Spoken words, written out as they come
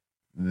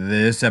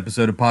This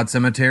episode of Pod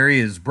Cemetery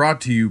is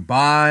brought to you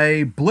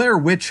by Blair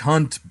Witch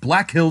Hunt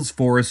Black Hills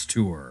Forest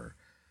Tour.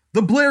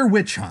 The Blair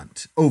Witch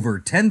Hunt, over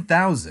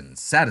 10,000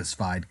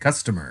 satisfied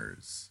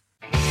customers.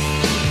 Under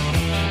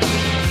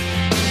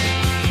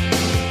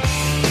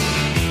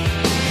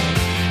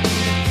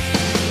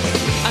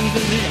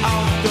the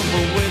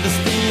October with the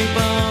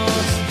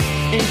steamboats,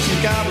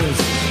 ancient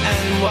goblins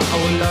and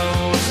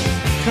wallows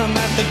come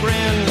at the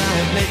grand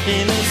light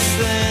making a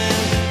sound.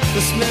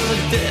 The smell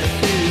of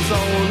death is all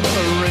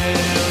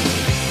around,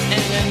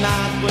 and at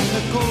night when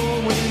the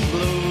cold wind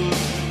blows,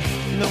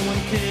 no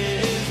one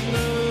cares,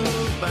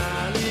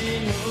 nobody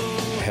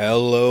knows.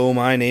 Hello,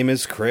 my name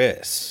is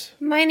Chris.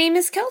 My name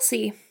is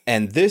Kelsey.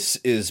 And this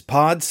is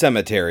Pod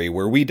Cemetery,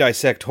 where we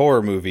dissect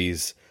horror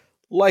movies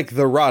like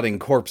the rotting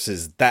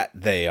corpses that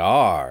they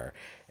are.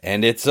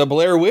 And it's a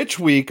Blair Witch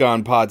week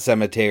on Pod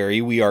Cemetery.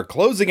 We are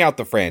closing out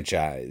the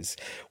franchise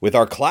with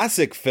our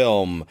classic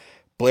film,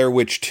 Blair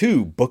Witch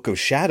 2, Book of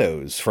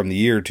Shadows from the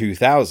year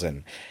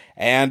 2000,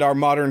 and our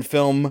modern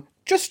film,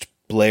 just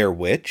Blair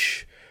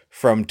Witch,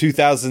 from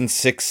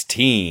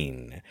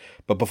 2016.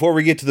 But before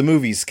we get to the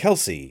movies,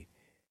 Kelsey,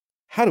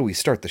 how do we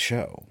start the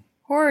show?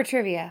 Horror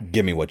trivia.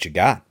 Give me what you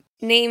got.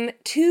 Name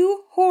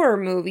 2 horror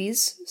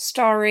movies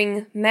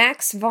starring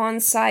Max von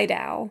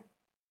Sydow.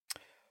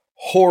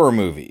 Horror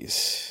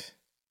movies.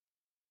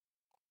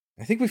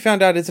 I think we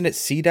found out, isn't it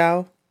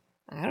Sydow?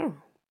 I don't know.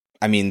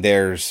 I mean,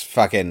 there's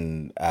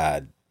fucking,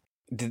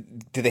 do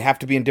they have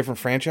to be in different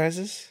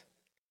franchises?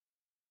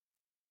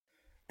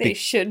 They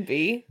should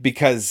be.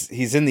 Because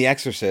he's in The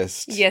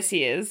Exorcist. Yes,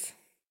 he is.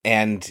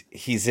 And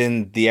he's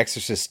in The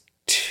Exorcist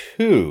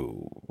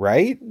 2,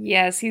 right?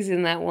 Yes, he's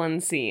in that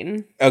one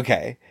scene.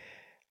 Okay.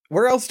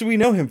 Where else do we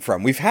know him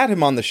from? We've had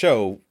him on the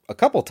show a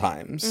couple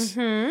times.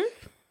 Mm-hmm.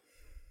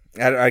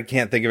 I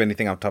can't think of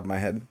anything off the top of my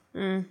head.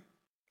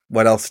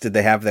 What else did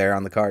they have there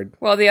on the card?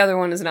 Well, the other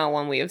one is not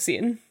one we have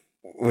seen.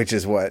 Which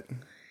is what?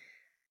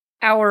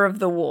 Hour of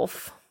the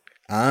Wolf.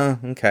 Ah,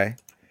 okay.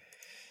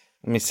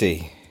 Let me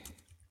see.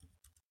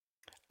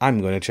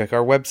 I'm going to check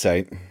our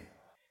website.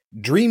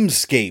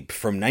 Dreamscape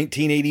from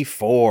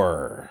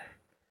 1984.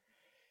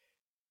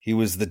 He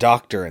was the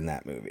doctor in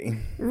that movie.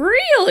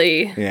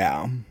 Really?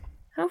 Yeah.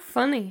 How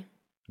funny.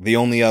 The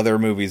only other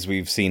movies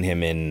we've seen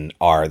him in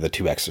are the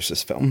 2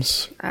 Exorcist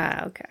films.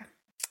 Ah, okay.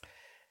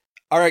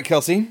 All right,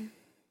 Kelsey.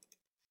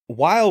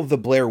 While the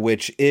Blair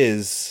Witch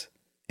is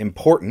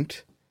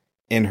important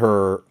in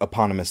her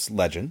eponymous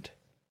legend,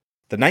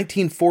 the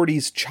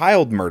 1940s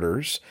child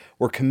murders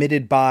were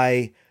committed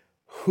by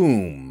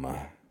whom?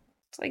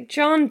 It's like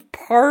John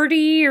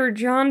Party or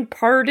John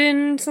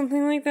Pardon,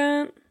 something like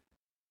that.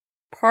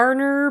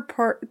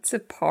 It's a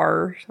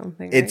Parr,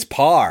 something. Right? It's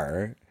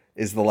Parr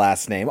is the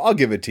last name. I'll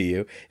give it to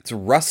you. It's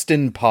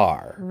Rustin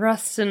Parr.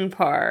 Rustin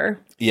Parr.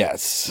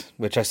 Yes,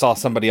 which I saw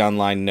somebody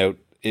online note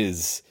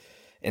is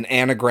an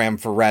anagram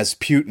for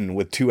Rasputin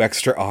with 2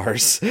 extra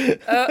R's.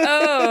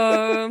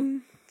 Oh.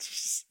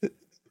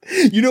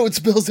 You know what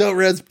spells out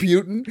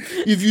Rasputin?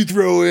 If you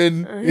throw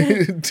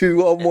in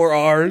 2 or more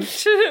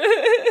R's.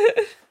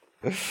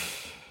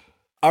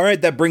 All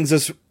right, that brings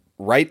us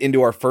right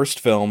into our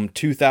first film,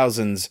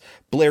 2000's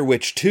Blair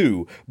Witch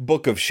 2,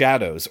 Book of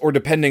Shadows, or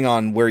depending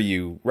on where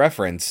you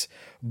reference,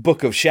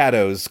 Book of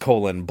Shadows,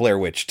 Blair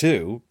Witch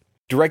 2,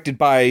 directed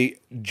by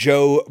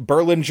Joe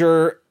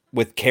Berlinger,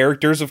 with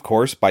characters, of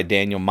course, by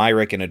Daniel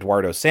Myrick and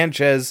Eduardo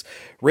Sanchez,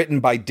 written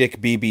by Dick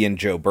Beebe and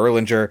Joe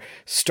Berlinger,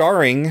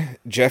 starring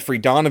Jeffrey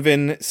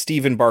Donovan,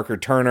 Stephen Barker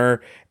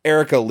Turner,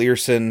 Erica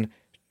Learson,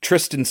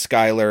 Tristan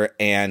Schuyler,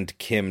 and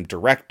Kim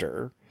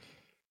Director.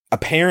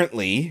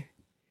 Apparently,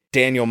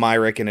 Daniel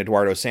Myrick and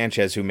Eduardo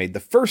Sanchez, who made the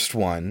first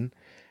one,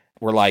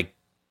 were like,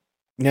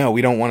 no,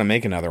 we don't want to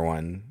make another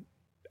one.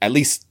 At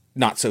least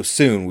not so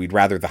soon. We'd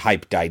rather the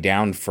hype die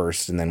down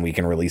first and then we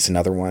can release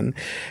another one.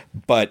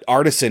 But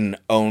Artisan,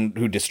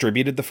 who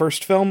distributed the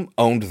first film,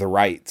 owned the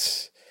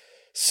rights.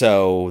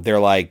 So they're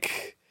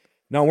like,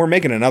 no, we're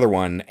making another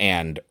one,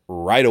 and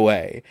right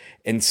away.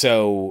 And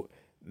so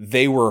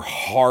they were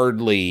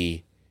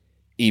hardly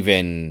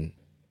even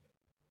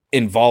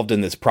involved in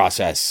this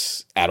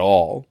process at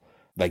all.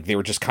 Like, they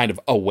were just kind of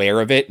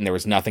aware of it, and there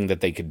was nothing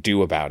that they could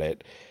do about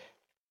it.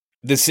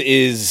 This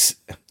is,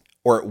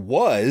 or it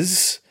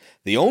was,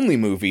 the only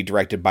movie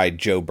directed by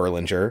Joe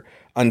Berlinger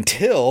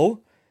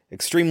until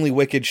Extremely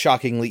Wicked,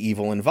 Shockingly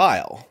Evil, and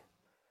Vile,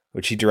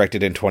 which he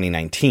directed in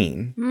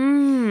 2019.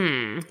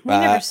 We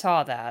never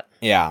saw that.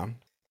 Yeah.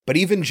 But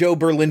even Joe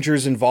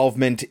Berlinger's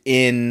involvement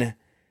in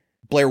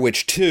Blair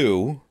Witch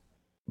 2,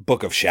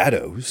 Book of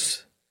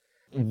Shadows,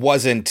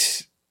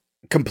 wasn't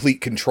complete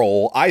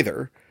control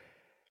either,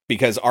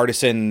 because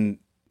Artisan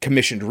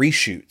commissioned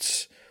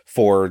reshoots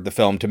for the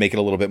film to make it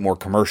a little bit more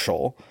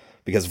commercial,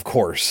 because, of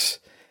course,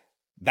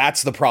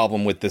 that's the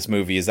problem with this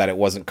movie, is that it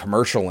wasn't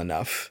commercial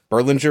enough.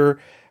 Berlinger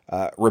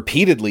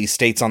repeatedly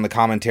states on the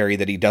commentary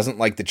that he doesn't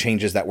like the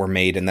changes that were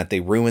made and that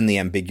they ruin the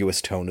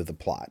ambiguous tone of the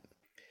plot.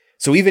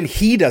 So even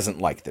he doesn't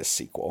like this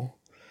sequel.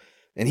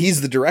 And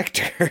he's the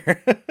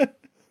director.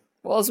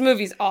 Well, this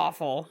movie's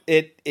awful.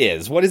 It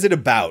is. What is it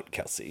about,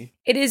 Kelsey?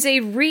 It is a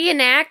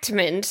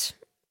reenactment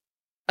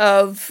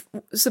of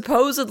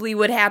supposedly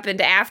what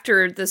happened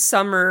after the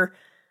summer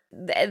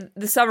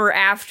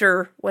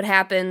after what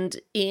happened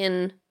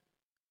in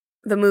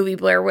the movie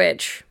Blair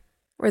Witch,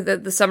 or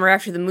the summer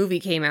after the movie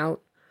came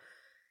out.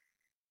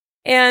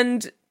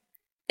 And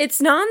it's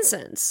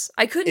nonsense.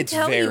 I couldn't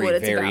tell you what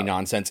it's about. It's very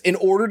nonsense. In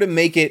order to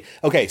make it...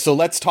 Okay, so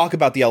let's talk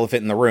about the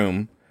elephant in the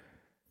room.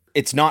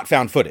 It's not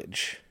found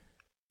footage.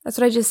 That's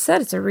what I just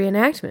said. It's a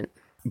reenactment.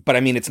 But I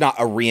mean, it's not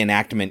a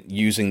reenactment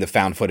using the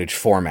found footage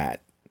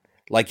format.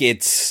 Like,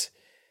 it's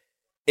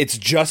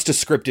just a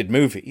scripted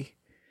movie.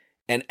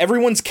 And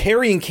everyone's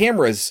carrying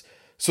cameras,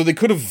 so they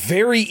could have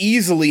very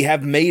easily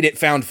have made it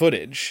found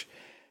footage.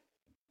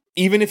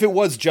 Even if it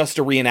was just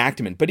a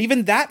reenactment. But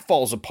even that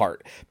falls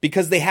apart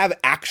because they have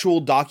actual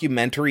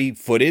documentary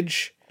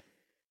footage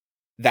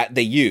that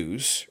they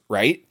use,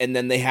 right? And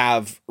then they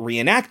have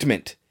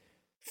reenactment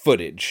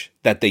footage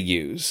that they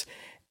use.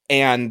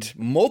 And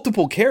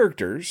multiple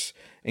characters,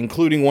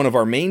 including one of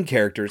our main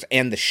characters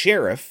and the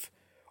sheriff,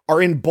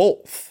 are in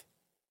both.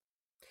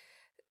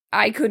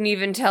 I couldn't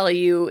even tell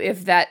you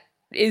if that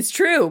is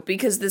true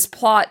because this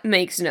plot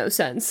makes no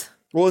sense.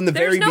 Well, in the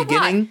very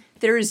beginning... Plot.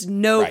 There is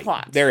no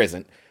plot. There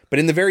isn't. But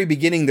in the very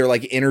beginning, they're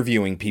like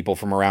interviewing people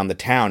from around the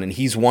town, and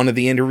he's one of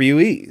the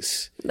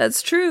interviewees.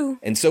 That's true.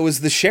 And so is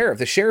the sheriff.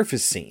 The sheriff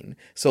is seen.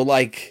 So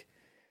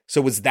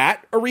was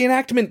that a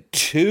reenactment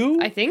too?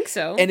 I think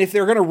so. And if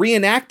they're going to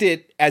reenact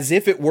it as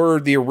if it were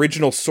the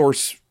original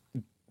source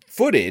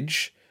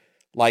footage,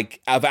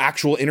 like of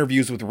actual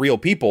interviews with real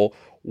people,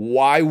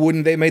 why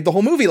wouldn't they make the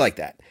whole movie like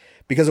that?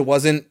 Because it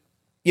wasn't,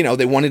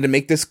 they wanted to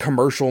make this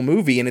commercial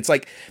movie, and it's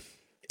like...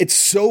 It's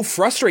so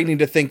frustrating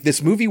to think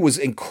this movie was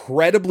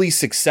incredibly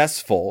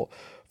successful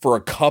for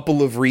a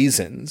couple of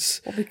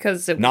reasons. Well,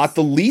 because not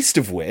the least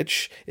of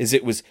which is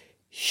it was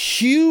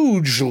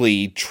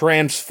hugely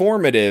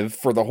transformative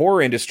for the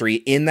horror industry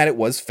in that it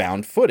was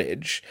found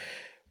footage.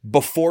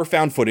 Before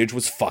found footage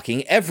was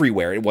fucking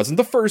everywhere. It wasn't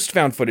the first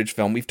found footage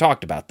film. We've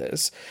talked about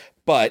this.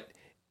 But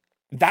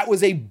that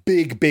was a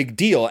big, big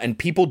deal, and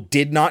people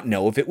did not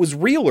know if it was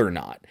real or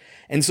not.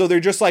 And so they're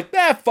just like,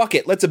 fuck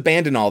it, let's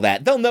abandon all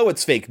that. They'll know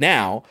it's fake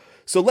now,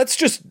 so let's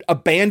just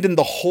abandon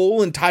the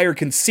whole entire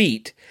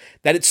conceit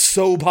that it's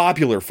so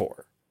popular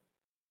for.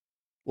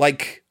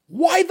 Like,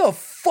 why the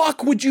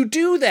fuck would you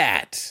do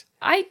that?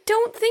 I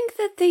don't think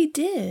that they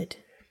did.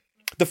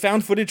 The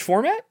found footage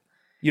format?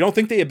 You don't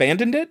think they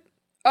abandoned it?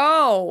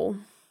 Oh,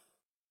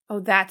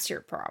 that's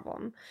your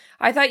problem.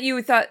 I thought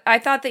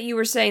that you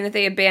were saying that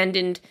they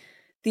abandoned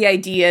the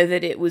idea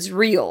that it was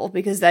real,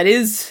 because that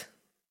is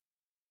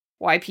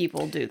why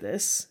people do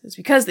this. It's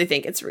because they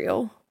think it's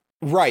real.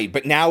 Right,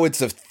 but now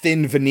it's a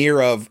thin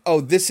veneer of,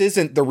 this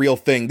isn't the real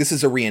thing. This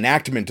is a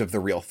reenactment of the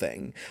real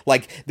thing.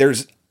 Like,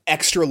 there's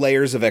extra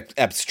layers of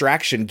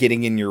abstraction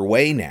getting in your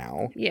way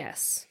now.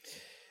 Yes.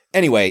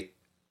 Anyway,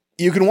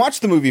 you can watch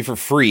the movie for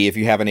free if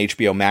you have an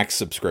HBO Max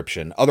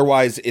subscription.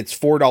 Otherwise, it's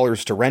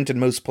 $4 to rent in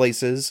most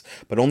places,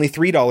 but only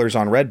 $3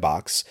 on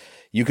Redbox.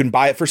 You can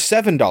buy it for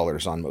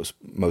 $7 on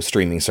most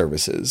streaming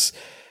services.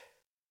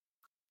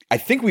 I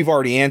think we've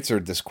already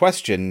answered this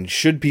question.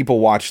 Should people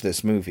watch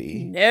this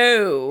movie?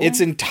 No. It's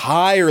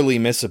entirely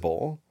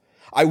missable.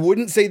 I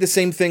wouldn't say the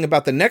same thing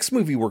about the next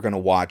movie we're going to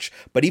watch,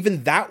 but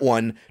even that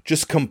one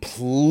just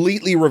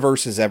completely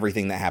reverses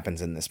everything that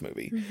happens in this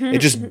movie. It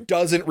just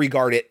doesn't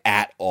regard it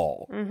at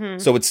all.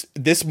 So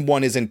this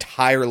one is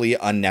entirely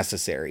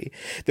unnecessary.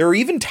 There are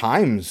even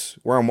times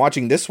where I'm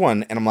watching this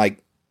one and I'm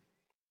like,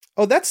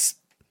 that's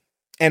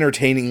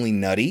entertainingly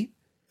nutty.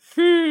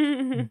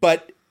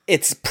 But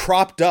it's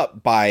propped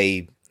up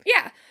by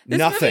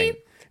nothing.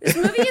 This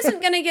movie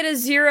isn't going to get a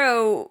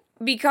 0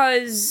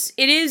 because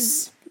it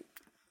is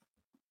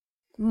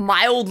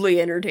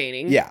mildly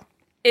entertaining. Yeah.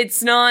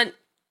 It's not...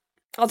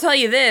 I'll tell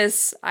you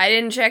this. I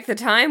didn't check the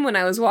time when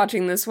I was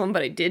watching this one,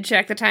 but I did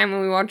check the time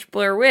when we watched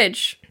Blair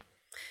Witch.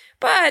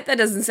 But that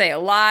doesn't say a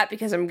lot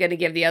because I'm going to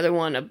give the other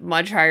one a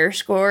much higher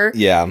score.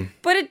 Yeah.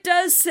 But it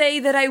does say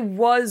that I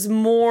was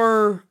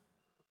more...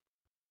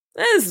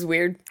 this is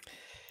weird.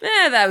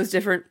 That was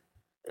different.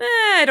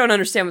 I don't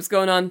understand what's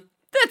going on.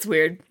 That's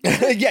weird.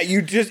 Yeah,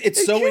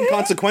 it's so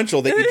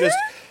inconsequential that you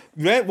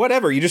just,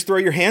 whatever, you just throw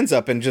your hands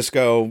up and just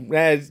go,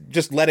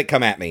 just let it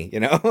come at me,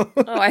 Oh,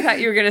 I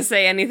thought you were going to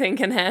say anything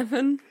can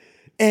happen.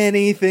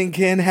 Anything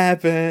can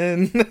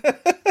happen.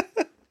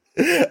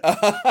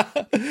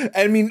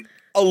 I mean,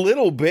 a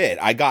little bit.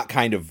 I got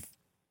kind of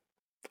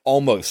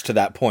almost to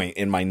that point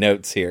in my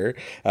notes here.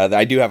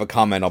 I do have a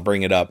comment. I'll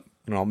bring it up.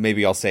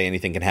 Maybe I'll say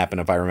anything can happen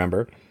if I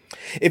remember.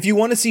 If you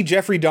want to see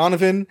Jeffrey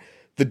Donovan,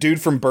 the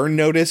dude from Burn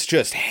Notice,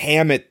 just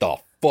ham it the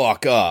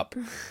fuck up.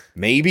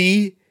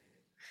 Maybe.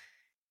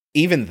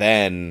 Even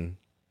then.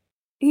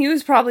 He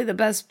was probably the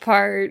best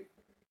part.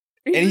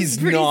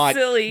 He's not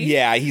silly.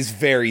 Yeah, he's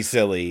very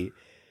silly.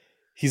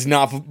 He's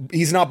not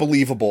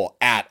believable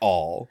at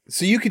all.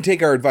 So you can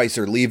take our advice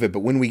or leave it, but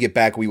when we get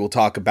back, we will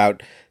talk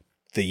about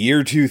the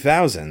year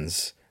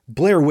 2000's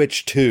Blair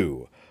Witch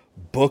 2,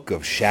 Book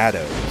of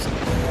Shadows.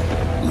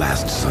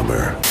 Last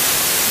summer.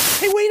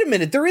 Hey, wait a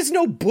minute. There is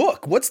no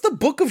book. What's the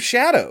Book of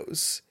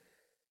Shadows?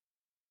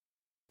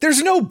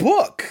 There's no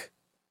book.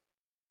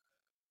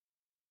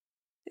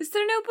 Is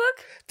there no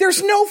book?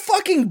 There's no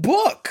fucking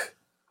book.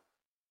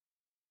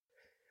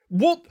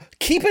 We'll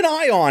keep an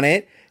eye on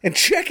it and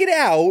check it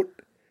out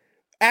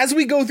as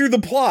we go through the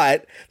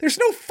plot. There's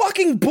no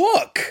fucking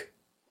book.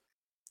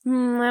 I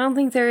don't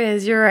think there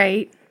is. You're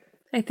right.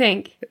 I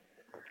think.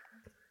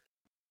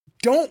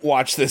 Don't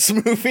watch this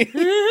movie.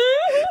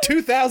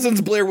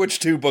 2000's Blair Witch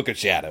 2 Book of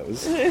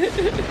Shadows.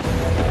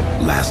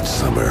 Last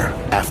summer,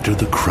 after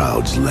the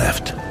crowds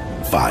left,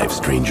 5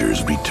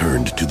 strangers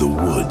returned to the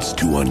woods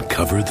to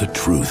uncover the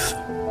truth.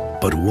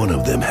 But one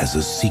of them has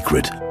a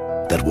secret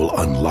that will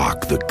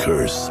unlock the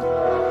curse.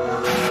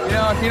 You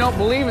know, if you don't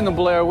believe in the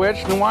Blair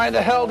Witch, then why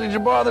the hell did you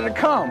bother to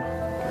come?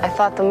 I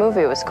thought the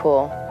movie was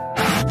cool.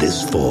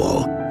 This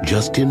fall,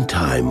 just in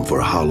time for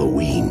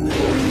Halloween,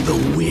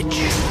 the witch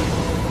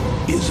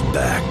is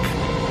back.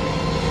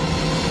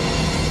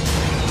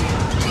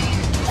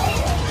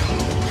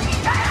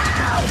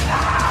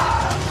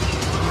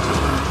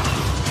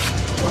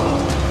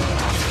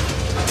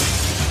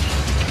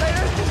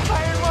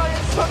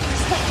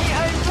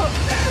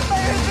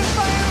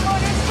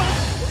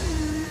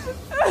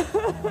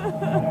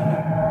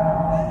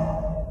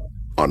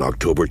 On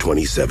October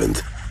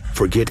 27th,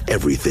 forget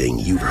everything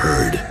you've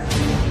heard.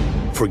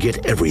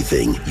 Forget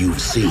everything you've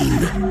seen.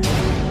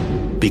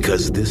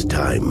 Because this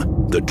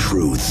time, the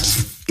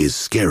truth is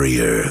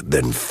scarier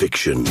than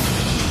fiction.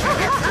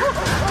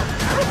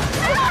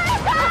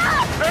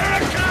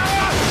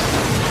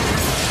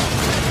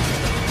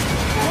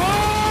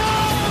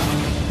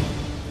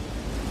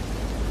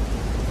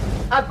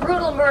 A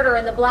brutal murder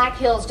in the Black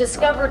Hills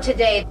discovered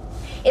today.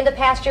 In the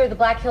past year, the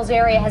Black Hills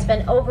area has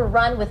been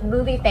overrun with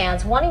movie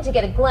fans wanting to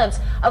get a glimpse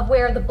of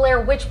where the Blair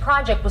Witch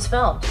Project was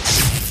filmed.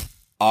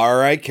 All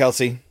right,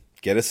 Kelsey,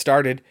 get us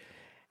started.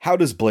 How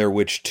does Blair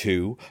Witch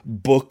 2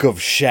 Book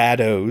of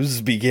Shadows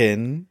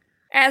begin?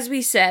 As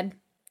we said,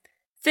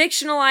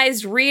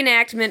 fictionalized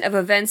reenactment of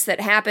events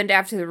that happened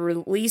after the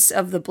release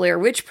of the Blair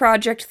Witch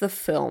Project, the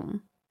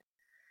film.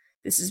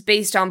 This is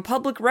based on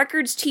public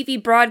records,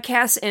 TV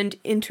broadcasts, and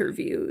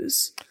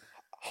interviews.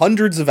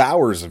 Hundreds of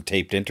hours of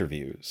taped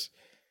interviews.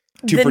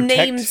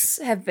 Names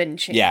have been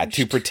changed. Yeah,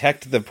 to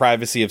protect the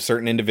privacy of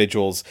certain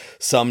individuals,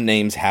 some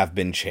names have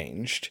been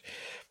changed.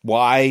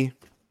 Why?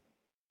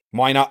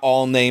 Why not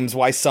all names?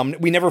 Why some?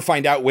 We never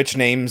find out which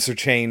names are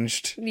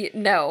changed.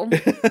 No.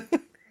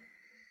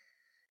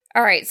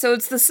 All right, so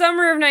it's the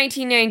summer of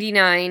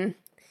 1999,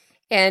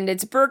 and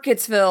it's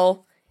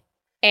Burkittsville,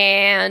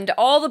 and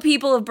all the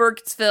people of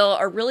Burkittsville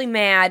are really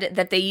mad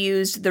that they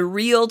used the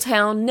real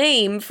town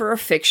name for a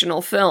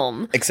fictional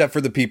film. Except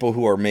for the people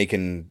who are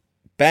making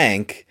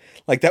bank.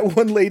 Like that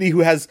one lady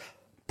who has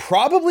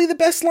probably the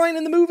best line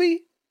in the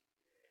movie.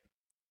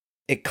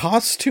 It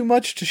costs too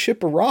much to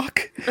ship a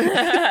rock.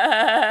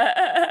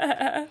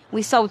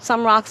 We sold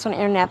some rocks on the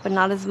internet, but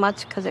not as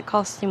much because it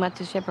costs too much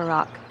to ship a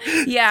rock.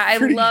 Yeah,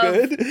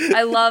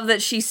 I love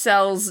that she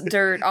sells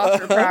dirt off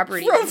her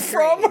property.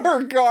 From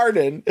her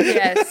garden.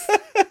 Yes.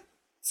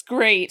 It's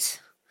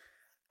great.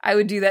 I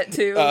would do that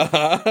too.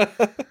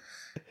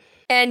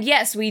 And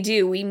yes, we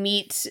do. We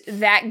meet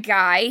that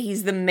guy.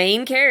 He's the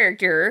main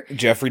character.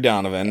 Jeffrey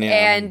Donovan.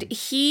 Yeah. And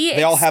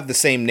they all have the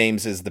same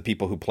names as the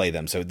people who play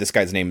them. So this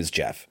guy's name is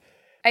Jeff.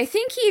 I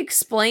think he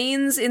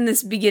explains in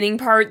this beginning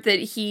part that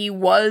he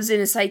was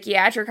in a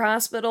psychiatric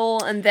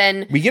hospital, and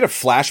then we get a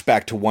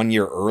flashback to 1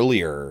 year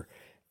earlier,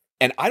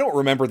 and I don't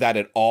remember that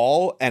at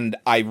all, and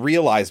I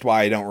realized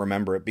why I don't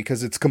remember it,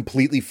 because it's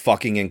completely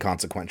fucking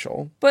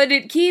inconsequential. But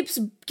it keeps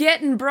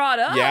getting brought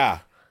up. Yeah.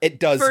 It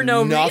does for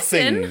no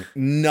nothing, reason.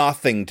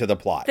 Nothing to the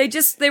plot.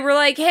 They were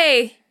like,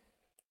 hey,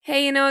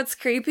 you know what's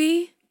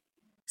creepy?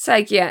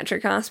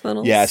 Psychiatric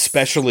hospitals. Yeah,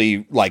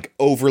 especially like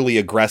overly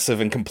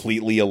aggressive and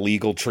completely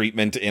illegal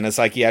treatment in a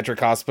psychiatric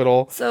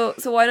hospital. So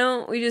why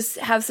don't we just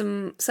have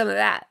some of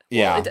that?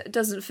 Yeah, well, it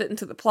doesn't fit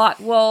into the plot.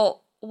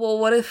 Well,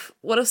 what if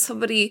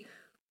somebody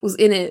was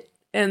in it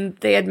and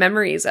they had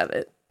memories of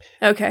it?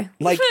 Okay,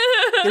 like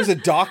there's a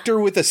doctor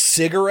with a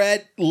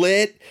cigarette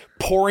lit,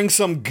 pouring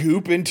some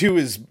goop into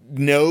his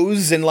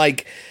nose, and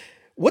like,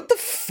 what the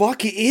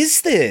fuck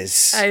is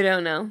this? I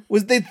don't know.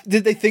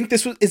 Did they think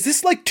this was? Is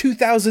this like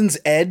 2000's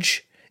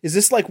Edge? Is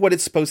this like what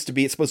it's supposed to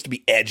be? It's supposed to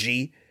be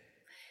edgy.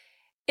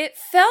 It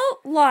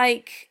felt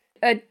like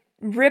a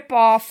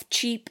rip-off,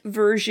 cheap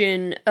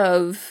version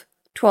of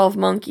 12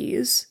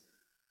 Monkeys.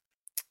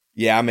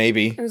 Yeah,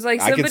 maybe. It was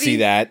like I could see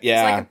that.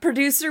 Yeah, it's like a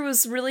producer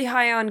was really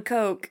high on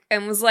coke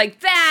and was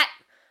like, "That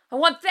I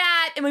want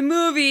that in my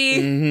movie.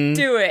 Mm-hmm.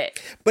 Do it."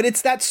 But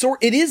it's that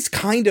sort. It is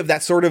kind of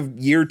that sort of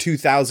year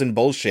 2000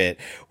 bullshit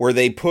where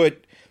they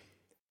put,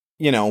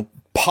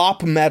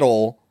 pop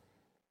metal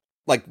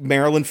like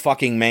Marilyn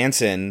fucking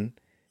Manson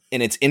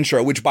in its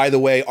intro. Which, by the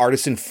way,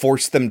 Artisan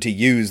forced them to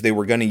use. They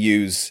were going to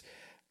use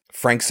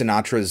Frank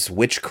Sinatra's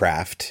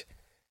Witchcraft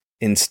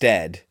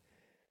instead,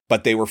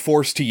 but they were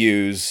forced to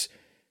use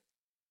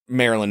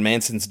Marilyn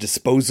Manson's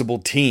Disposable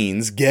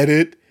Teens. Get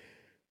it?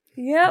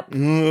 Yep.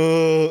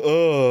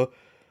 No,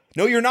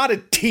 you're not a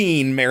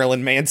teen,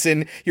 Marilyn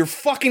Manson. You're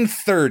fucking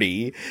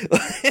 30.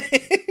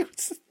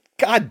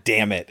 God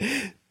damn it.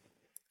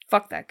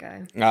 Fuck that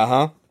guy.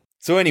 Uh-huh.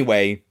 So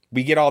anyway,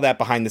 we get all that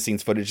behind the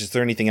scenes footage. Is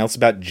there anything else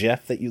about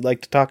Jeff that you'd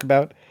like to talk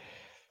about?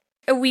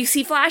 We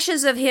see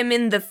flashes of him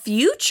in the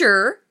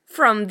future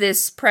from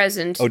this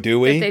present. Oh, do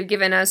we? That they've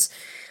given us,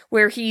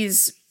 where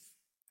so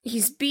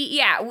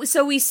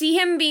we see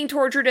him being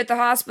tortured at the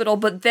hospital,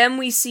 but then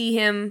we see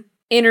him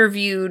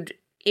interviewed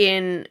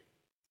in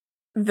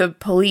the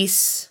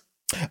police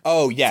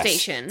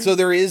station. So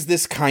there is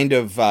this kind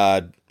of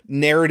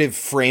narrative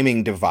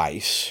framing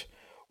device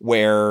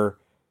where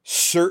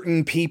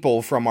certain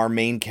people from our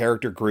main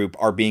character group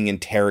are being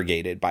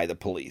interrogated by the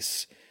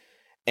police.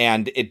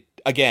 And it,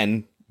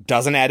 again,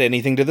 doesn't add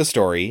anything to the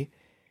story.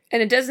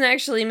 And it doesn't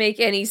actually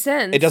make any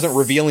sense. It doesn't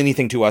reveal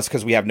anything to us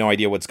because we have no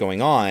idea what's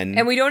going on.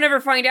 And we don't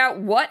ever find out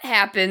what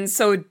happens,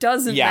 so it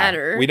doesn't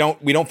matter. We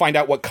don't find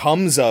out what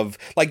comes of,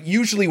 like,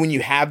 usually when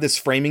you have this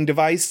framing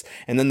device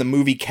and then the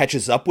movie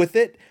catches up with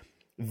it,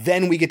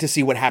 then we get to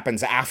see what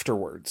happens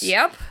afterwards.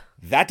 Yep.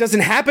 That doesn't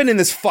happen in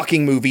this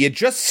fucking movie. It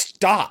just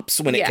stops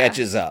when it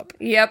catches up.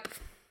 Yep.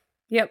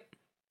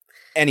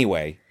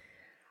 Anyway.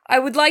 I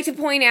would like to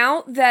point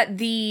out that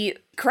the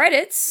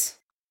credits,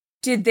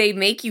 did they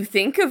make you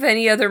think of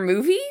any other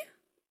movie?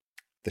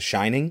 The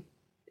Shining?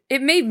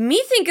 It made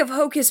me think of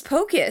Hocus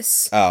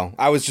Pocus. Oh,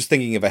 I was just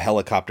thinking of a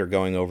helicopter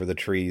going over the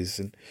trees.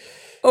 And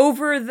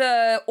over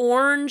the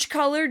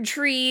orange-colored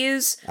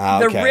trees, okay.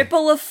 The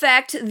ripple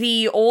effect,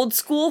 the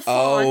old-school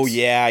font. Oh,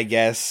 yeah, I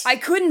guess. I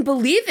couldn't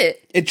believe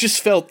it. It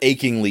just felt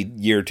achingly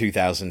year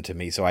 2000 to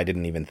me, so I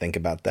didn't even think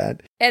about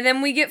that. And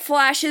then we get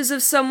flashes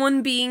of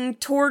someone being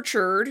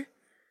tortured,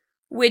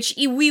 which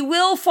we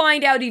will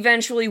find out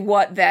eventually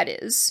what that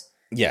is.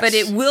 Yes. But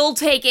it will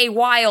take a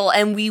while,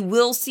 and we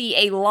will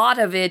see a lot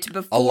of it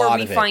before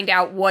we find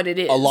out what it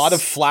is. A lot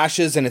of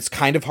flashes, and it's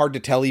kind of hard to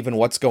tell even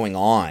what's going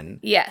on.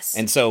 Yes.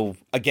 And so,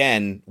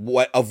 again,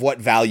 what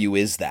value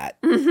is that?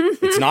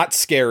 It's not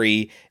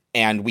scary,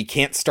 and we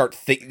can't start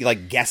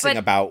guessing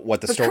about what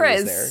the story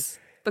is there.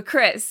 But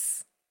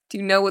Chris, do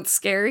you know what's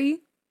scary?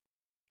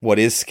 What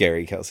is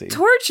scary, Kelsey?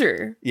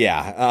 Torture.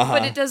 Yeah.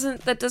 But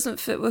that doesn't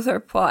fit with our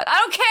plot.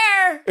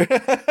 I don't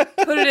care!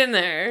 Put it in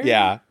there.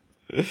 Yeah.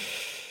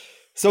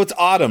 So it's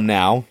autumn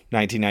now,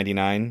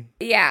 1999.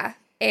 Yeah,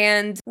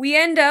 and we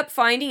end up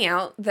finding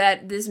out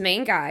that this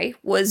main guy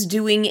was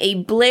doing a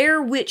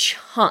Blair Witch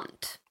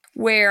hunt,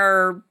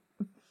 where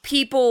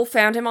people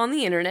found him on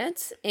the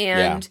internet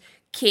and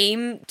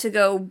came to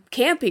go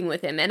camping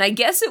with him. And I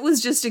guess it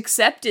was just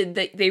accepted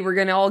that they were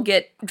going to all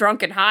get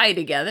drunk and high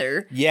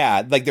together.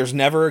 Yeah, there's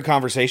never a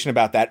conversation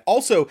about that.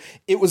 Also,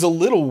 it was a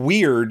little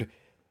weird.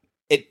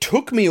 It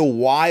took me a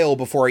while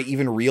before I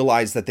even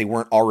realized that they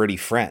weren't already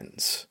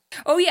friends.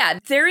 Oh, yeah.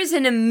 There is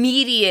an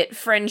immediate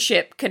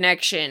friendship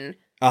connection.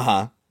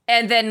 Uh-huh.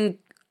 And then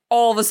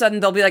all of a sudden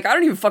they'll be like, I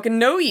don't even fucking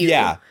know you.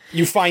 Yeah.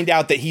 You find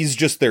out that he's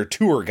just their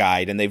tour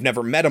guide and they've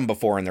never met him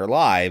before in their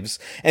lives.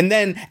 And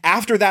then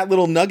after that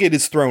little nugget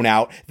is thrown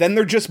out, then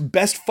they're just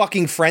best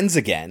fucking friends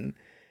again.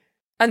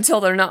 Until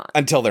they're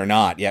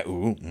not. Yeah.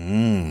 Ooh.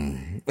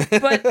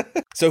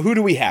 But so who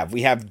do we have?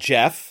 We have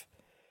Jeff.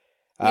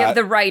 We have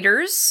the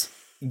writers.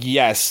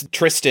 Yes.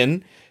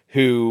 Tristan,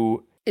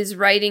 who is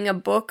writing a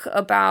book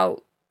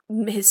about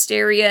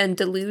hysteria and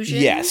delusion.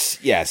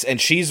 Yes.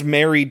 And she's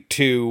married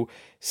to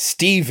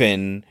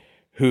Steven,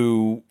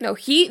 who... No,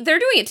 they're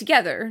doing it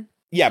together.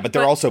 Yeah, but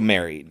they're also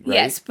married, right?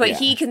 Yes, but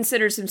he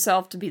considers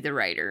himself to be the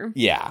writer.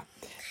 Yeah.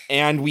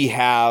 And we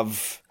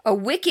have... a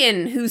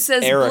Wiccan who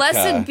says, Erica.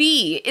 Blessed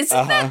be.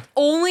 Isn't that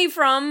only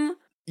from...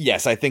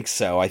 Yes, I think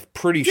so. I'm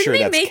pretty sure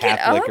that's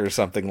Catholic or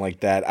something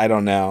like that. I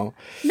don't know.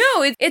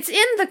 No, it's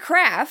in The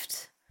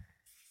Craft.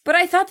 But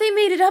I thought they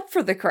made it up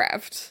for The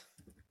Craft.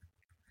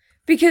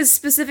 Because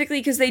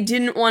they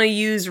didn't want to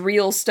use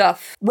real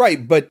stuff.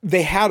 Right, but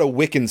they had a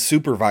Wiccan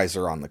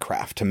supervisor on The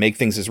Craft to make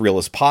things as real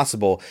as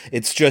possible.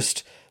 It's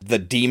just the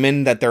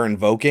demon that they're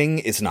invoking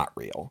is not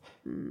real.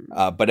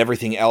 But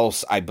everything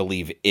else, I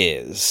believe,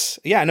 is.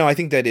 Yeah, no, I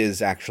think that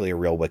is actually a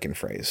real Wiccan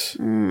phrase.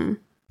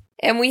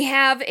 And we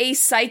have a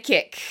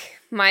psychic,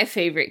 my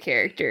favorite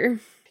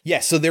character.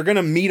 Yes, so they're going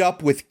to meet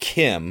up with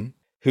Kim,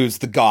 who's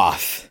the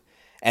goth.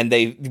 And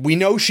we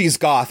know she's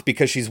goth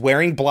because she's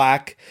wearing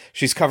black,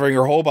 she's covering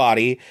her whole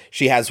body,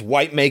 she has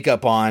white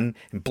makeup on,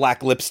 and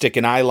black lipstick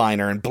and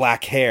eyeliner, and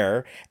black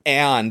hair,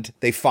 and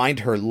they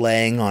find her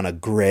laying on a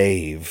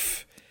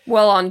grave.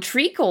 Well, on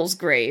Treacle's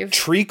grave.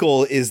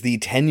 Treacle is the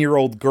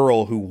 10-year-old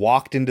girl who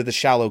walked into the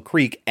shallow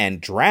creek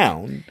and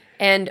drowned.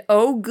 And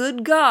oh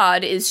good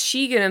God, is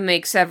she gonna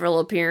make several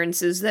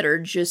appearances that are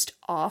just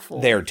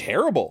awful. They're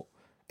terrible.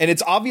 And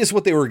it's obvious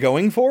what they were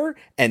going for,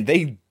 and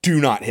they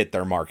do not hit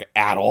their mark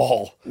at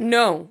all.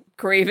 No.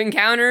 Grave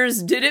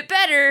Encounters did it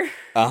better.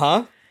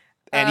 Uh-huh.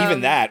 And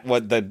even that,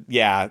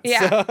 Yeah.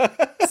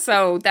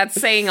 So that's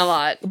saying a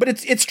lot. But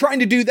it's trying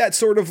to do that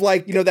sort of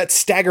that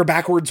stagger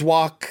backwards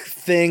walk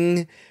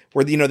thing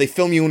where, you know, they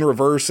film you in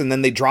reverse and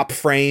then they drop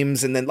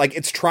frames and then, like,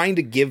 it's trying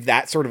to give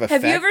that sort of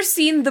effect. Have you ever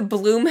seen the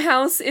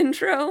Blumhouse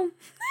intro?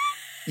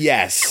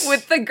 Yes.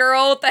 With the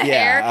girl with the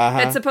hair uh-huh.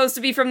 that's supposed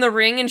to be from The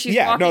Ring and she's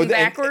walking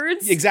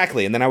backwards?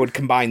 Exactly. And then I would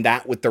combine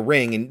that with The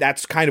Ring, and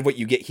that's kind of what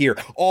you get here.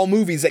 All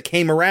movies that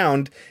came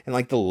around in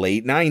like the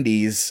late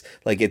 90s,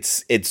 like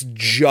it's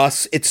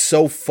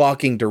so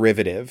fucking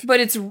derivative. But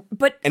it's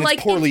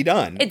poorly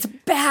done. It's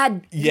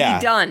badly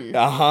done.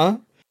 Uh-huh.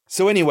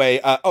 So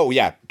anyway,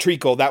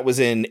 Treacle, that was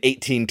in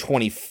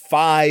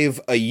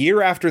 1825, a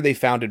year after they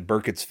founded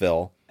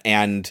Burkittsville,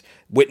 and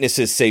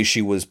witnesses say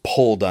she was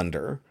pulled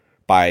under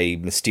by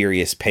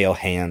mysterious pale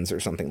hands or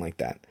something like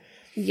that.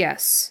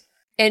 Yes.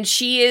 And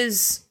she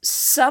is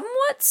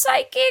somewhat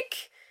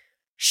psychic.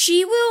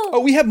 She will... Oh,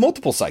 we have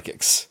multiple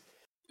psychics.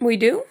 We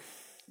do?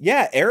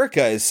 Yeah,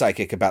 Erica is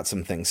psychic about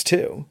some things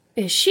too.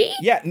 Is she?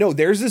 Yeah, no,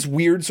 there's this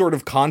weird sort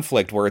of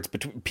conflict where it's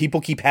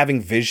people keep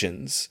having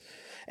visions.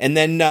 And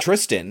then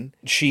Tristan,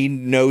 she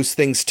knows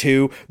things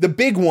too. The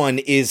big one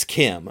is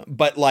Kim,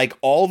 but like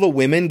all the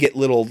women get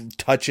little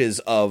touches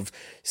of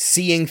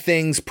seeing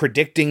things,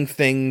 predicting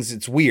things.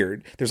 It's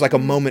weird. There's like a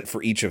moment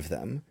for each of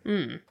them.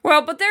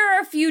 Well, but there are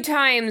a few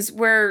times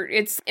where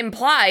it's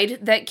implied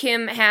that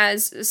Kim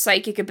has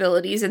psychic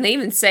abilities, and they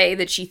even say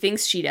that she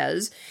thinks she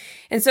does.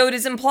 And so it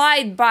is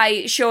implied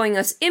by showing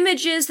us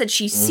images that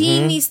she's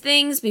seeing these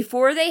things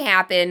before they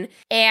happen.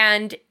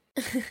 And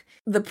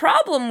the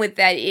problem with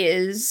that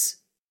is...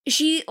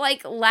 she,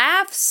 like,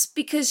 laughs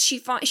because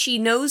she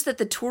knows that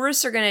the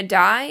tourists are going to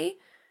die.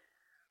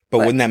 But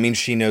wouldn't that mean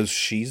she knows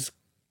she's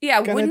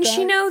wouldn't die?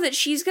 she know that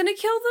she's going to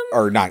kill them?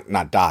 Or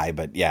not die,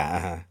 but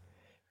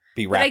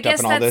be wrapped up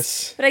in all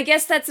this? But I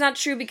guess that's not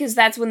true because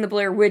that's when the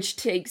Blair Witch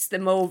takes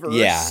them over.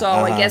 Yeah, so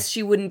I guess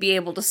she wouldn't be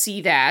able to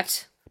see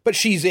that. But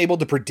she's able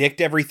to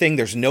predict everything.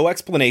 There's no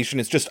explanation.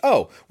 It's just,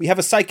 oh, we have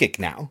a psychic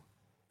now.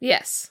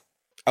 Yes.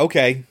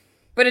 Okay.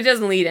 But it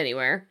doesn't lead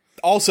anywhere.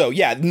 Also,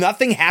 yeah,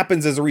 nothing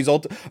happens as a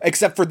result,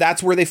 except for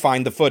that's where they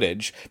find the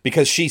footage,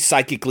 because she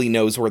psychically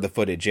knows where the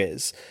footage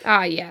is.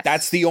 Ah, yes.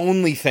 That's the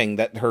only thing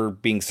that her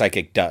being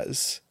psychic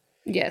does.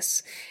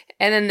 Yes.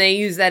 And then they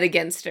use that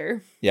against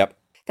her. Yep.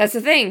 That's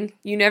the thing.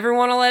 You never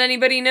want to let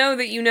anybody know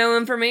that you know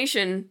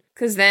information,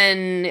 because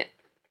then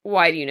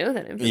why do you know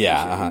that information?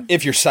 Yeah,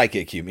 if you're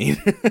psychic, you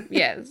mean.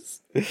 Yes.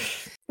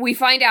 We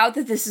find out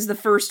that this is the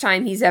first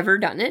time he's ever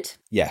done it.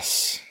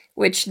 Yes.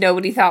 Which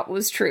nobody thought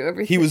was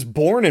true. He was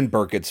born in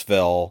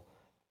Burkittsville,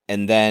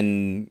 and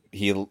then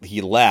he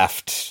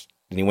left,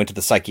 and he went to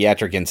the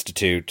Psychiatric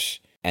Institute,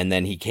 and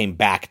then he came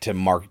back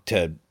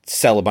to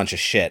sell a bunch of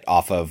shit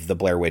off of the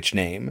Blair Witch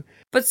name.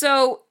 But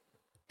so,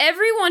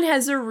 everyone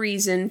has a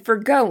reason for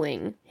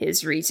going.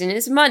 His reason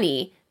is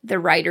money. The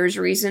writer's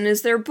reason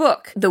is their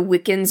book. The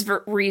Wiccan's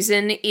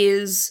reason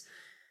is...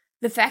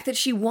 the fact that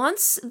she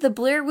wants the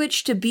Blair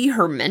Witch to be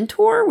her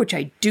mentor, which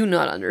I do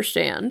not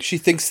understand. She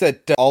thinks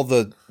that all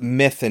the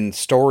myth and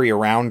story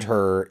around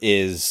her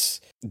is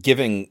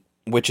giving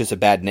witches a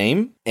bad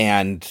name,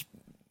 and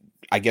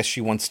I guess she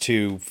wants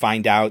to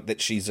find out that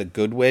she's a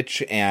good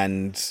witch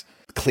and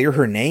clear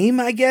her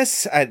name, I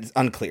guess? It's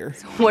unclear.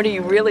 What are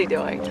you really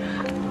doing?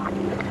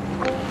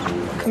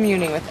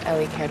 Communing with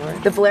Ellie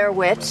Kedward. The Blair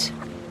Witch?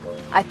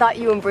 I thought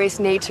you embraced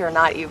nature,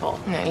 not evil.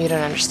 No, you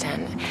don't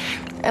understand.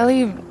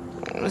 Ellie...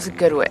 was a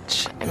good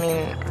witch. I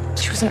mean,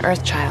 she was an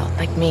earth child,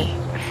 like me.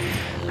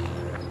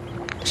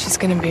 She's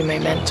gonna be my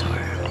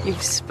mentor.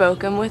 You've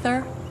spoken with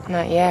her?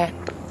 Not yet.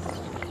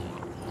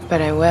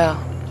 But I will.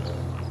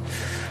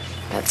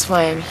 That's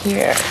why I'm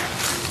here.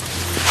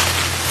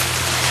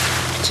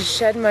 To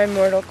shed my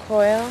mortal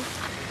coil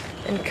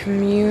and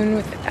commune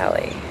with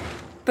Ellie.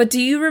 But do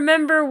you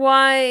remember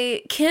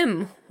why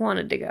Kim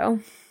wanted to go?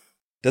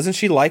 Doesn't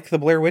she like the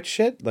Blair Witch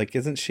shit? Like,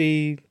 isn't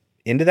she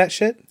into that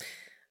shit?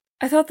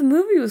 I thought the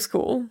movie was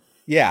cool.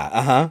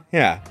 Yeah,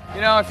 yeah.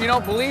 You know, if you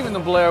don't believe in the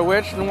Blair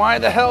Witch, then why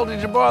the hell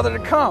did you bother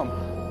to come?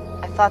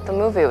 I thought the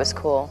movie was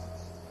cool.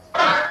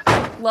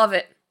 Love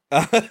it.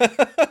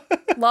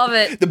 Love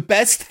it. The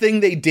best thing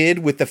they did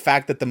with the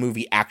fact that the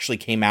movie actually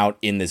came out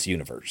in this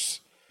universe.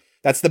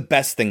 That's the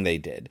best thing they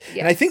did. Yes.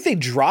 And I think they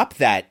dropped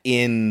that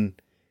in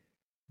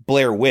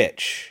Blair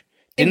Witch.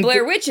 In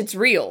Blair Witch, it's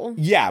real.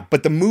 Yeah,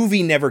 but the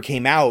movie never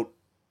came out.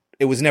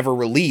 It was never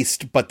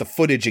released, but the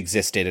footage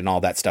existed and all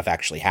that stuff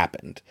actually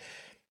happened.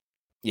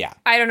 Yeah.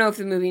 I don't know if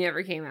the movie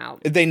never came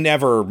out. They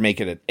never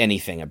make it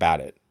anything about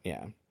it.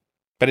 Yeah.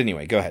 But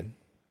anyway, go ahead.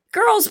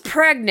 Girl's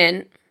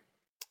pregnant,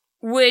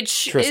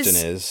 which Tristan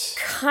is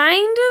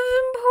kind of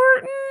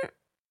important,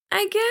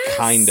 I guess.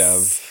 Kind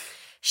of.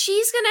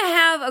 She's going to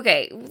have...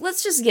 okay,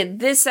 let's just get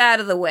this out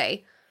of the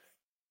way.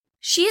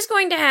 She's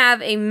going to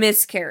have a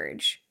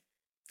miscarriage.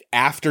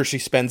 After she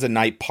spends a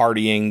night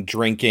partying,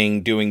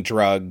 drinking, doing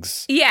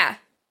drugs. Yeah.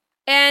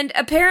 And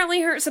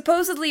apparently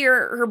supposedly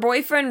her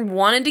boyfriend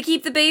wanted to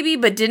keep the baby,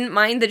 but didn't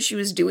mind that she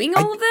was doing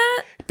all of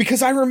that.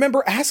 Because I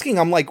remember asking,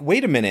 I'm like,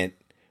 wait a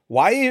minute,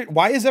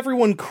 Why is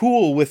everyone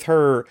cool with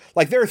her?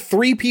 Like, there are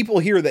 3 people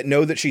here that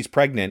know that she's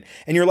pregnant,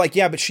 and you're like,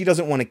 yeah, but she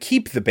doesn't want to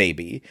keep the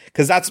baby.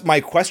 Because that's my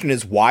question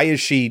is, why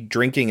is she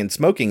drinking and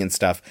smoking and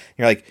stuff? And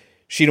you're like,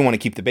 she didn't want to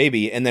keep the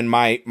baby. And then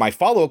my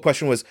follow-up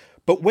question was,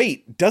 but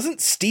wait,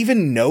 doesn't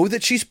Steven know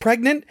that she's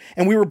pregnant?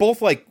 And we were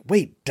both like,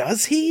 wait,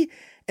 does he?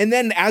 And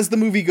then as the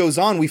movie goes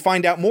on, we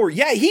find out more.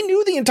 Yeah, he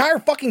knew the entire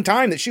fucking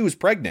time that she was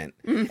pregnant.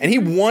 Mm-hmm. And he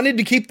wanted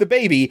to keep the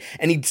baby.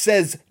 And he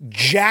says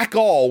jack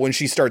all when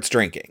she starts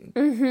drinking.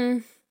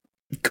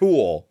 Mm-hmm.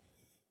 Cool.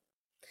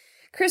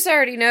 Chris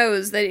already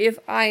knows that if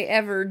I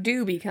ever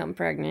do become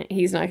pregnant,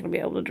 he's not going to be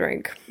able to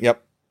drink.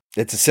 Yep.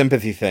 It's a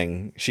sympathy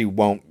thing. She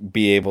won't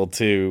be able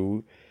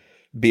to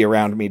be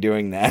around me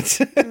doing that.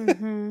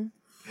 Mm-hmm.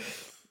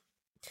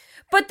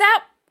 But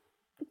that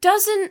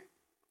doesn't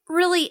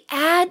really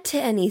add to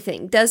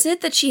anything, does it?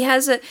 That she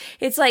has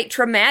it's like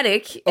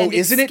traumatic. And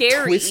isn't it's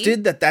scary. It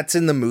twisted that that's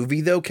in the movie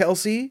though,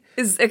 Kelsey?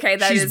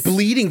 She's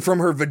bleeding from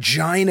her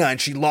vagina and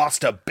she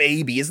lost a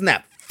baby. Isn't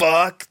that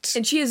fucked?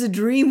 And she has a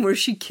dream where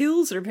she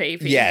kills her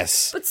baby.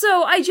 Yes. But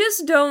so I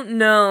just don't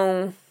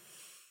know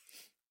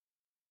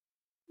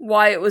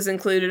why it was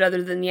included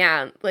other than,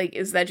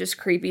 is that just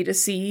creepy to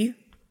see?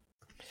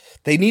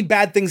 They need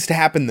bad things to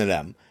happen to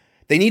them.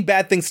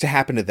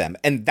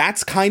 And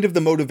that's kind of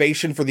the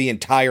motivation for the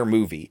entire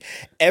movie.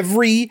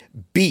 Every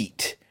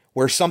beat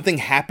where something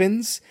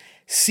happens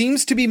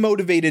seems to be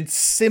motivated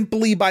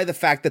simply by the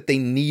fact that they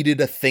needed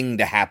a thing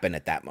to happen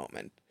at that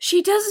moment.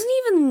 She doesn't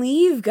even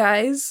leave,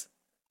 guys.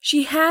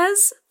 She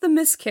has the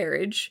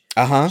miscarriage.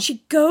 Uh-huh.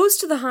 She goes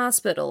to the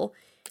hospital.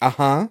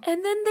 Uh-huh.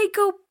 And then they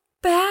go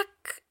back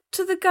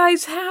to the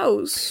guy's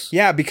house.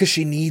 Yeah, because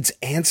she needs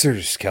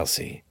answers,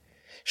 Kelsey.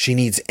 She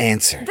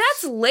answers.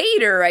 That's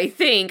later, I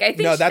think. I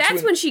think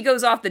that's when she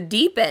goes off the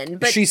deep end.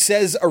 But she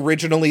says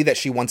originally that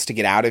she wants to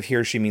get out of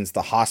here. She means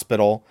the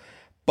hospital.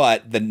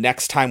 But the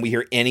next time we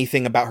hear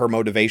anything about her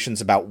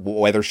motivations about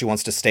whether she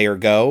wants to stay or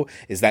go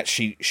is that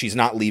she's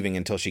not leaving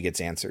until she gets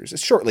answers.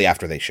 It's shortly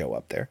after they show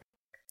up there.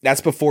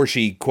 That's before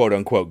she, quote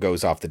unquote,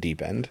 goes off the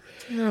deep end.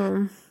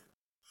 I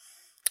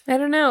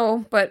don't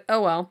know, but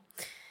oh well.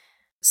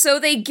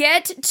 So they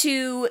get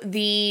to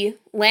the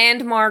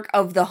landmark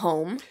of the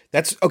home.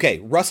 That's, okay,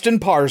 Rustin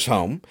Parr's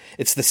home.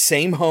 It's the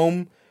same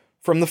home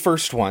from the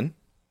first one,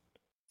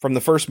 from the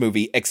first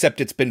movie,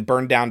 except it's been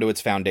burned down to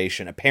its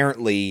foundation.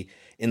 Apparently,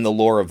 in the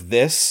lore of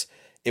this,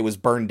 it was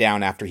burned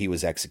down after he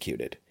was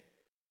executed.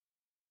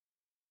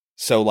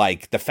 So,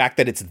 like, the fact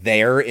that it's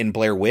there in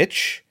Blair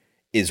Witch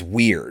is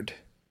weird.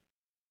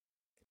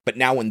 But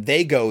now when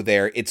they go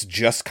there, it's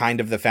just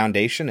kind of the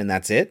foundation and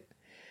that's it.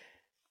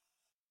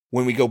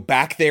 When we go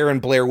back there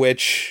in Blair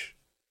Witch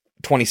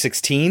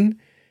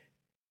 2016,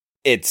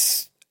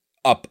 it's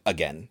up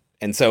again.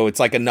 And so it's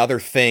like another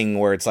thing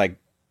where it's like,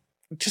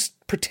 just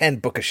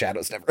pretend Book of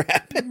Shadows never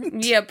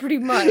happened. Yeah, pretty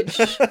much.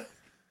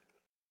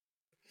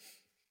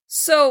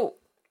 So,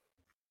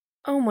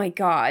 oh my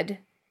God.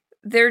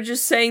 They're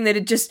just saying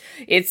that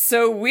it's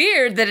so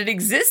weird that it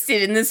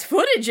existed in this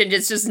footage and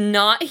it's just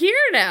not here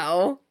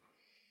now.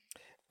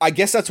 I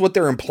guess that's what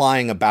they're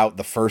implying about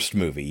the first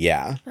movie,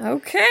 yeah.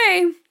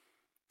 Okay.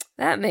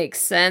 That makes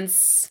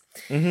sense.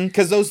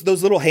 Because those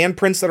little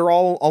handprints that are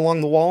all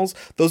along the walls,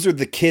 those are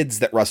the kids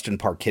that Rustin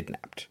Parr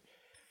kidnapped.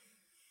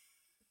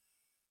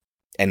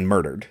 And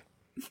murdered.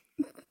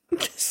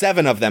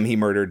 7 of them he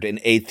murdered,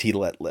 and 8th he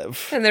let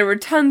live. And there were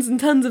tons and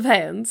tons of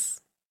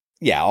hands.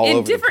 Yeah, all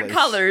over the place. In different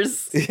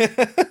colors.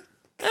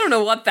 I don't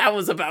know what that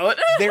was about.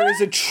 There is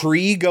a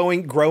tree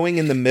growing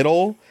in the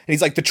middle, and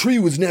he's like, the tree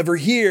was never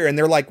here. And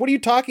they're like, what are you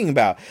talking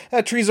about?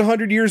 That tree's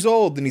 100 years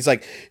old. And he's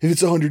like, if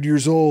it's 100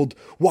 years old,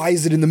 why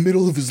is it in the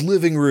middle of his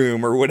living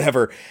room or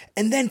whatever?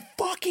 And then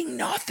fucking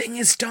nothing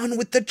is done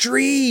with the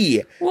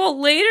tree.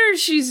 Well, later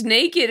she's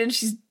naked and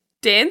she's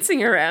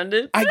dancing around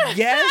it. I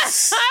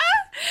guess.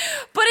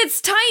 But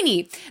it's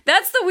tiny.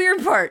 That's the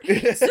weird part.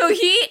 So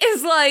he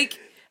is like,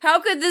 how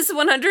could this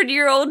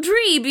 100-year-old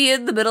tree be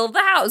in the middle of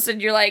the house?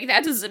 And you're like,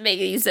 that doesn't make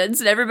any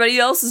sense. And everybody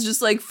else is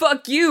just like,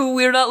 fuck you,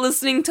 we're not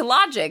listening to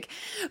logic.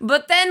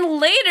 But then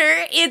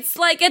later, it's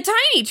like a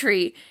tiny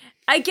tree.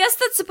 I guess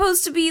that's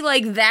supposed to be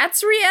like,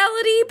 that's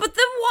reality, but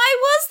then why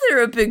was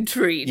there a big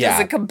tree? Yeah,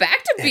 does it come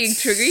back to being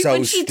tree? So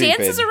when she stupid.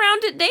 dances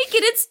around it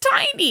naked, it's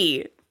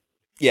tiny.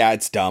 Yeah,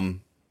 it's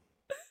dumb.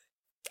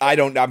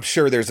 I'm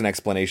sure there's an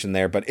explanation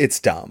there, but it's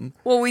dumb.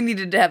 Well, we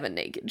needed to have a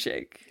naked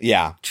chick.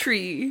 Yeah.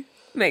 Tree.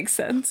 Makes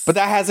sense. But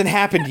that hasn't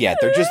happened yet.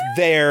 They're just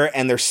there,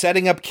 and they're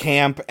setting up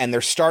camp, and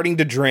they're starting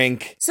to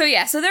drink. So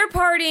they're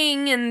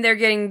partying, and they're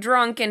getting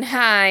drunk and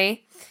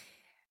high.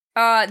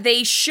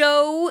 They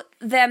show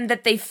them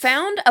that they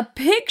found a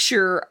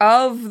picture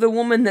of the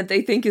woman that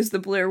they think is the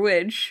Blair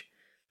Witch.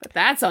 But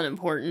that's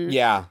unimportant.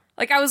 Yeah.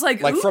 Like, I was like,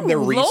 from their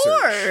research.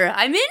 lore,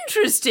 I'm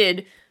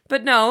interested.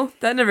 But no,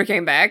 that never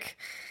came back.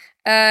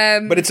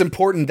 But it's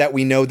important that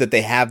we know that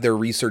they have their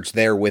research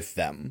there with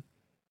them.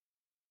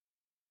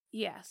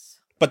 Yes.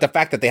 But the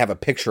fact that they have a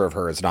picture of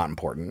her is not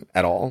important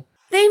at all.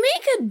 They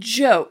make a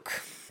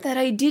joke that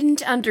I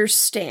didn't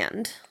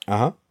understand.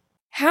 Uh-huh.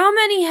 How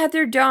many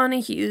Heather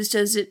Donahues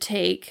does it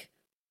take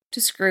to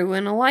screw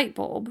in a light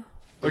bulb?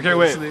 Okay,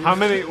 wait. How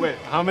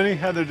many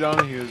Heather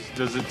Donahues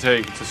does it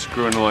take to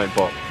screw in a light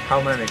bulb?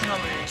 How many?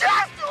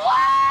 Just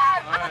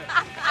one!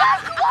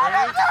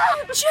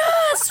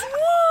 Just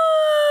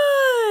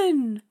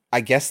one! I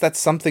guess that's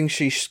something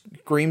she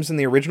screams in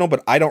the original,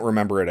 but I don't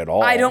remember it at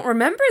all. I don't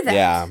remember that.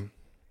 Yeah.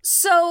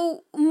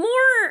 So,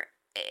 more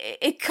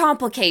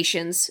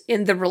complications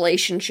in the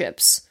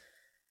relationships.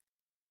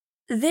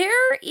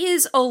 There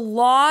is a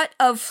lot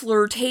of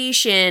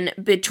flirtation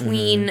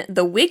between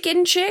the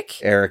Wiccan chick,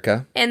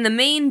 Erica, and the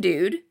main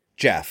dude,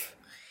 Jeff.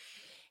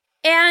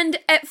 And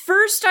at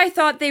first I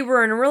thought they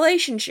were in a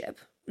relationship.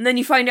 And then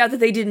you find out that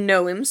they didn't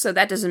know him, so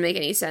that doesn't make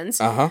any sense.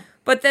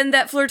 But then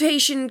that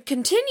flirtation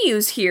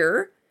continues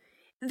here.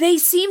 They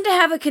seem to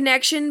have a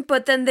connection,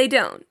 but then they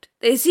don't.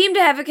 They seem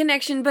to have a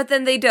connection, but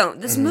then they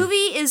don't. This movie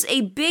is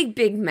a big,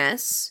 big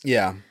mess.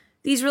 Yeah.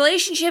 These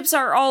relationships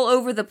are all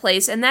over the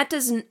place, and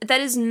that's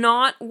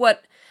not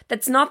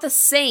the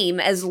same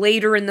as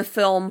later in the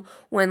film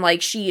when,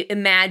 like, she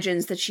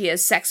imagines that she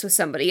has sex with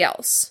somebody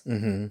else.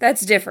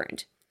 That's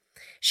different.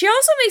 She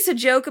also makes a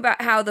joke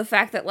about how the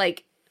fact that,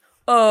 like,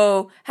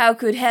 oh, how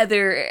could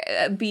Heather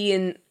be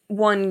in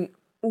one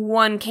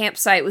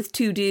campsite with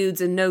two dudes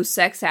and no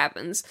sex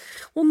happens?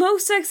 Well, no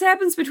sex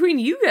happens between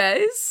you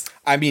guys.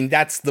 I mean,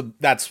 they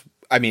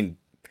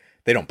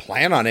don't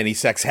plan on any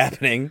sex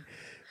happening.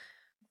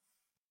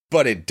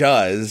 But it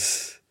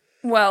does.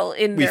 Well,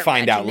 we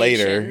find out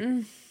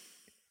later.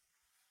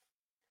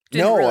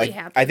 No, really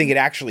I think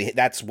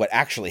that's what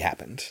actually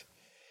happened.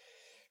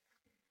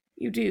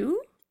 You do?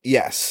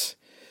 Yes.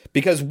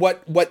 Because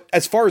what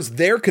as far as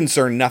they're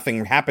concerned,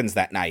 nothing happens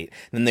that night.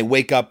 And then they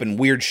wake up and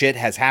weird shit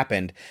has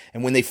happened.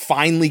 And when they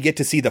finally get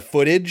to see the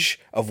footage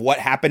of what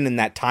happened in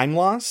that time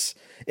loss,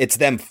 it's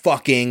them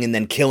fucking and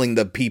then killing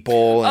the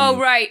people. Oh,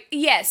 right.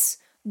 Yes.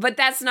 But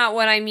that's not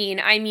what I mean.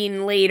 I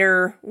mean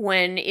later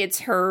when it's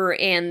her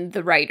and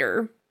the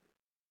writer.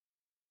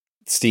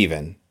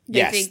 Steven.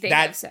 They think they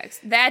have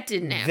sex. That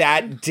didn't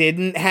happen.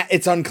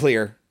 It's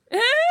unclear.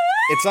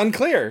 It's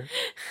unclear.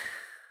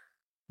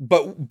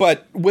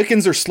 But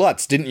Wiccans are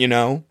sluts, didn't you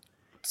know?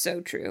 So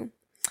true.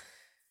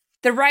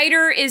 The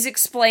writer is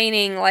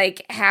explaining,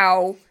 like,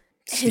 how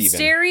Steven.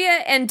 Hysteria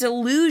and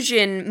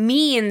delusion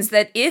means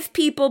that if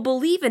people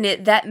believe in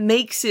it, that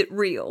makes it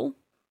real.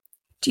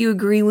 Do you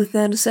agree with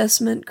that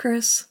assessment,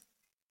 Chris?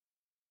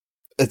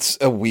 It's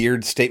a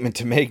weird statement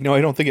to make. No, I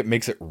don't think it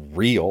makes it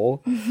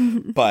real.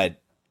 But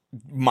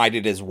might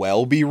it as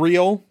well be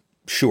real?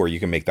 Sure, you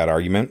can make that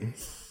argument.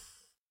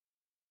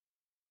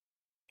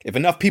 If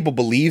enough people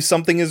believe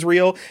something is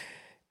real,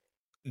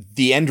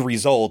 the end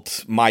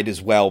result might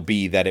as well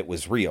be that it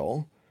was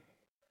real.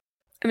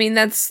 I mean,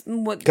 that's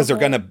what... Because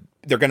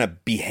they're gonna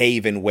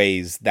behave in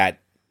ways that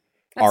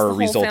are a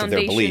result of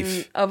their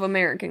belief. Of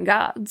American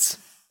Gods.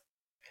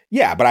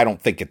 Yeah, but I don't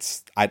think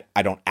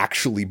I don't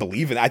actually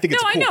believe in it. I think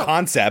it's a cool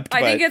concept.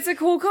 I think it's a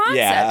cool concept.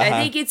 Yeah,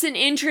 I think it's an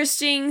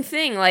interesting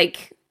thing.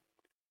 Like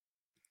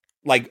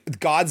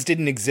gods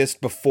didn't exist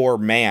before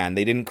man.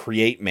 They didn't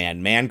create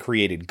man. Man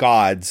created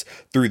gods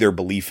through their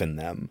belief in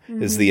them,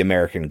 is the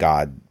American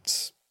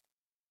Gods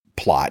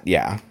plot,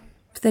 yeah.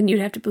 But then you'd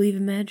have to believe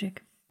in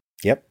magic.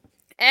 Yep.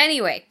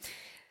 Anyway,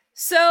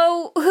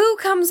 so who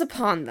comes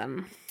upon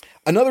them?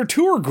 Another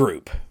tour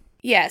group.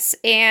 Yes,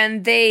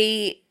 and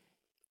they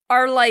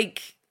are,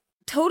 like,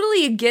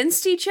 totally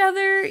against each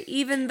other,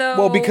 even though...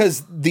 Well,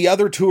 because the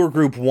other tour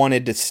group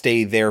wanted to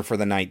stay there for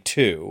the night,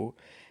 too.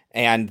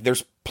 And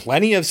there's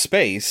plenty of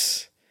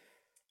space,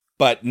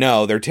 but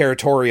no, they're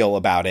territorial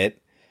about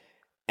it.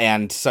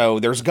 And so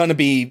there's going to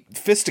be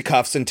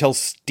fisticuffs until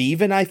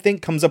Steven, I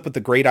think, comes up with the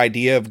great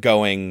idea of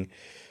going,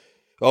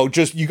 oh,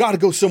 you got to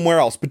go somewhere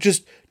else, but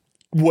just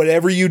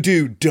whatever you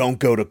do, don't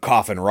go to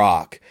Coffin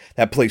Rock.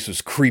 That place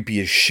was creepy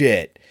as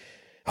shit.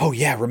 Oh,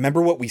 yeah,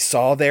 remember what we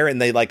saw there? And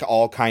they, like,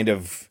 all kind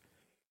of,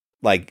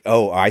 like,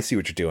 oh, I see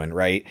what you're doing,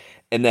 right?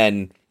 And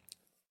then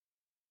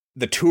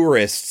the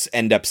tourists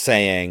end up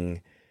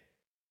saying,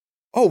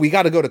 oh, we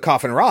got to go to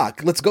Coffin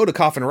Rock. Let's go to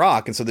Coffin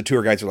Rock. And so the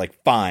tour guides are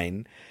like,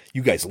 fine,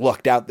 you guys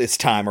lucked out this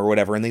time or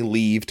whatever. And they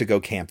leave to go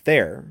camp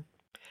there.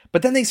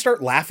 But then they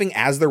start laughing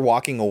as they're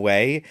walking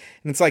away.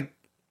 And it's like,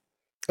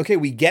 okay,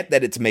 we get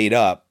that it's made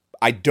up.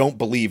 I don't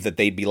believe that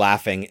they'd be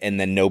laughing and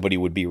then nobody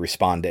would be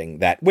responding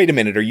that, wait a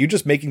minute, are you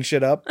just making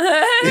shit up?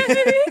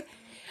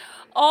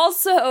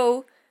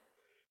 Also,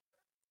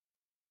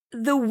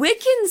 the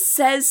Wiccan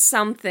says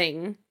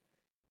something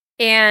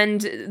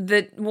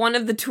and one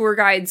of the tour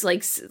guides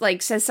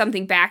like says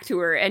something back to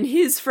her and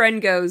his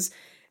friend goes,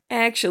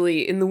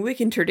 actually, in the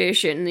Wiccan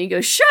tradition, and he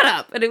goes, shut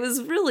up! And it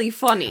was really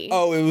funny.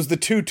 Oh, it was the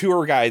two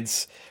tour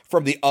guides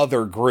from the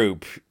other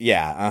group.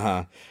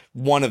 Yeah,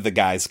 one of the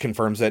guys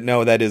confirms that,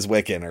 no, that is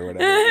Wiccan or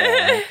whatever.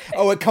 Yeah.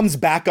 Oh, it comes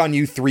back on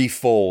you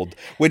threefold,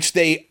 which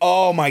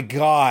oh my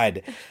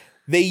God.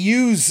 they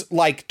use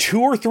like 2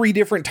 or 3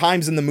 different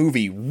times in the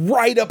movie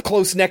right up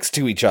close next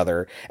to each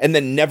other and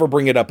then never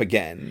bring it up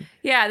again.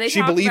 Yeah,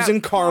 she believes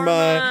in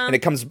karma, and it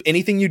comes,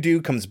 anything you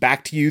do comes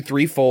back to you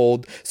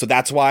threefold. So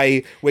that's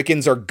why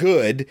Wiccans are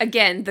good.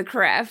 Again, the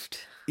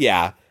craft.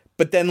 Yeah.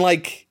 But then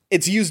like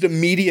it's used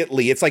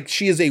immediately. It's like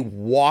she is a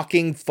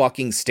walking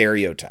fucking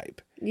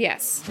stereotype.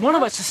 Yes. One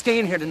of us is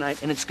staying here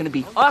tonight, and it's gonna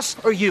be us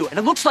or you. And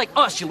it looks like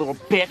us, you little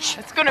bitch.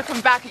 It's gonna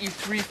come back at you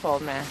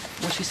threefold, man.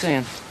 What's she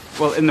saying?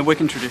 Well, in the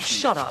Wiccan tradition.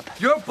 Shut up.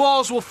 Your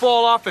balls will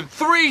fall off in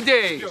 3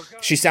 days.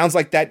 She sounds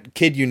like that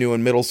kid you knew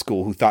in middle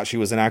school who thought she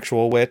was an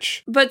actual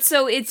witch. But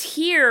so it's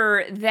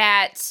here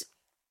that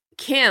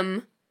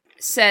Kim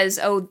says,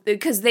 oh,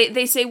 because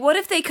they say, what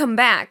if they come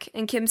back?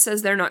 And Kim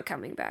says they're not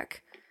coming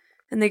back.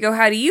 And they go,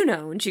 how do you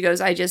know? And she goes,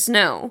 I just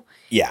know.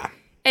 Yeah.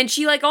 And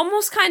she like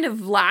almost kind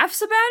of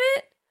laughs about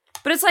it.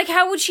 But it's like,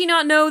 how would she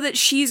not know that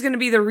she's going to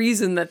be the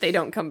reason that they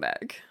don't come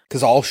back?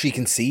 Because all she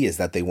can see is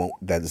that they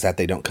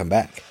don't come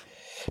back.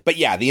 But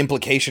yeah, the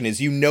implication is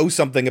you know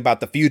something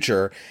about the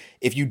future.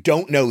 If you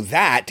don't know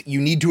that,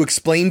 you need to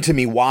explain to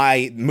me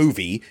why,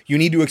 you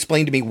need to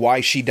explain to me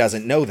why she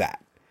doesn't know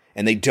that.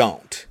 And they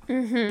don't.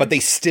 Mm-hmm. But they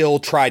still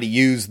try to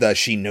use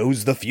she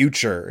knows the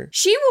future.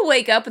 She will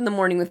wake up in the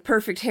morning with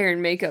perfect hair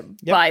and makeup,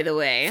 by the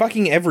way.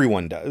 Fucking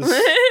everyone does.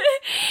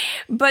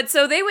 But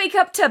so they wake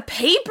up to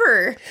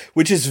paper.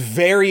 Which is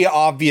very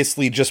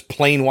obviously just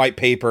plain white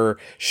paper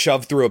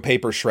shoved through a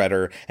paper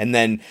shredder. And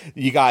then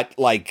you got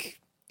like,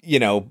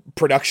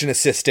 production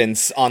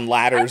assistants on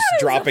ladders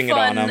dropping it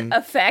on them.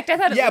 Effect. I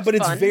thought it was but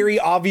fun. It's very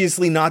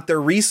obviously not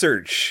their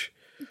research.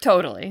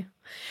 Totally.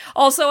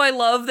 Also, I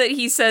love that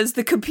he says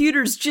the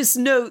computer's just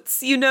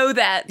notes. You know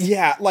that.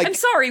 Yeah, like I'm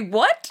sorry,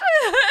 what?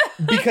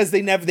 Because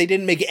they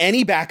didn't make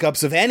any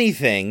backups of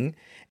anything.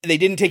 They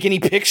didn't take any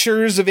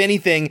pictures of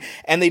anything,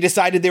 and they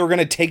decided they were going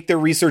to take their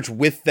research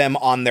with them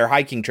on their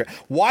hiking trip.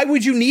 Why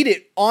would you need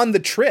it on the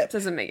trip?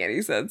 Doesn't make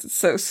any sense. It's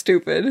so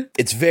stupid.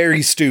 It's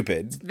very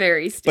stupid. It's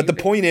very stupid. But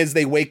the point is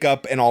they wake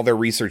up and all their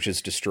research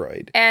is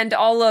destroyed. And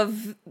all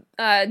of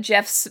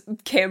Jeff's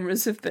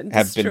cameras have been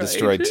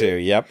destroyed too,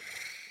 yep.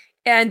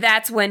 And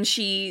that's when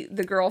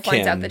the girl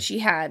finds out that she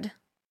had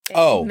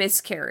a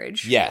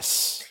miscarriage.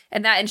 Yes.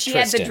 And she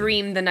Tristan had the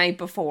dream the night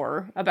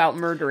before about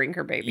murdering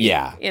her baby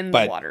in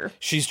the water.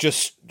 She's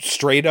just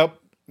straight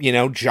up,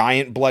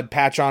 giant blood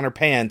patch on her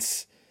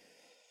pants.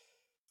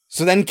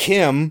 So then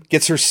Kim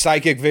gets her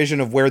psychic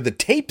vision of where the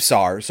tapes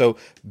are. So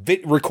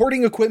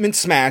recording equipment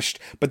smashed,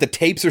 but the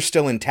tapes are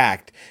still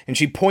intact. And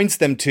she points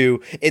them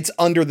to, it's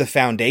under the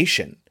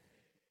foundation.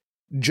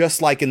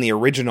 Just like in the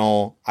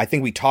original, I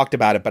think we talked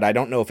about it, but I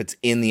don't know if it's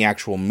in the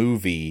actual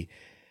movie.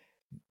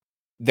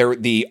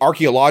 The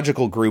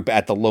archaeological group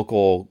at the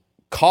local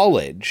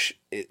college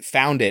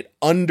found it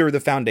under the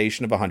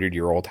foundation of a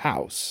 100-year-old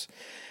house.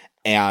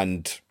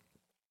 And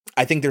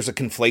I think there's a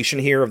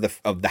conflation here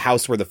of the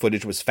house where the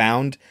footage was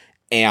found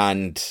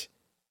and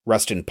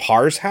Rustin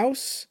Parr's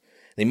house.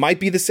 They might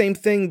be the same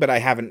thing, but I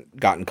haven't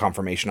gotten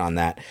confirmation on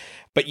that.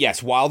 But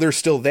yes, while they're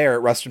still there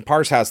at Rustin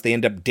Parr's house, they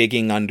end up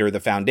digging under the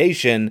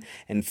foundation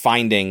and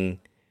finding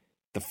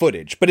the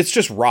footage. But it's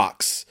just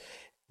rocks.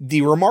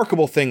 The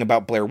remarkable thing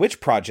about Blair Witch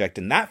Project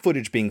and that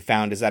footage being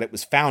found is that it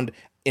was found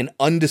in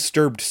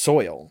undisturbed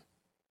soil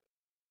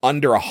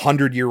under a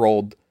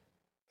 100-year-old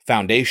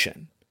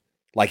foundation.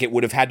 Like it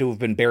would have had to have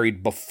been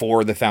buried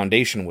before the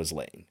foundation was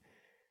laid.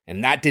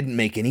 And that didn't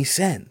make any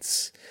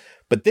sense.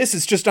 But this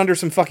is just under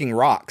some fucking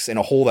rocks in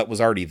a hole that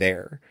was already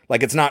there.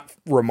 Like it's not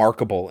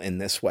remarkable in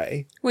this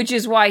way. Which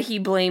is why he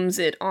blames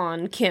it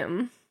on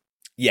Kim.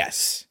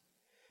 Yes.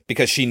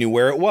 Because she knew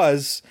where it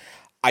was.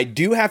 I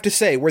do have to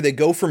say, where they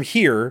go from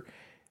here,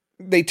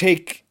 they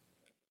take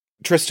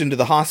Tristan to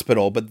the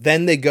hospital, but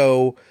then they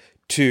go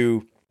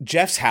to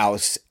Jeff's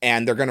house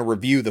and they're going to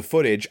review the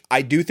footage.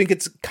 I do think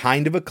it's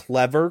kind of a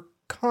clever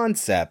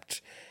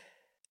concept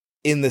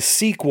in the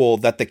sequel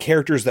that the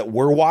characters that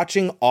we're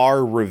watching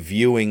are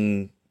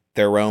reviewing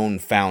their own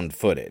found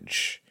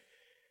footage.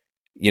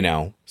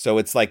 So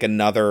it's like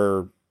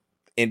another...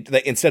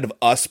 Instead of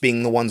us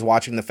being the ones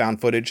watching the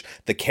found footage,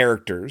 the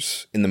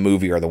characters in the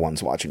movie are the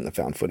ones watching the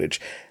found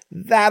footage.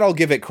 That I'll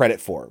give it credit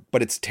for,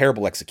 but it's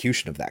terrible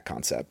execution of that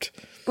concept.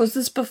 Was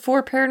this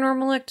before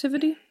Paranormal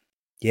Activity?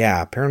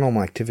 Yeah,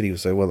 Paranormal Activity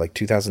was like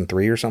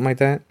 2003 or something like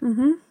that?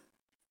 Mm-hmm.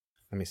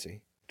 Let me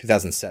see.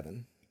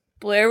 2007.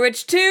 Blair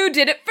Witch 2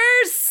 did it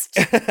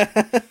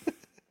first!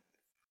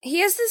 He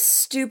has this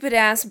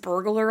stupid-ass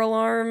burglar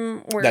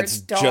alarm where it's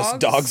dogs. Just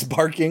dogs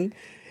barking.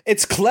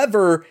 It's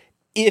clever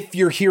if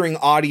you're hearing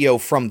audio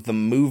from the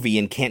movie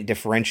and can't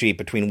differentiate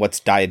between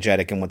what's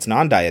diegetic and what's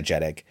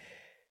non-diegetic.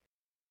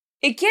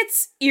 It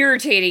gets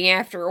irritating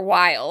after a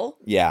while.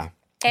 Yeah.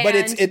 But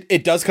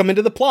it does come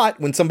into the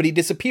plot when somebody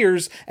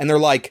disappears and they're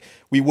like,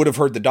 we would have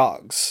heard the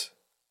dogs.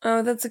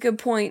 Oh, that's a good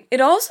point. It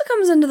also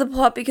comes into the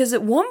plot because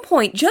at one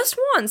point, just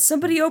once,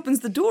 somebody opens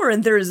the door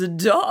and there's a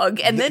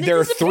dog and then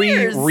there it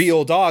disappears. Are 3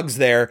 real dogs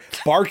there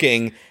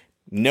barking.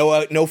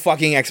 No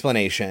fucking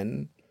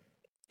explanation.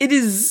 It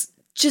is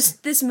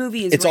just this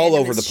movie is it's all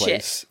random over the as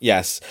place. shit.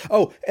 Yes.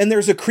 Oh, and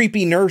there's a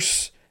creepy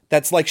nurse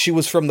that's like she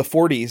was from the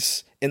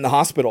 40s in the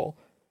hospital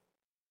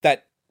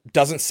that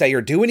doesn't say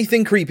or do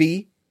anything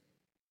creepy,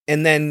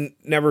 and then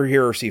never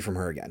hear or see from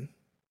her again.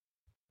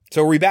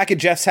 So are we back at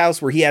Jeff's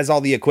house where he has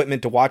all the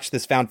equipment to watch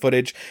this found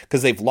footage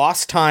because they've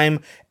lost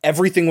time.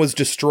 Everything was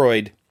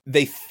destroyed.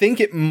 They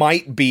think it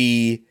might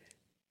be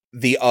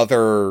the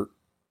other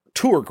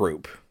tour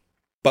group.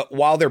 But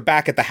while they're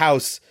back at the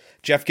house,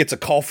 Jeff gets a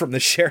call from the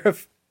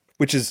sheriff,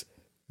 which is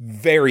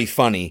very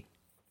funny.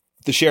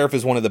 The sheriff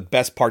is one of the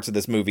best parts of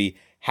this movie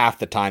half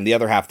the time. The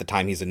other half the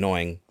time he's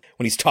annoying.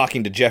 When he's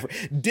talking to Jeffrey.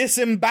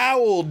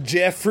 Disemboweled,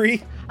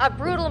 Jeffrey! A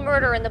brutal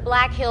murder in the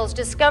Black Hills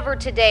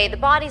discovered today. The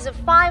bodies of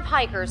 5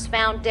 hikers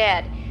found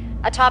dead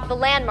atop the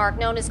landmark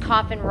known as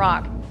Coffin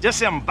Rock.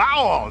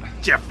 Disemboweled,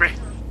 Jeffrey.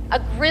 A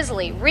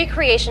grisly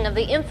recreation of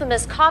the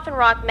infamous Coffin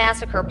Rock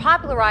massacre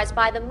popularized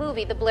by the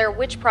movie The Blair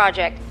Witch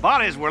Project.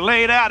 Bodies were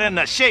laid out in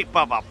the shape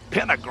of a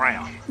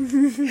pentagram.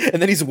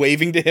 And then he's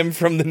waving to him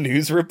from the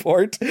news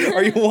report.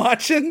 Are you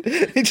watching?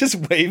 He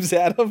just waves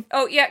at him.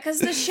 Oh, yeah,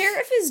 because the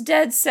sheriff is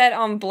dead set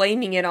on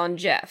blaming it on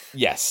Jeff.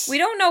 Yes. We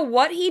don't know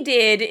what he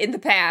did in the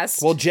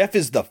past. Well, Jeff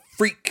is the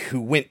freak who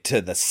went to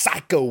the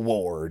psycho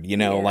ward,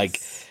 like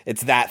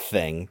it's that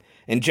thing.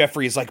 And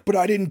Jeffrey's like, but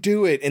I didn't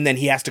do it. And then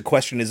he has to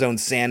question his own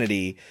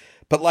sanity.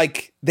 But,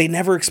 they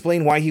never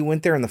explain why he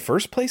went there in the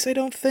first place, I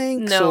don't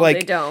think. No, so,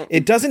 they don't.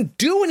 It doesn't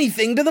do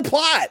anything to the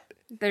plot.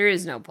 There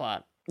is no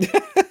plot.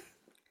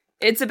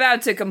 It's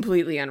about to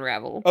completely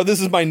unravel. Oh, this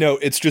is my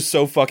note. It's just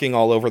so fucking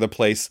all over the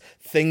place.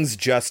 Things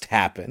just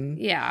happen.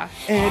 Yeah.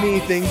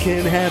 Anything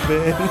can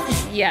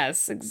happen.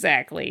 Yes,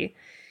 exactly.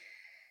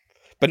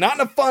 But not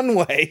in a fun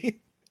way.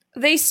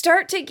 They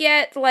start to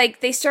get,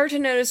 they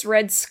notice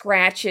red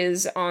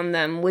scratches on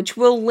them, which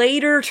will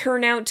later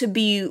turn out to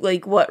be,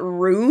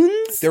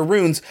 runes? They're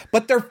runes,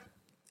 but they're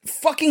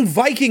fucking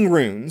Viking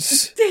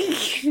runes.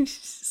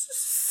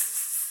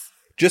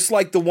 Just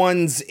like the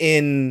ones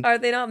in... Are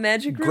they not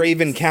magic runes?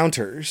 Grave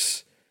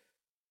Encounters.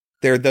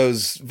 They're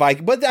those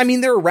Viking... But, I mean,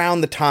 they're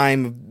around the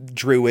time of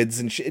druids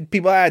and shit.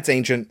 People, it's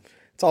ancient.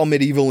 It's all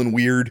medieval and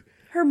weird.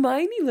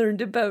 Hermione learned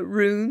about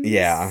runes.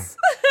 Yeah.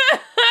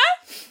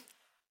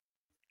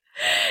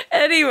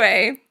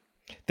 Anyway.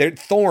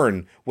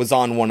 Thorn was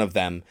on one of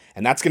them,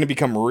 and that's going to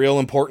become real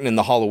important in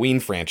the Halloween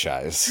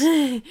franchise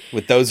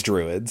with those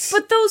druids.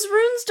 But those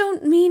runes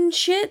don't mean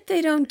shit.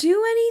 They don't do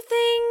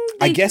anything.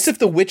 I guess if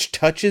the witch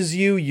touches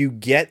you, you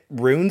get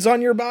runes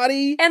on your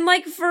body. And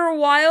for a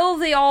while,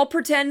 they all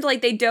pretend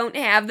like they don't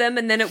have them,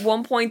 and then at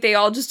one point, they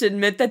all just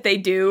admit that they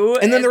do.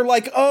 And then they're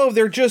like, oh,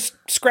 they're just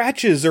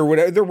scratches or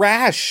whatever. The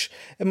rash.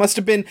 It must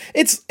have been...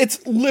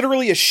 It's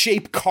literally a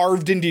shape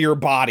carved into your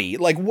body.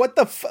 What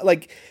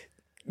the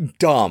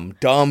dumb.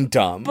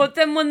 But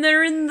then when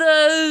they're in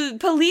the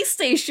police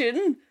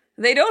station,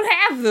 they don't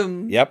have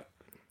them. Yep.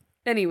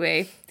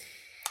 Anyway.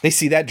 They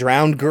see that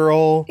drowned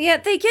girl. Yeah,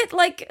 they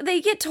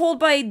get told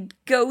by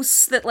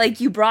ghosts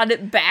that you brought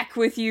it back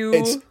with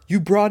you.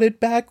 You brought it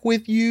back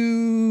with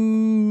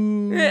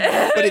you.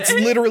 But it's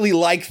literally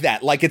like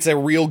that. Like it's a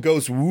real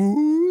ghost.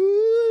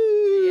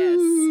 Woo.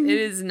 Yes, it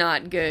is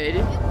not good.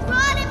 You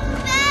brought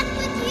it back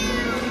with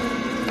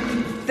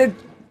you. The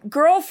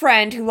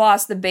girlfriend who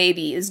lost the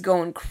baby is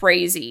going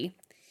crazy.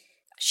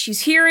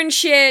 She's hearing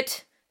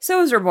shit.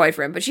 So is her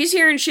boyfriend, but she's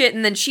hearing shit,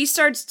 and then she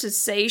starts to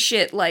say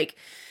shit like,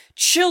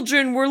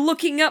 children were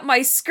looking up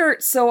my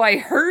skirt, so I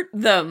hurt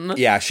them.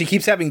 Yeah, she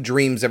keeps having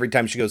dreams every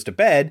time she goes to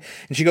bed,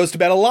 and she goes to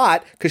bed a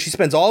lot because she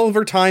spends all of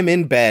her time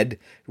in bed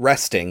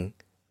resting.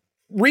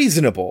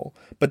 Reasonable,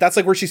 but that's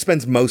where she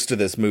spends most of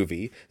this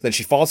movie. Then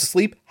she falls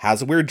asleep,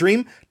 has a weird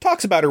dream,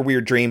 talks about her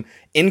weird dream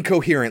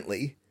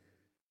incoherently.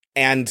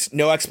 And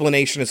no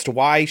explanation as to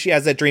why she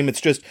has that dream. It's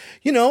just,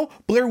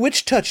 Blair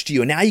Witch touched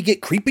you, and now you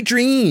get creepy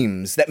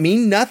dreams that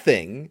mean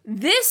nothing.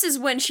 This is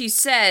when she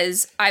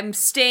says, I'm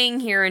staying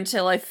here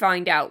until I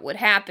find out what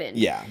happened.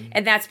 Yeah.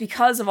 And that's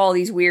because of all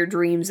these weird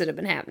dreams that have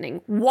been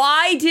happening.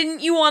 Why didn't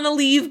you want to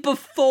leave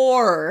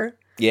before?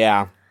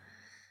 Yeah.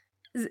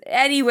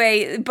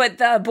 Anyway, but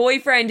the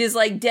boyfriend is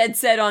dead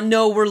set on,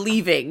 no, we're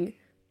leaving.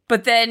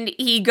 But then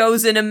he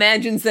goes and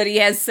imagines that he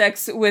has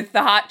sex with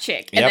the hot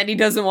chick, and then he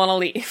doesn't want to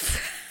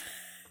leave.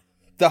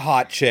 The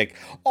hot chick.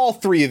 All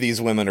three of these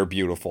women are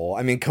beautiful.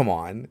 I mean, come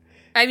on.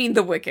 I mean,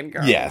 the Wiccan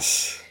girl.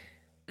 Yes.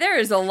 There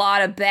is a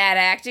lot of bad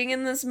acting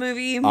in this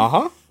movie.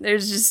 Uh-huh.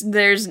 There's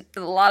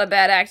a lot of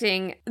bad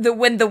acting.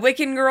 When the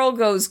Wiccan girl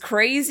goes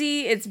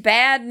crazy, it's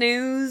bad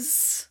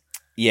news.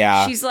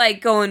 Yeah. She's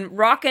going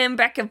rocking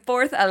back and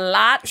forth a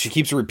lot. She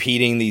keeps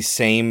repeating these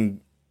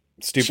same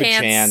stupid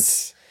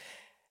chants.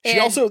 She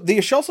also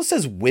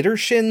says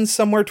Widdershins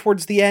somewhere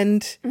towards the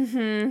end,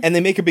 and they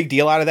make a big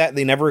deal out of that.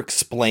 They never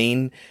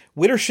explain.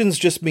 Widdershins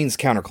just means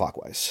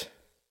counterclockwise.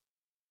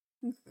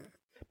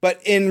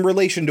 But in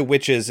relation to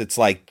witches, it's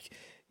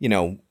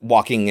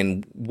walking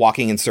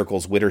in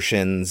circles,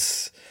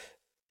 Widdershins.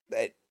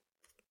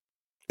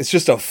 It's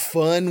just a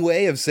fun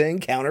way of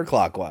saying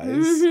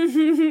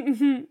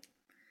counterclockwise.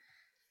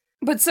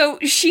 But so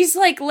she's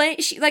like,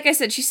 like I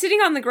said, she's sitting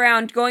on the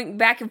ground, going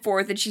back and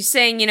forth, and she's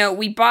saying,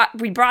 we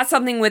brought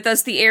something with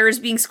us. The air is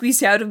being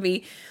squeezed out of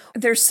me.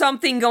 There's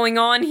something going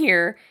on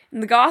here,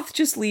 and the goth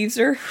just leaves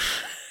her,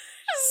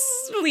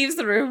 just leaves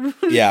the room.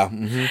 Yeah.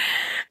 Mm-hmm.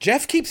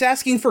 Jeff keeps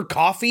asking for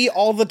coffee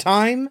all the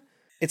time.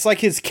 It's like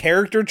his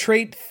character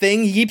trait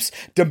thing. He keeps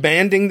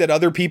demanding that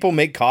other people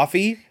make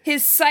coffee.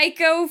 His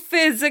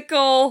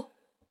psychophysical.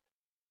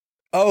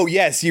 Oh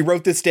yes, you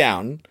wrote this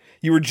down.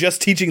 You were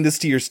just teaching this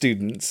to your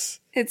students.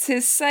 It's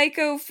his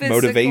psychophysical...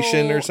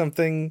 motivation or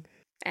something?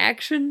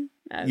 Action?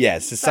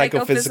 Yes, his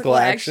psychophysical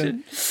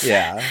action.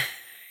 Yeah.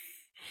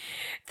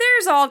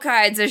 There's all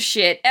kinds of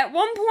shit. At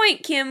one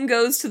point, Kim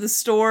goes to the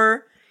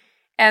store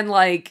and,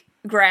 like,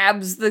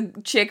 grabs the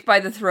chick by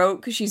the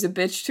throat because she's a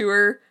bitch to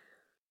her.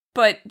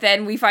 But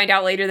then we find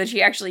out later that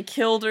she actually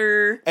killed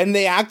her. And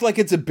they act like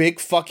it's a big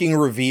fucking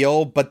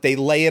reveal, but they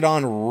lay it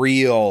on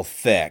real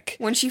thick.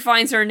 When she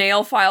finds her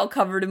nail file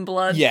covered in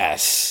blood.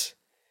 Yes.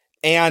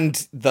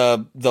 And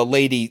the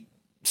lady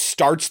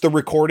starts the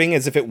recording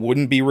as if it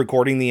wouldn't be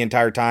recording the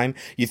entire time.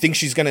 You think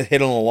she's going to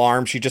hit an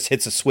alarm. She just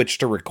hits a switch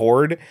to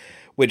record,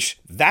 which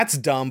that's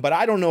dumb, but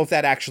I don't know if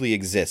that actually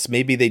exists.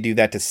 Maybe they do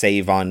that to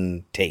save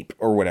on tape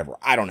or whatever.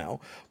 I don't know.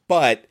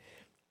 But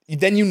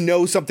then you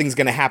know something's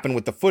going to happen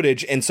with the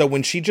footage. And so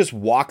when she just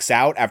walks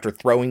out after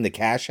throwing the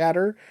cash at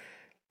her,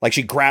 like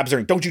she grabs her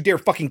and don't you dare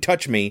fucking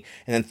touch me,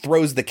 and then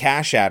throws the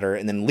cash at her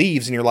and then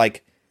leaves. And you're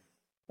like,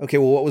 okay,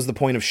 well, what was the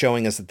point of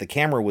showing us that the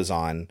camera was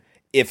on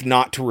if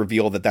not to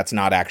reveal that that's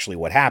not actually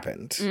what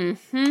happened?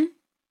 Mm-hmm.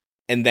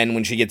 And then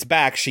when she gets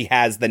back, she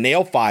has the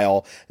nail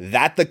file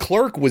that the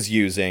clerk was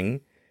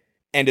using,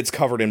 and it's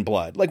covered in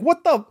blood. Like,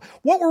 what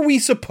were we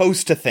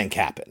supposed to think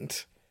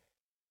happened?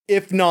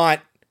 If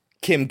not,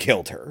 Kim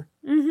killed her.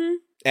 Mm-hmm.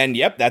 And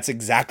yep, that's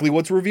exactly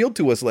what's revealed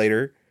to us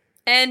later.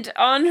 And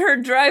on her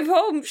drive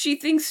home, she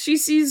thinks she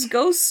sees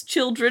ghost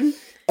children.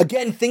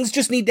 Again, things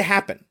just need to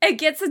happen. It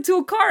gets into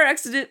a car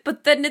accident,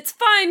 but then it's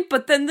fine.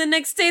 But then the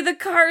next day, the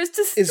car is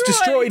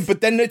destroyed.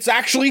 But then it's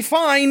actually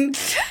fine.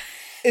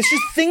 It's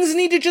just things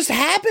need to just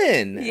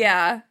happen.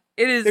 Yeah,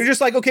 it is. They're just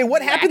like, okay,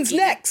 what happens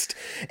next?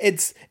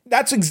 It's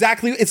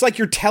like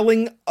you're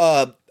telling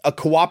a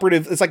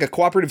cooperative, it's like a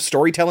cooperative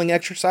storytelling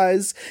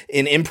exercise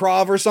in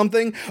improv or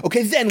something.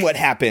 Okay, then what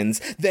happens?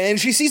 Then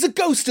she sees a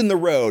ghost in the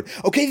road.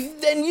 Okay,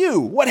 then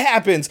what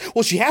happens?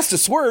 Well, she has to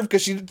swerve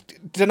because she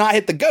did not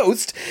hit the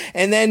ghost.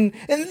 And then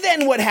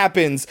what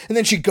happens? And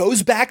then she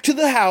goes back to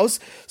the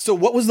house. So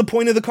what was the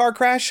point of the car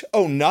crash?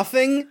 Oh,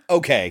 nothing?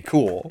 Okay,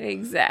 cool.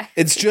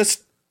 Exactly. It's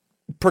just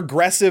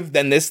progressive,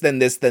 then this, then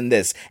this, then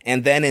this,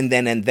 and then.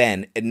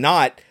 And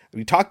not,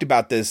 we talked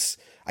about this,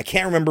 I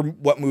can't remember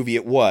what movie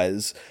it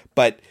was,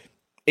 but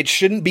it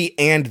shouldn't be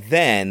and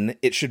then,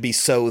 it should be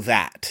so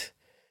that.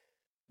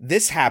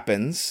 This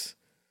happens,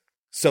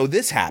 so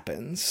this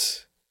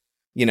happens.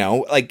 You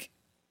know, like,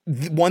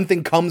 one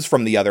thing comes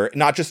from the other,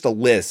 not just a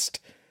list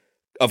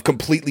of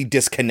completely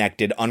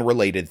disconnected,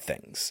 unrelated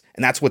things.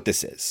 And that's what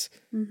this is.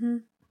 Mm-hmm.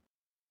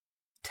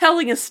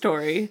 Telling a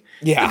story.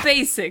 Yeah. The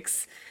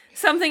basics.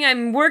 Something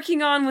I'm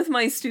working on with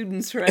my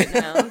students right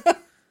now.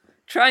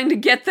 Trying to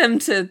get them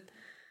to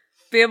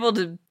be able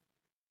to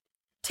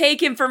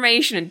take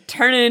information and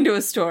turn it into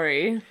a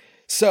story.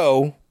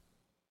 So,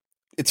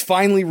 it's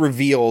finally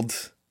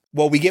revealed.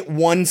 Well, we get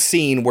one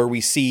scene where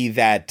we see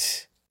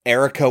that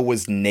Erica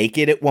was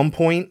naked at one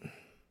point.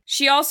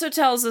 She also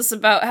tells us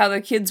about how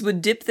the kids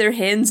would dip their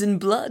hands in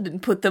blood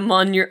and put them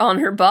on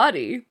her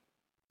body.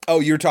 Oh,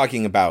 you're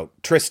talking about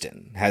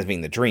Tristan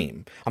having the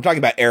dream. I'm talking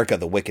about Erica,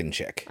 the Wiccan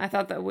chick. I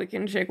thought that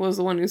Wiccan chick was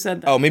the one who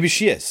said that. Oh, maybe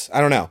she is.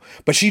 I don't know.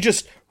 But she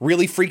just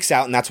really freaks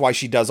out, and that's why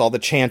she does all the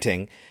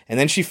chanting. And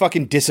then she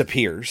fucking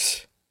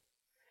disappears.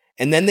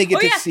 And then they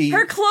get to see...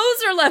 her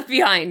clothes are left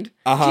behind.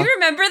 Uh-huh. Do you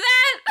remember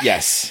that?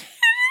 Yes.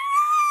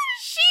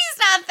 She's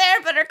not there,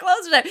 but her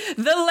clothes are there.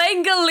 The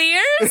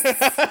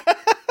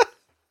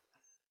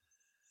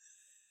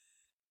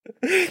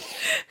Langoliers?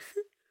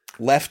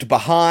 Left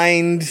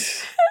behind...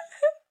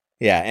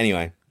 Yeah,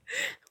 anyway.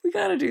 We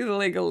gotta do the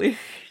Langoliers.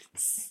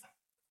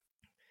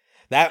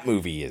 That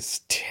movie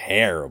is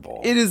terrible.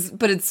 It is,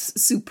 but it's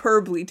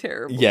superbly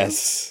terrible.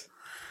 Yes.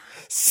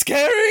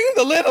 Scaring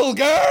the little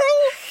girl?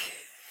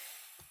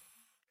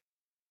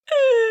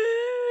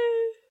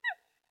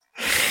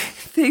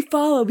 They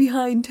follow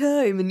behind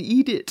time and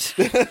eat it.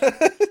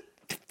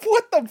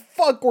 What the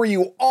fuck were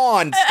you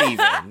on,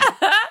 Steven?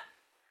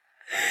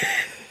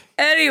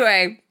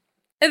 Anyway...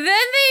 And then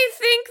they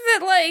think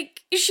that,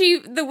 like,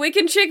 the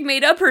Wiccan chick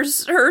made up her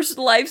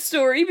life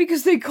story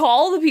because they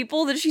call the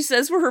people that she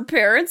says were her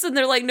parents, and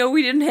they're like, no,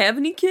 we didn't have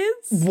any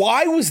kids.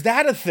 Why was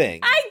that a thing?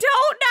 I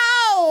don't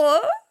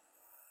know!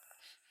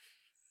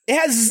 It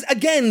has,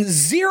 again,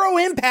 zero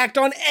impact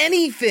on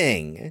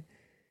anything.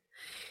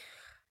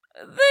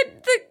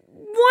 The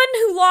one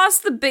who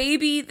lost the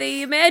baby,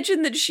 they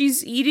imagine that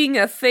she's eating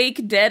a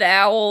fake dead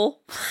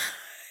owl.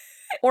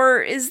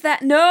 Or is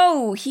that...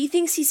 No, he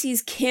thinks he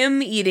sees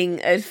Kim eating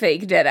a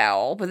fake dead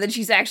owl, but then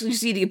she's actually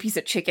just eating a piece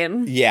of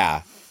chicken.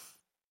 Yeah.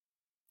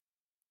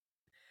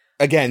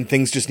 again,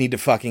 things just need to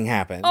fucking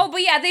happen. Oh,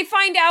 but yeah, they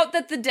find out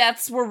that the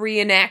deaths were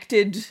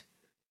reenacted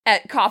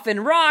at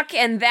Coffin Rock,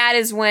 and that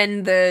is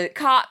when the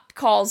cop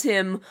calls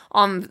him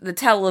on the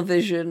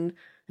television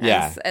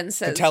and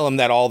says, to tell him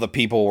that all the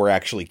people were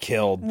actually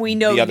killed. We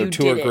know the other you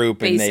tour did it,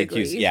 group, and they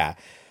basically. accuse.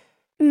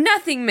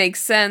 Nothing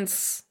makes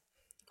sense.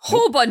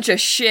 Whole bunch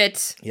of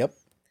shit. Yep.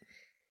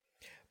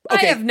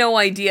 I have no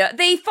idea.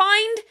 They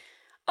find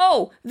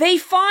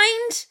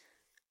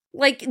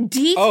like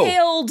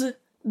detailed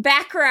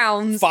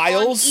backgrounds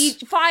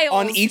files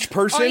on each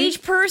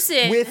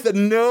person with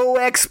no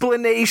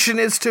explanation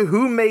as to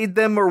who made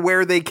them or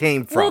where they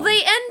came from. Well, they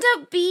end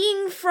up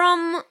being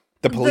from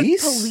the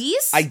police? The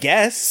police? I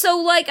guess. So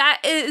like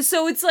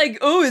so it's like,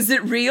 "Oh, is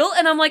it real?"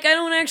 And I'm like, "I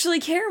don't actually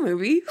care,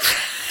 movie."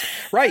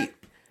 Right.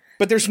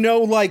 But there's no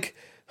like,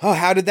 "Oh,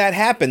 how did that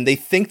happen?" They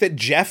think that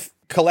Jeff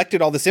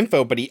collected all this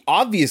info, but he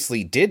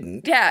obviously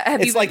didn't. Yeah, have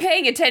you been like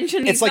paying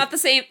attention? He's not the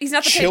same. He's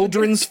not the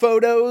children's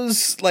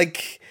photos.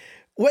 Like,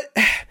 what?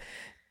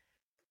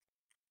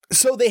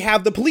 So they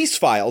have the police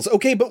files.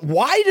 Okay, but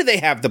why do they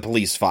have the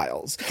police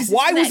files?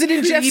 Why was it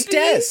in Jeff's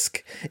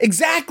desk?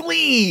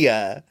 Exactly.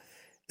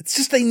 It's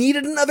just they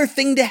needed another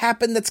thing to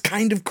happen that's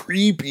kind of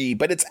creepy,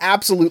 but it's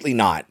absolutely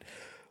not.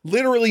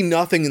 Literally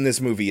nothing in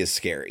this movie is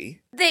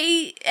scary.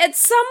 They, at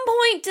some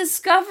point,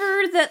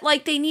 discover that,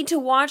 like, they need to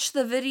watch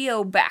the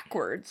video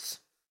backwards.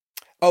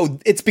 Oh,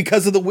 it's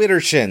because of the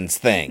Widdershins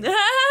thing.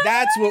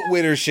 That's what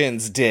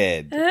Widdershins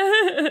did.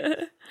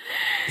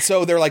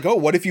 So they're like, oh,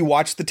 what if you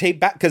watch the tape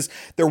back? Because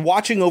they're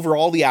watching over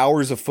all the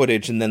hours of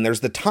footage, and then there's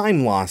the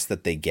time loss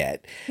that they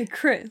get. Hey,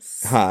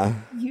 Chris. Huh?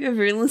 You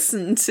ever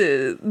listen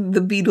to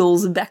the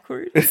Beatles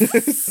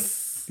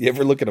backwards? You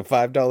ever look at a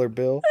 $5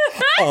 bill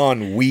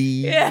on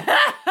Wii? Yeah.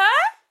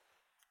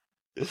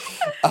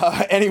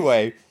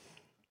 Anyway,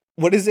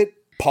 what is it?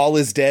 Paul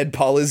is dead.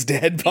 Paul is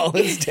dead. Paul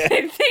is dead.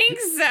 I think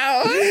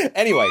so.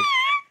 Anyway.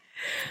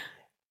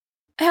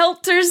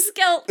 Helter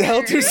Skelter.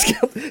 Helter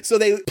Skelter. So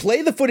they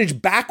play the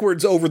footage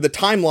backwards over the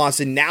time loss,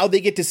 and now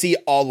they get to see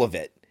all of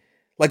it.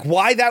 Like,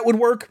 why that would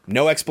work?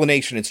 No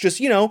explanation. It's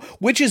just,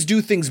 witches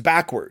do things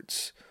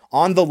backwards.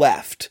 On the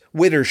left.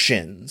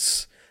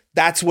 Widdershins.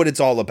 That's what it's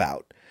all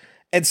about.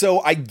 And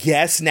so I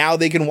guess now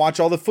they can watch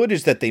all the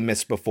footage that they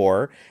missed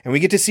before, and we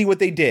get to see what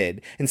they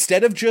did.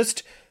 Instead of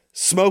just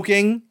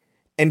smoking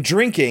and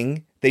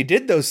drinking, they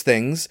did those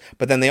things,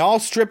 but then they all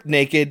stripped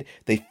naked,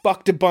 they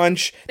fucked a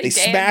bunch, they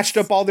smashed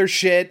up all their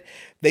shit,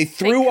 they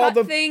threw all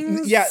the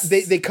things. Yeah,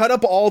 they cut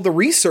up all the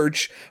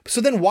research.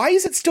 So then why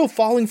is it still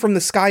falling from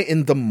the sky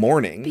in the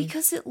morning?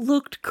 Because it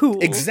looked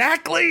cool.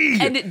 Exactly.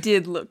 And it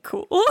did look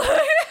cool.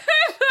 I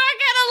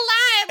gotta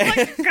lie,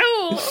 it looked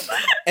cool.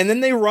 And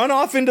then they run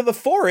off into the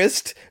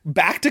forest,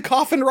 back to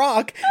Coffin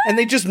Rock, and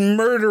they just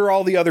murder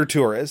all the other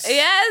tourists.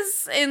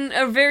 Yes, in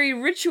a very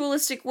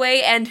ritualistic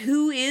way. And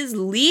who is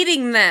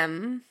leading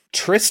them?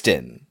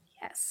 Tristan.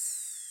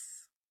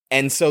 Yes.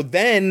 And so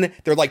then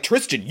they're like,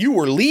 Tristan, you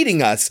were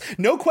leading us.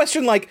 No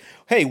question like,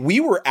 hey, we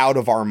were out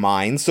of our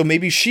minds, so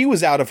maybe she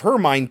was out of her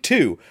mind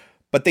too.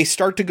 But they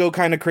start to go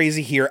kind of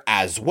crazy here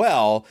as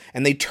well,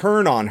 and they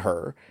turn on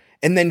her.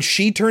 And then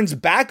she turns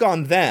back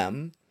on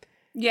them.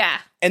 Yeah.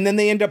 And then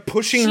they end up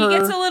pushing her. She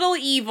gets a little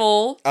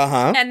evil.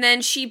 Uh-huh. And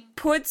then she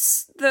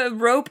puts the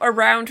rope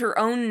around her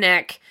own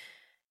neck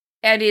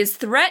and is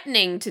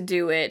threatening to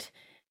do it.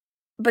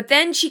 But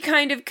then she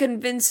kind of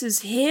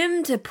convinces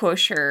him to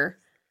push her.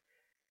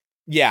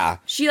 Yeah.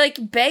 She,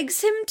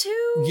 begs him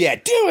to? Yeah,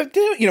 do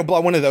it.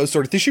 One of those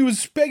sort of things. She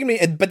was begging me.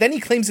 But then he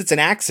claims it's an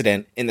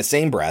accident in the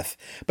same breath.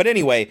 But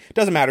anyway,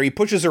 doesn't matter. He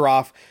pushes her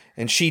off.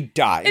 And she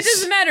dies. It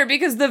doesn't matter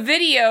because the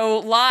video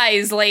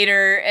lies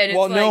later. And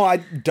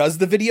it's does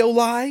the video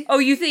lie? Oh,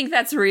 you think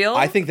that's real?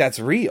 I think that's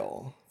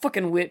real.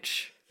 Fucking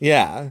witch.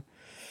 Yeah.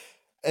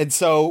 And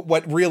so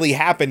what really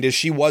happened is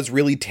she was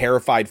really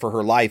terrified for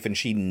her life, and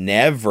she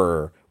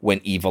never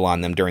went evil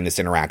on them during this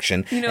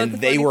interaction. And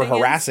they were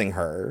harassing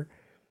her.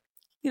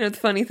 You know what the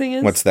funny thing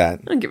is? What's that?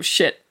 I don't give a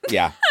shit.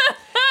 Yeah.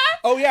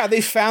 Oh, yeah, they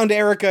found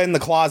Erica in the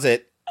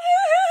closet.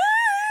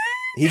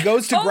 He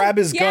goes to grab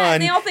his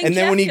gun, and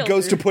then when he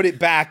goes to put it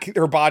back,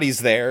 her body's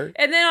there.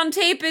 And then on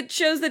tape, it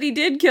shows that he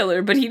did kill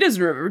her, but he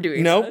doesn't remember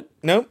doing that.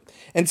 Nope.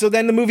 And so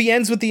then the movie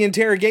ends with the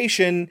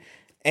interrogation,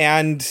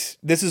 and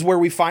this is where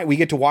we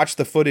get to watch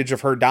the footage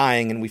of her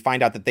dying, and we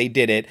find out that they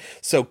did it.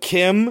 So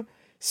Kim,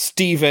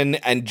 Steven,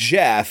 and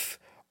Jeff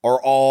are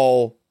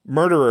all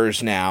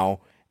murderers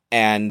now,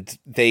 and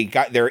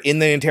they're in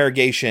the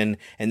interrogation,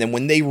 and then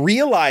when they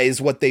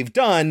realize what they've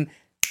done,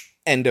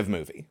 end of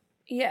movie.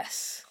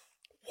 Yes.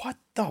 What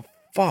the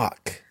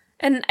fuck?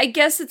 And I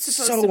guess it's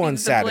supposed to be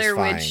the Blair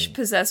Witch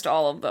possessed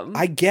all of them.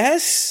 I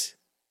guess.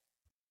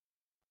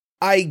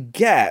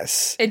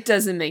 It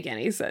doesn't make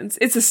any sense.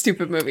 It's a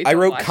stupid movie. I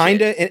wrote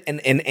kind of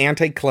an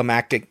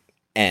anticlimactic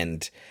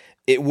end.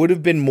 It would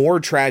have been more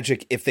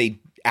tragic if they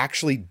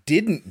actually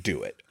didn't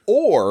do it.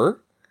 Or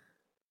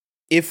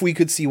if we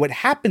could see what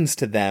happens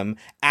to them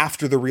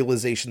after the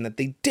realization that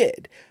they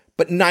did.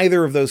 But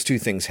neither of those two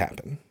things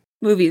happen.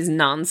 Movie is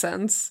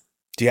nonsense.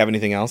 Do you have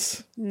anything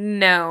else?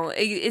 No,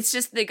 it's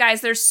just that,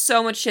 guys, there's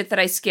so much shit that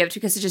I skipped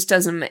because it just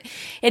doesn't,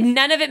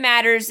 none of it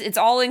matters. It's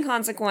all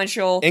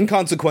inconsequential.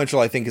 Inconsequential,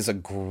 I think, is a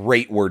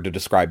great word to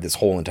describe this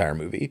whole entire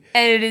movie.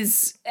 And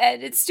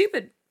it's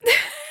stupid.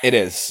 It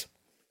is.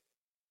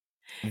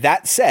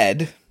 That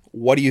said,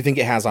 what do you think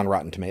it has on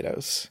Rotten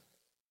Tomatoes?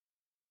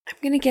 I'm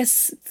going to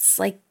guess it's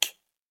like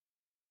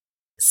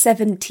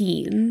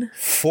 17.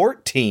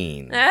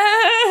 14.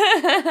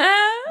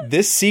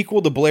 This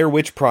sequel to Blair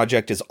Witch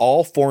Project is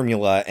all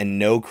formula and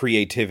no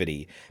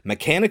creativity,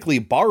 mechanically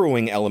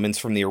borrowing elements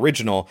from the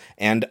original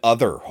and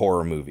other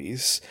horror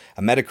movies.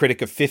 A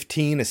Metacritic of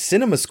 15, a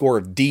cinema score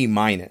of D-.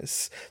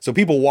 So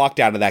people walked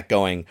out of that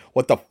going,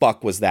 what the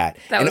fuck was that?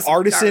 That was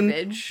Artisan,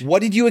 garbage.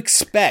 what did you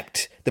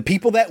expect? The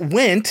people that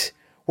went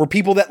were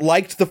people that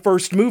liked the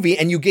first movie,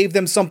 and you gave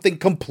them something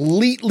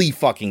completely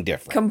fucking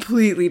different.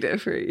 Completely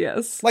different,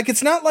 yes. Like,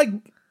 it's not like,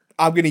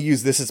 I'm going to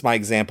use this as my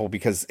example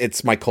because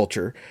it's my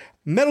culture.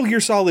 Metal Gear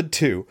Solid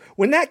 2.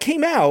 When that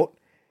came out,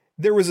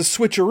 there was a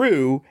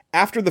switcheroo.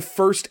 After the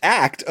first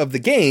act of the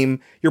game,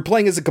 you're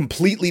playing as a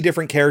completely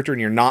different character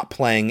and you're not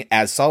playing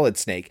as Solid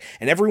Snake.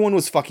 And everyone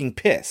was fucking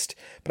pissed.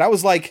 But I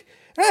was like,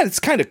 it's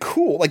kind of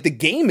cool. Like, the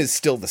game is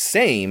still the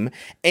same.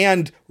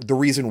 And the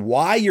reason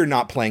why you're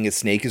not playing as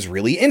Snake is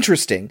really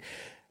interesting.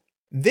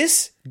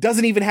 This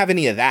doesn't even have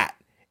any of that.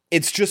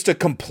 It's just a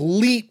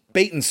complete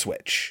bait and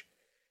switch.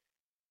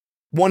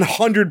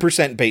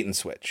 100% bait and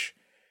switch.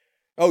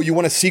 Oh, you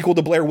want a sequel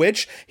to Blair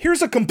Witch?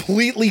 Here's a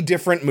completely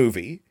different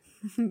movie.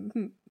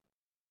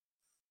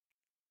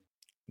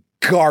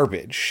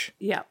 Garbage.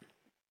 Yeah.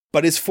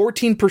 But is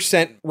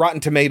 14% Rotten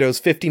Tomatoes,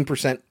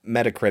 15%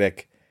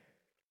 Metacritic,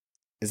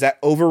 is that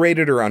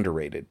overrated or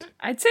underrated?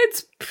 I'd say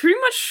it's pretty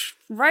much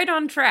right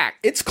on track.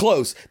 It's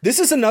close. This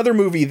is another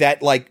movie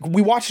that, like,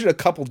 we watched it a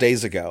couple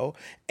days ago,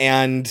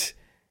 and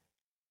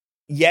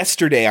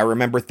yesterday I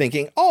remember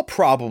thinking, I'll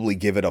probably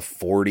give it a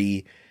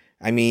 40.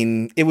 I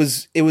mean, it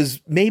was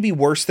maybe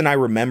worse than I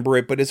remember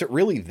it, but is it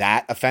really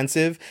that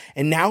offensive?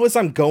 And now as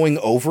I'm going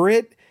over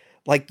it,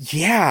 like,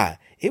 yeah,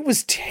 it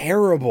was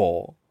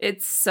terrible.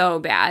 It's so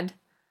bad.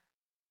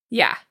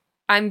 Yeah,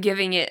 I'm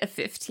giving it a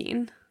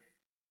 15.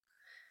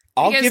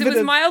 Because it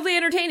was mildly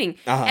entertaining.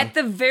 Uh-huh. At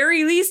the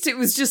very least, it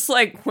was just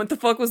like, what the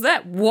fuck was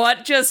that?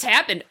 What just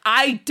happened?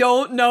 I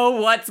don't know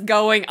what's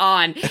going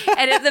on.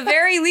 And at the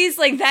very least,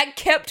 like, that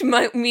kept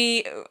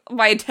my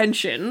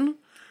attention.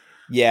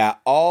 Yeah,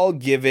 I'll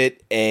give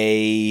it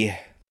a...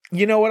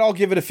 You know what? I'll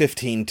give it a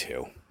 15,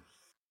 too.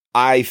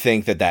 I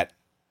think that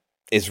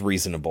is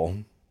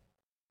reasonable.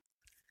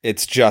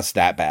 It's just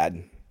that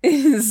bad. It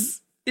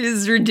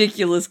is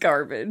ridiculous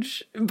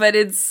garbage. But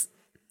it's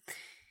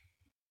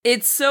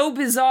so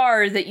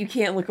bizarre that you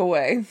can't look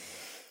away.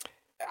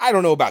 I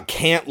don't know about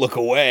can't look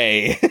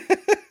away.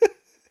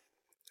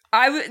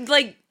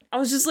 I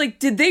was just like,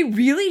 did they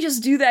really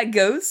just do that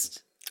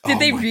ghost? Did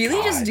they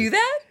really just do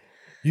that?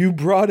 You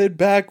brought it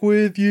back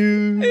with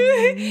you.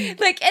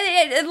 Like,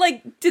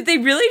 and did they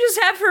really just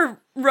have her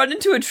run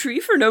into a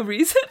tree for no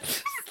reason?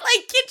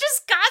 Like, you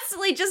just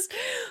constantly just,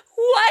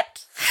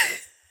 what?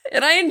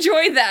 And I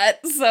enjoyed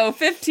that, so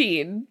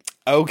 15.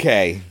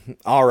 Okay.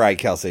 All right,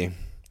 Kelsey.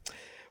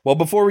 Well,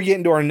 before we get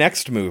into our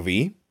next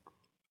movie,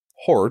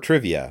 horror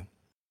trivia.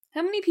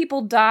 How many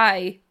people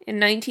die in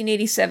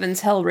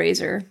 1987's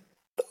Hellraiser?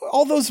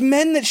 All those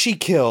men that she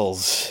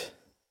kills.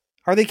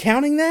 Are they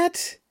counting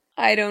that?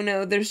 I don't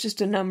know. There's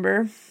just a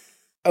number.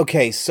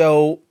 Okay,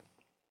 so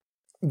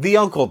the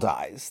uncle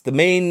dies. The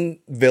main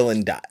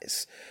villain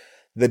dies.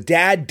 The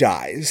dad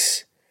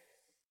dies.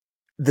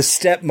 The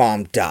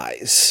stepmom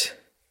dies.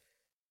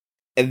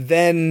 And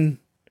then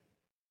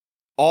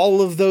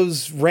all of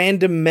those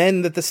random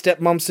men that the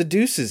stepmom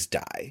seduces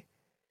die.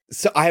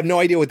 So I have no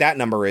idea what that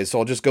number is, so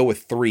I'll just go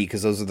with 3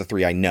 because those are the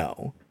 3 I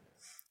know.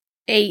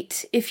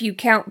 8, if you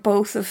count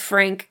both of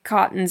Frank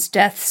Cotton's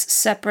deaths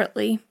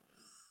separately.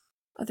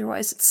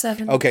 Otherwise, it's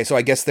 7. Okay, so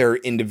I guess they're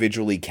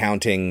individually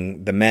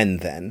counting the men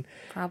then.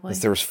 Probably.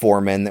 Unless there's 4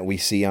 men that we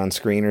see on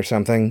screen or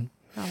something.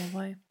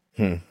 Probably.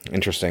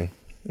 Interesting.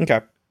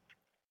 Okay.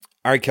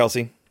 All right,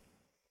 Kelsey.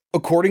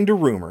 According to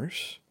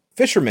rumors,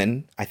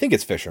 fishermen, I think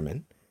it's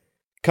fishermen,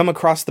 come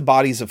across the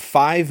bodies of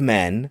 5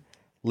 men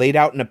laid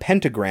out in a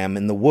pentagram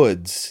in the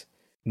woods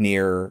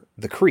near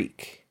the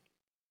creek.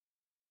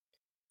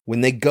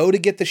 When they go to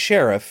get the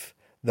sheriff,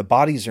 the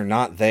bodies are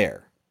not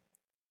there.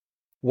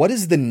 What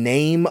is the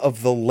name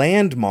of the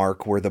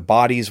landmark where the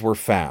bodies were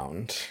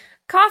found?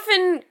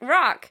 Coffin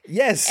Rock.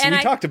 Yes, and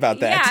we talked about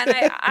that. Yeah,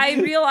 and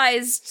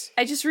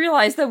I just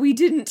realized that we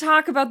didn't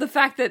talk about the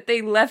fact that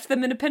they left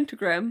them in a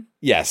pentagram.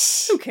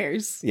 Yes. Who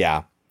cares?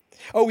 Yeah.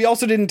 Oh, we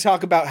also didn't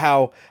talk about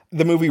how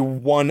the movie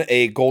won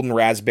a Golden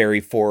Raspberry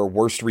for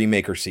Worst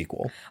Remake or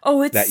Sequel.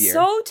 Oh, it's that year.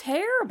 So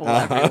terrible,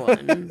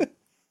 everyone.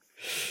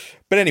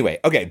 But anyway,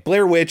 okay,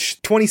 Blair Witch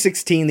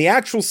 2016, the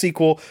actual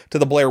sequel to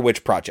the Blair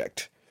Witch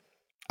Project,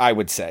 I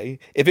would say.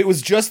 If it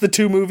was just the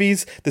 2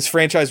 movies, this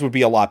franchise would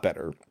be a lot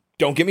better.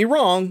 Don't get me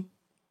wrong,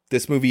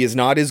 this movie is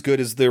not as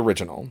good as the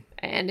original.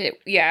 And it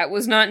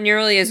was not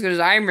nearly as good as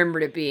I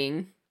remembered it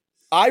being.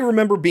 I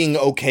remember being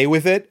okay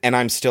with it, and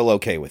I'm still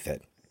okay with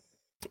it.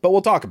 But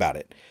we'll talk about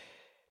it.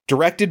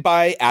 Directed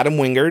by Adam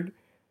Wingard,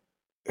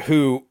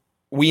 who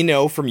we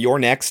know from Your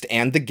Next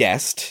and The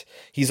Guest.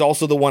 He's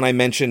also the one I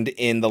mentioned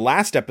in the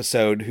last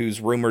episode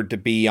who's rumored to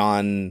be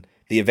on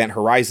the Event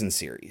Horizon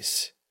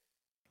series.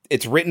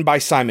 It's written by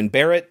Simon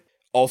Barrett,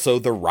 also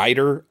the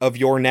writer of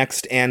Your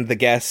Next and The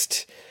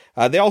Guest.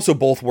 They also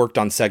both worked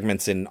on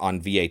segments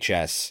on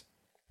VHS,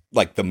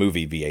 like the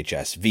movie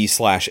VHS,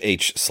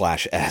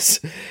 V/H/S,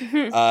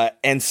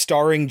 and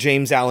starring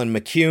James Allen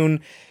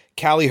McCune,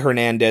 Callie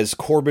Hernandez,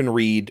 Corbin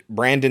Reed,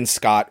 Brandon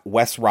Scott,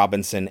 Wes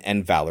Robinson,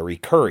 and Valerie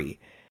Curry.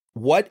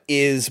 What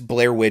is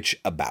Blair Witch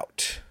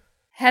about?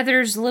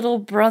 Heather's little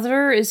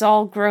brother is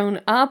all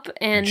grown up,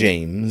 and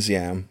James,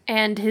 yeah.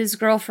 And his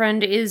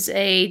girlfriend is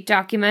a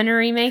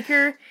documentary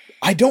maker.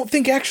 I don't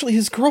think actually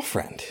his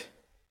girlfriend.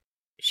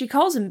 She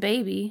calls him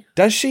baby.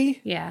 Does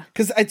she? Yeah.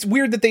 Because it's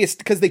weird that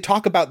they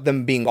talk about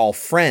them being all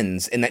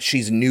friends and that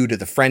she's new to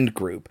the friend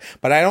group.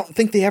 But I don't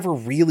think they ever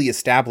really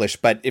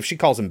established. But if she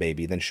calls him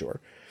baby, then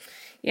sure.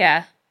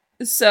 Yeah.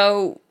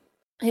 So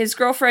his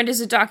girlfriend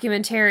is a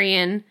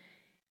documentarian,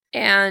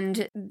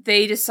 and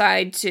they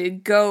decide to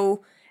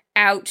go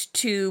out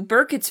to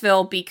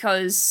Burkittsville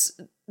because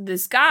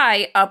this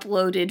guy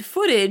uploaded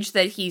footage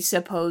that he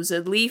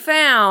supposedly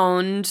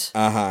found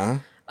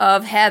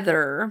of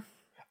Heather.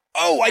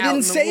 Oh, I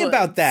didn't say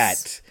about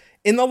that.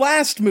 In the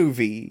last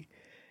movie,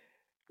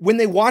 when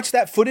they watch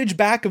that footage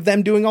back of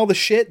them doing all the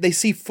shit, they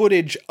see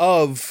footage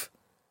of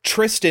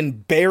Tristan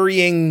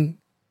burying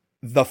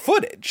the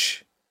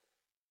footage.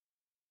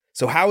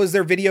 So how is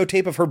there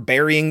videotape of her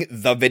burying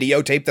the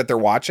videotape that they're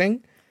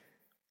watching?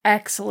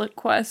 Excellent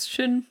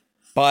question.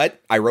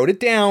 But I wrote it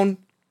down,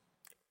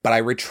 but I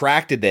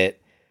retracted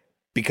it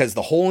because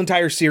the whole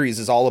entire series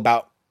is all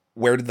about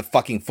where did the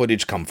fucking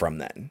footage come from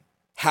then?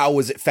 How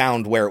was it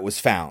found where it was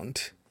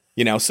found?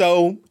 You know,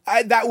 so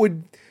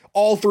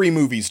all three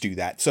movies do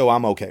that, so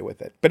I'm okay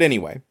with it. But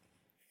anyway,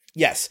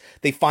 yes,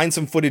 they find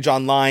some footage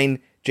online.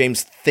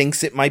 James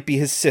thinks it might be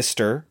his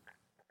sister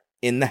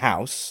in the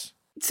house.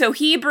 So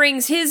he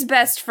brings his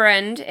best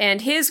friend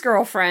and his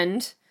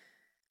girlfriend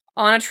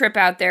on a trip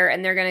out there,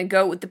 and they're going to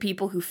go with the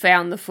people who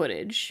found the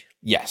footage.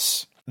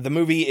 Yes. The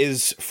movie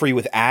is free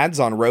with ads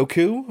on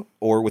Roku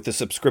or with a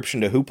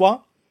subscription to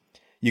Hoopla.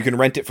 You can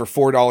rent it for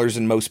 $4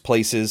 in most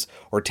places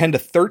or $10 to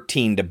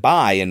 $13 to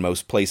buy in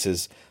most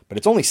places, but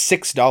it's only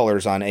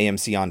 $6 on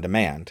AMC On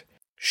Demand.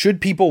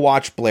 Should people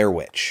watch Blair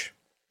Witch?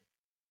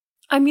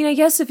 I mean, I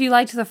guess if you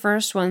liked the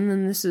first one,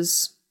 then this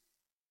is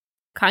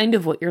kind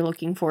of what you're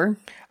looking for.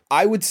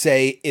 I would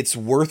say it's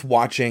worth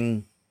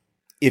watching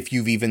if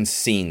you've even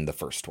seen the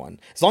first one.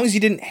 As long as you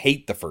didn't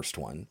hate the first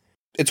one,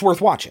 it's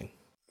worth watching.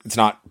 It's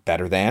not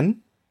better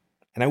than,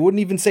 and I wouldn't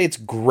even say it's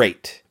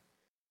great.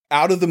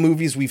 Out of the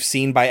movies we've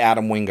seen by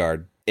Adam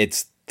Wingard,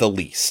 it's the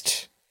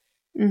least.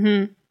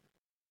 Mm-hmm.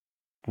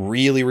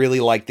 Really, really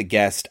like The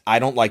Guest. I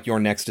don't like Your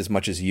Next as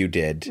much as you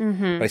did,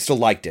 but I still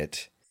liked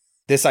it.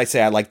 This I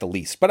say I like the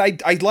least, but I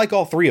like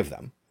all three of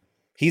them.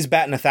 He's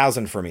batting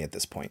 1,000 for me at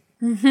this point.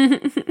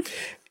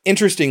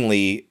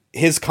 Interestingly,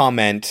 his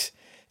comment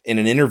in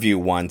an interview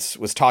once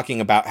was talking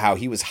about how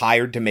he was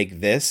hired to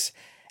make this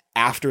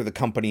after the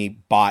company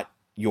bought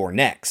Your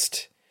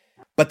Next,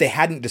 but they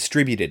hadn't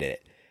distributed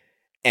it.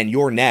 And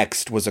Your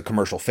Next was a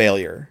commercial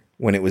failure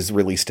when it was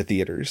released to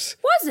theaters.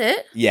 Was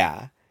it?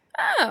 Yeah.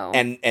 Oh.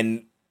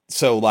 And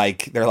so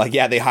like they're like,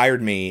 yeah, they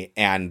hired me,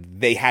 and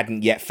they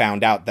hadn't yet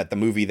found out that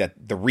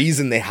the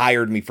reason they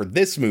hired me for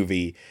this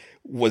movie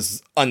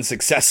was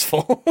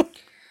unsuccessful.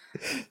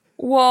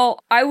 Well,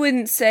 I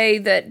wouldn't say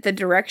that the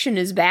direction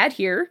is bad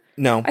here.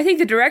 No. I think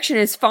the direction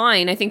is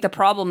fine. I think the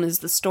problem is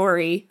the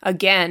story.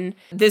 Again,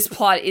 this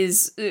plot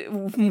is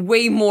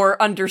way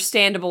more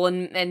understandable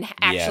and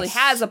actually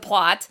has a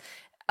plot,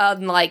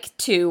 unlike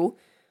 2.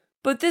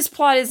 But this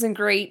plot isn't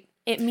great.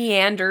 It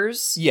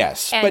meanders.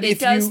 Yes. And it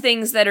does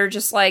things that are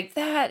just like,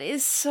 that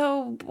is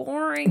so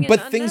boring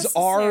and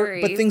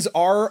unnecessary. But things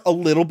are a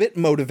little bit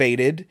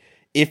motivated.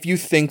 If you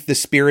think the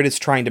spirit is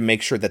trying to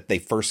make sure that they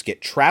first get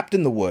trapped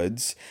in the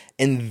woods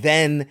and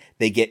then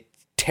they get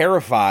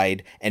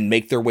terrified and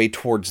make their way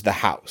towards the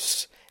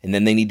house, and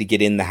then they need to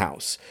get in the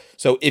house.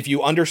 So if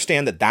you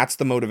understand that that's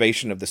the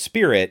motivation of the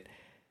spirit,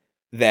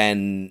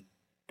 then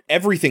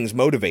everything's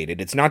motivated.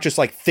 It's not just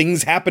like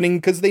things happening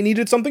because they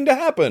needed something to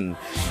happen.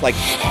 Like,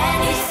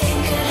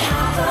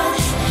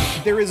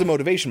 there is a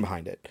motivation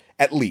behind it,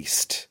 at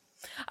least.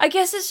 I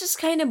guess it's just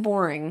kind of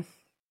boring.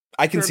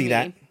 I can see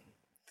that.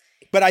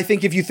 But I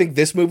think if you think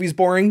this movie's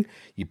boring,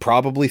 you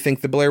probably think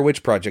the Blair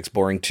Witch Project's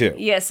boring too.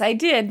 Yes, I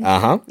did.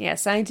 Uh-huh.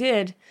 Yes, I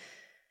did.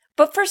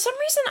 But for some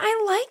reason,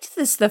 I liked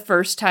this the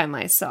first time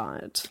I saw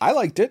it. I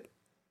liked it.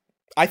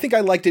 I think I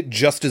liked it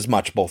just as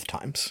much both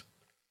times.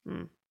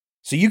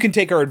 So you can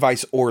take our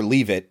advice or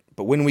leave it,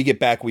 but when we get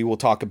back, we will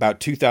talk about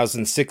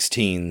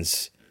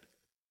 2016's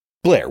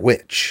Blair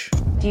Witch.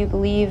 Do you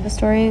believe the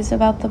stories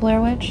about the Blair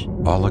Witch?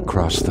 All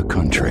across the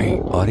country,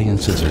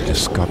 audiences are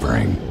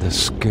discovering the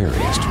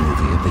scariest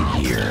movie of the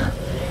year.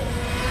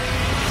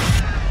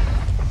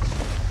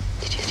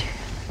 Did you hear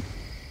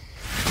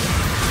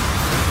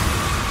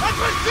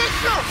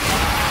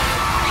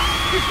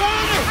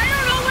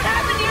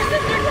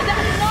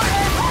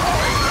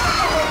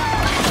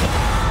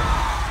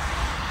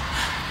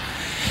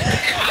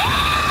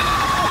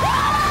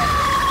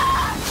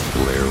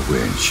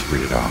Witch.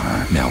 Rated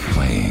R. Now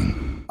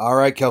playing. All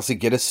right, Kelsey,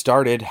 get us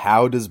started.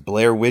 How does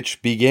Blair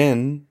Witch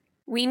begin?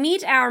 We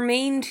meet our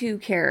main two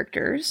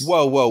characters.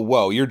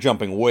 Whoa. You're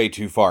jumping way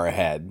too far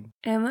ahead.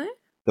 Am I?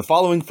 The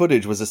following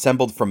footage was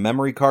assembled from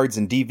memory cards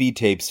and DV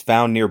tapes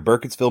found near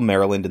Burkittsville,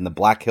 Maryland in the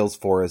Black Hills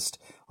Forest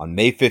on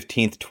May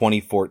 15th,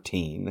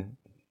 2014.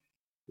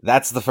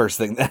 That's the first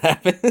thing that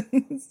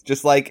happens.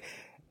 Just like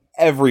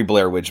every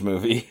Blair Witch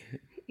movie.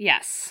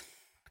 Yes.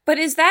 But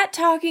is that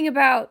talking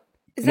about...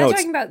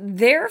 talking about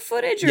their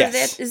footage, or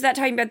Yes. is that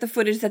talking about the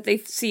footage that they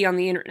see on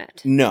the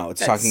internet? No,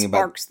 it's that talking about...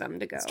 sparks them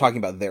to go. It's talking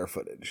about their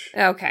footage.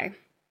 Okay.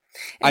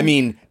 I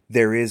mean,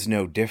 there is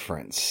no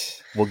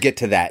difference. We'll get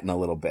to that in a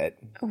little bit.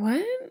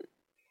 What?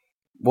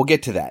 We'll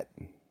get to that.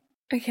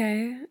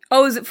 Okay.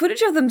 Oh, is it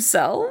footage of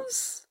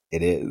themselves?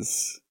 It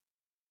is.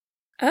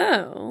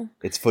 Oh.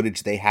 It's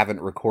footage they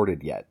haven't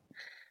recorded yet.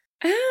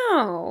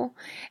 Oh.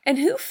 And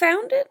who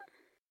found it?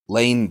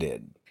 Lane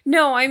did.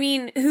 No, I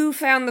mean, who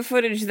found the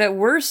footage that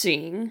we're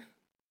seeing?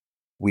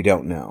 We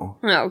don't know.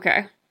 Oh,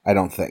 okay. I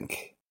don't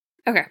think.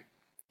 Okay.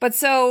 But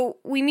so,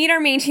 we meet our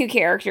main two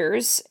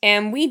characters,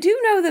 and we do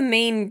know the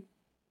main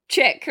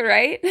chick,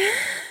 right?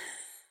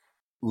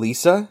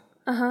 Lisa?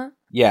 Uh-huh.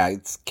 Yeah,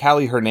 it's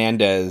Callie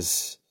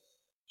Hernandez.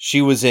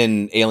 She was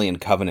in Alien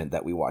Covenant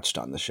that we watched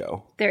on the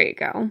show. There you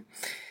go.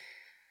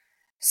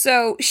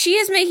 So, she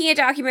is making a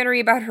documentary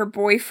about her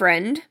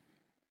boyfriend,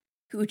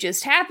 who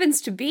just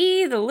happens to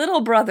be the little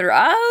brother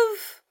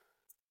of...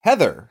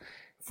 Heather,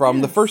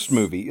 from the first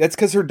movie. That's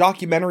because her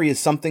documentary is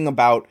something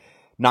about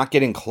not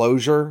getting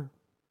closure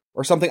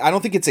or something. I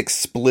don't think it's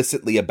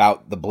explicitly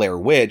about the Blair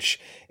Witch.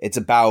 It's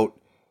about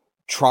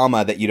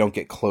trauma that you don't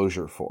get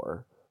closure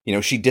for. You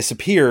know, she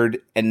disappeared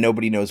and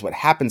nobody knows what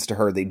happens to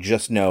her. They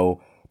just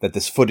know that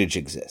this footage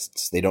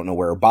exists. They don't know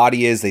where her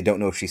body is. They don't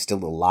know if she's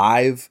still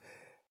alive.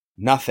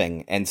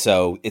 Nothing. And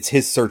so it's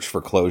his search for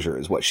closure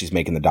is what she's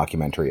making the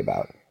documentary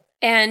about.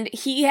 And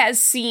he has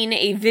seen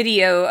a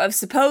video of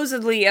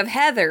supposedly of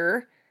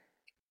Heather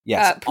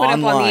put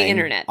online, up on the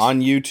internet. On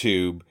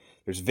YouTube,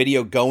 there's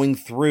video going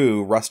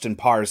through Rustin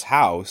Parr's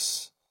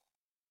house,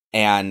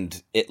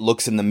 and it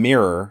looks in the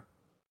mirror,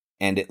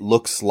 and it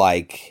looks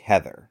like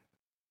Heather.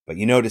 But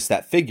you notice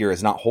that figure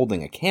is not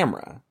holding a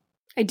camera.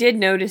 I did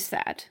notice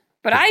that.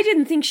 But I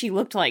didn't think she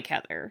looked like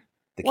Heather.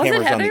 The Was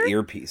camera's it on the Heather?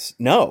 earpiece.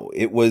 No,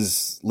 it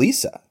was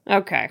Lisa.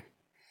 Okay.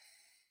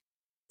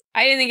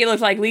 I didn't think it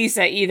looked like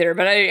Lisa either,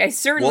 but I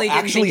certainly We'll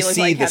didn't actually think it looked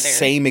see like the Heather.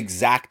 same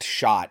exact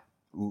shot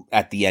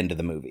at the end of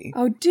the movie.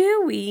 Oh,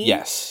 do we?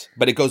 Yes,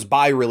 but it goes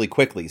by really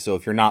quickly, so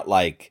if you're not,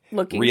 like,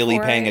 Looking really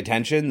for paying it.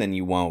 attention, then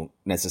you won't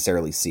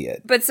necessarily see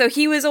it. But so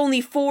he was only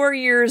 4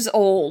 years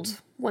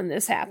old when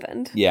this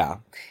happened. Yeah.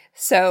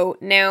 So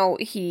now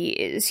he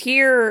is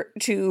here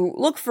to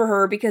look for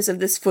her because of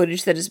this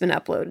footage that has been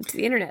uploaded to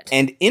the internet.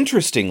 And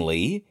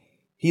interestingly,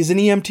 he's an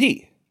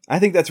EMT. I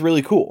think that's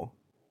really cool.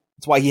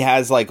 It's why he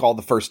has, like, all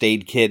the first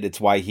aid kit.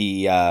 It's why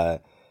he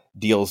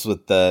deals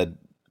with the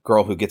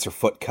girl who gets her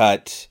foot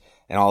cut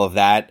and all of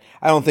that.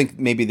 I don't think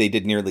maybe they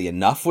did nearly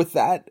enough with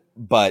that,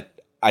 but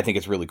I think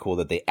it's really cool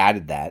that they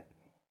added that.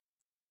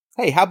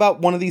 Hey, how about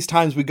one of these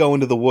times we go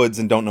into the woods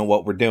and don't know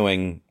what we're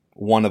doing?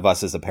 One of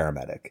us is a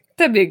paramedic.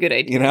 That'd be a good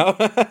idea. You know?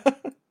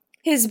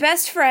 His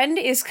best friend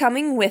is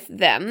coming with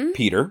them.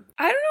 Peter.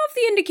 I don't know if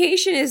the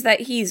indication is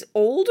that he's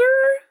older,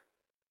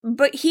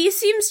 but he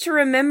seems to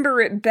remember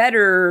it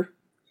better.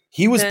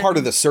 He was part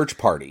of the search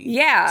party.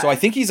 Yeah. So I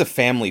think he's a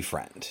family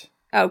friend.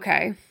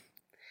 Okay.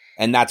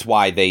 And that's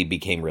why they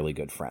became really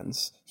good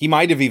friends. He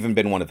might have even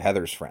been one of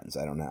Heather's friends.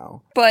 I don't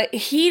know. But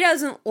he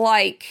doesn't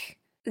like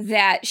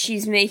that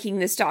she's making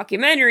this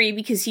documentary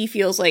because he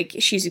feels like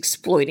she's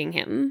exploiting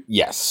him.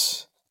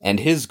 Yes. And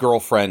his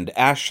girlfriend,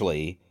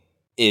 Ashley,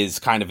 is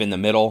kind of in the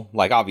middle.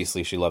 Like,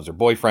 obviously she loves her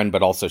boyfriend,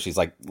 but also she's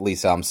like,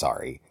 Lisa, I'm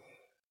sorry.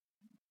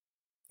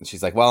 And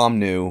she's like, well, I'm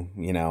new.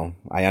 You know,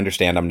 I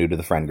understand I'm new to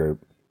the friend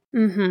group.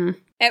 Mm-hmm.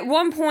 At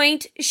one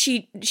point,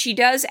 she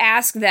does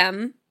ask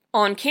them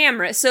on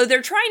camera. So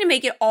they're trying to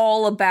make it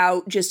all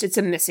about just it's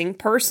a missing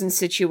person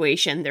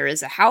situation. There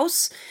is a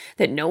house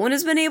that no one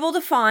has been able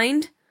to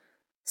find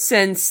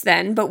since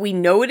then, but we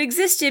know it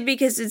existed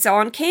because it's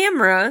on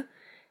camera.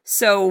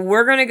 So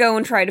we're going to go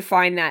and try to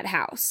find that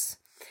house.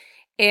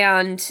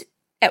 And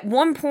at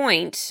one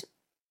point,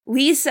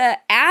 Lisa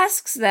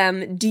asks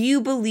them, do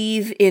you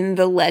believe in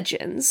the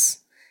legends?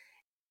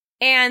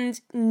 And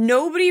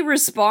nobody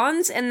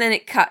responds, and then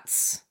it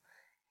cuts.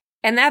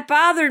 And that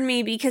bothered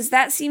me because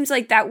that seems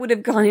like that would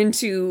have gone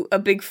into a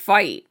big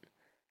fight.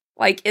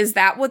 Like, is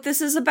that what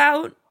this is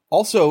about?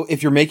 Also,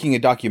 if you're making a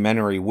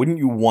documentary, wouldn't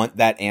you want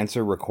that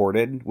answer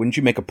recorded? Wouldn't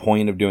you make a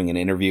point of doing an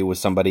interview with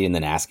somebody and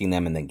then asking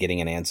them and then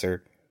getting an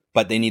answer?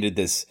 But they needed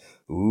this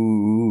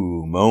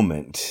ooh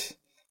moment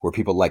where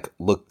people like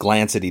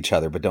glance at each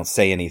other but don't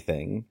say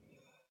anything.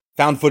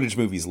 Found footage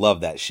movies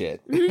love that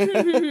shit.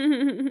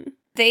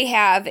 They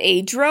have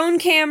a drone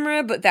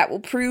camera, but that will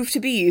prove to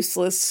be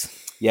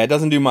useless. Yeah, it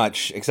doesn't do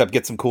much except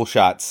get some cool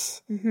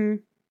shots. Mm-hmm.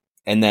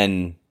 And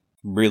then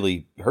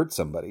really hurt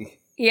somebody.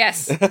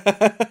 Yes.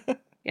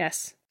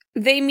 Yes.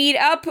 They meet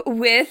up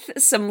with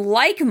some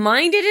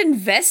like-minded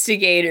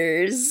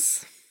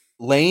investigators.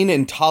 Lane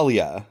and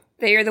Talia.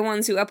 They are the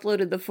ones who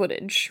uploaded the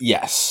footage.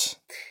 Yes.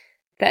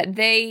 That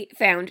they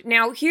found.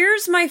 Now,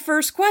 here's my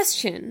first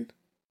question.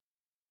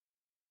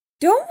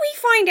 Don't we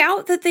find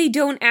out that they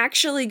don't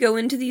actually go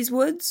into these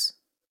woods?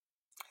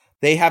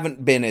 They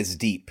haven't been as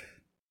deep.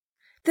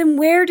 Then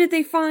where did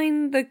they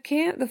find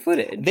the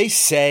footage? They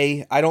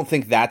say, I don't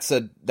think that's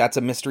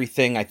a mystery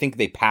thing. I think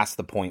they pass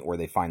the point where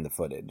they find the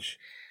footage.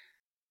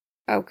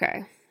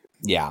 Okay.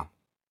 Yeah.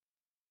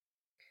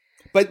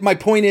 But my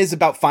point is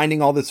about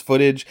finding all this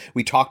footage.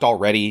 We talked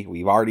already.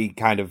 We've already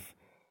kind of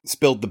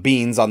spilled the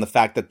beans on the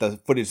fact that the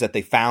footage that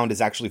they found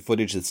is actually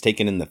footage that's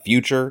taken in the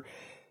future.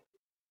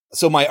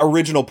 So my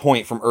original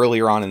point from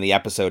earlier on in the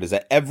episode is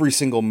that every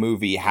single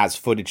movie has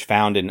footage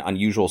found in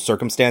unusual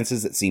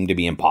circumstances that seem to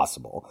be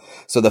impossible.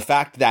 So the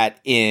fact that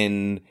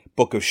in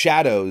Book of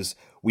Shadows,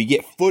 we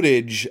get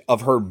footage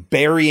of her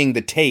burying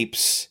the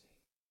tapes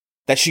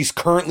that she's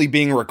currently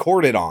being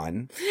recorded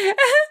on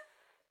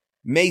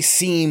may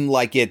seem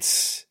like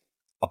it's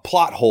a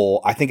plot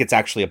hole. I think it's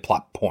actually a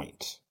plot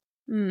point.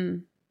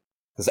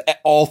 Because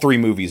all three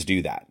movies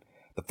do that.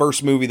 The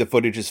first movie, the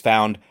footage is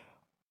found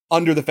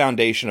under the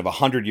foundation of a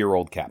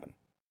 100-year-old cabin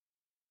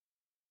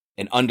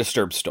in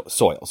undisturbed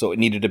soil. So it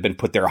needed to have been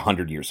put there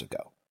 100 years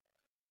ago.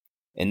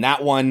 In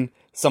that one,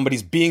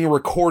 somebody's being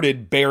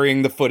recorded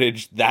burying the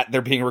footage that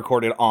they're being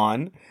recorded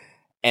on.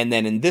 And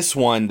then in this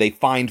one, they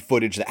find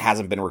footage that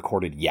hasn't been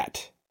recorded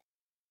yet.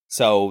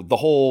 So the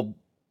whole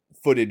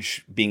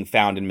footage being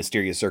found in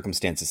mysterious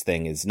circumstances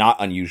thing is not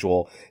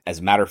unusual. As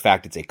a matter of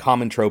fact, it's a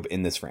common trope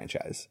in this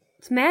franchise.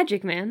 It's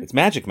magic, man. It's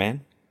magic,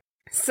 man.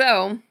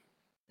 So,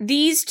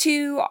 these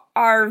two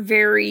are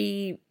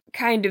very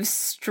kind of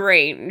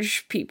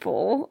strange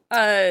people.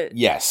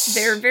 Yes.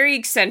 They're very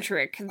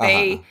eccentric.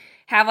 They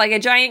have like a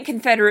giant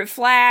Confederate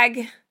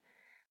flag,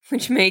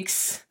 which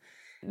makes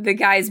the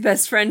guy's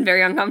best friend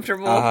very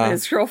uncomfortable,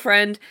 his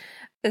girlfriend.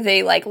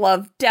 They like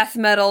love death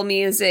metal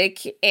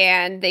music,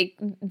 and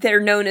they're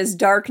known as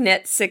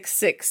Darknet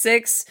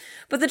 666.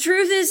 But the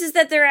truth is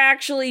that they're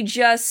actually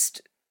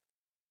just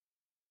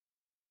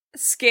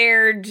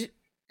scared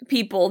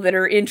people that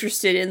are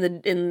interested in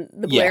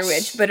the Blair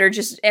Witch, but are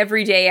just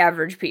everyday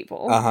average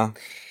people.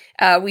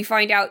 We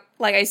find out,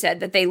 like I said,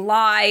 that they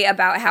lie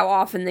about how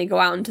often they go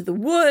out into the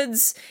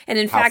woods, and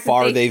in fact, how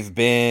far they've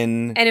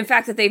been, and in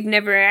fact that they've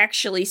never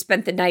actually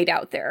spent the night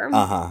out there.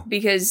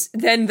 Because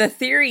then the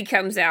theory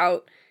comes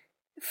out: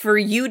 for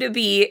you to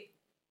be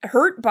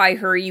hurt by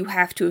her, you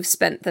have to have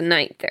spent the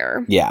night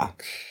there. Yeah,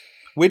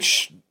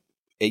 which,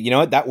 you know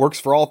what, that works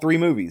for all three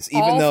movies.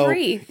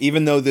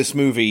 Even though this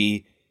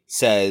movie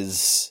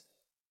says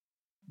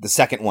the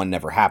second one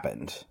never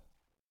happened,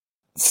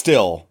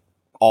 still,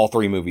 all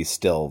three movies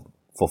still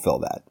fulfill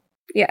that.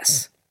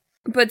 Yes.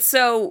 But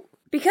so,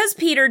 because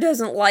Peter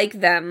doesn't like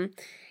them,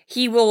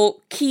 he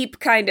will keep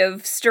kind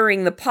of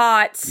stirring the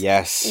pots.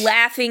 Yes.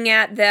 Laughing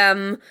at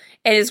them.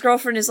 And his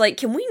girlfriend is like,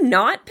 can we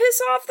not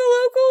piss off the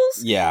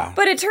locals? Yeah.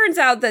 But it turns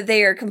out that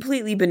they are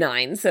completely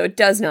benign, so it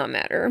does not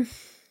matter.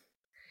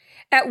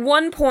 At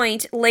one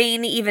point,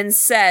 Lane even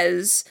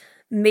says,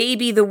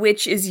 maybe the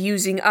witch is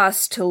using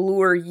us to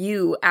lure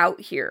you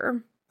out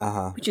here.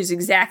 Which is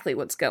exactly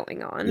what's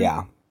going on.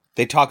 Yeah.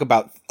 They talk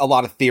about a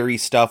lot of theory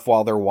stuff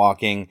while they're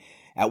walking.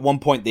 At one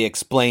point, they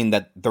explain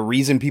that the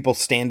reason people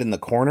stand in the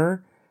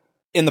corner,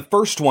 in the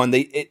first one,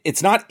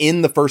 it's not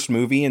in the first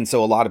movie, and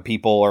so a lot of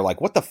people are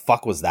like, what the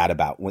fuck was that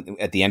about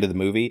at the end of the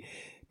movie?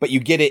 But you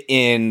get it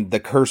in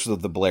The Curse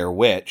of the Blair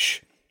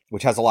Witch,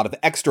 which has a lot of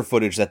extra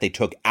footage that they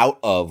took out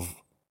of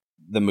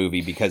the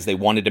movie because they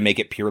wanted to make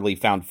it purely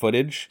found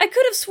footage. I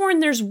could have sworn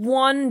there's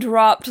one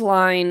dropped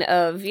line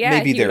of,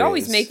 Maybe you would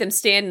always make them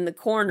stand in the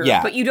corner,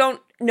 but you don't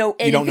know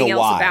anything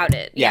else about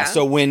it. Yeah,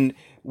 so when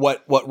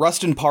what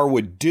Rustin Parr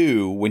would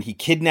do when he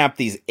kidnapped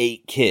these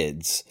 8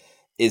 kids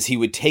is he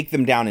would take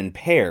them down in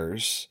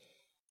pairs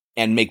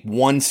and make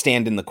one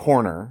stand in the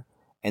corner,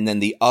 and then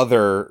the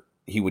other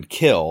he would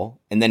kill,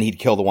 and then he'd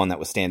kill the one that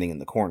was standing in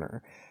the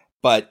corner.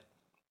 But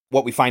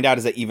what we find out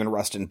is that even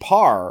Rustin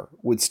Parr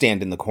would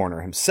stand in the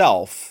corner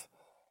himself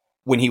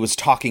when he was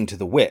talking to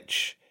the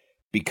witch,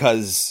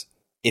 because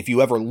if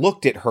you ever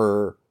looked at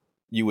her,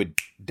 you would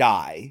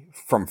die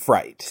from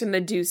fright. It's a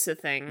Medusa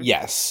thing.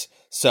 Yes.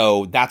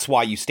 So that's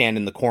why you stand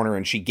in the corner,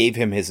 and she gave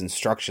him his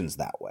instructions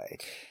that way.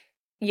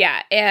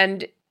 Yeah,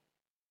 and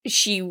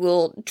she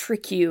will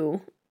trick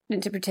you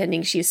into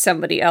pretending she's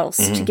somebody else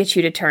to get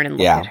you to turn and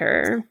look at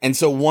her. And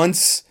so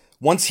once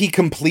he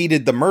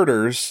completed the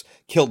murders,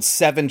 killed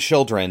 7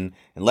 children,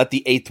 and let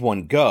the 8th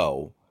one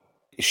go,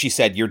 she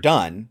said, "You're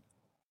done."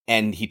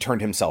 And he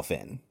turned himself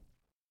in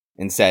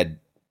and said,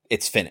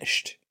 "It's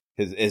finished."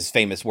 His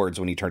famous words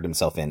when he turned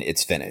himself in,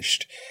 "It's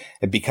finished."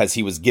 And because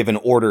he was given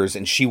orders,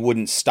 and she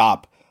wouldn't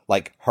stop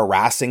like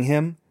harassing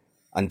him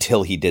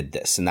until he did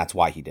this, and that's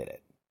why he did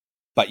it.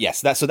 But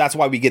yes, that's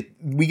why we get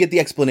the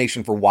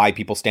explanation for why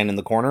people stand in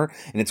the corner,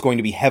 and it's going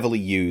to be heavily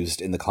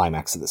used in the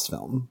climax of this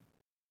film.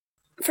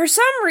 For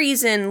some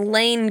reason,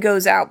 Lane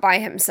goes out by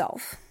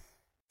himself.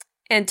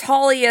 And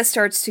Talia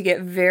starts to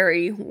get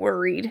very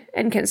worried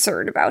and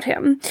concerned about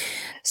him.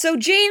 So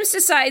James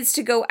decides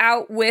to go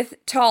out with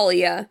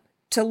Talia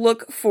to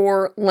look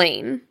for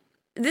Lane.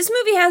 This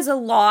movie has a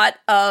lot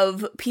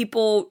of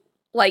people,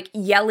 like,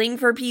 yelling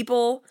for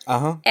people.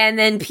 And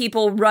then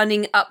people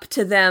running up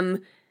to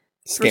them.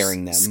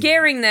 Scaring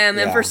them.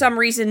 And for some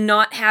reason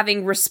not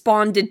having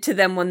responded to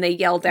them when they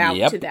yelled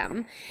out to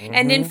them.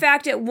 And in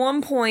fact, at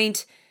one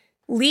point,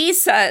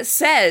 Lisa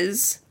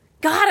says,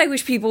 God, I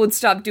wish people would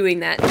stop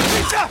doing that.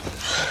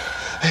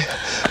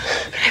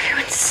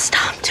 Everyone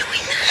stop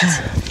doing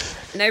that.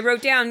 And I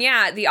wrote down,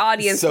 the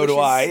audience wishes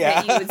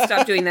that you would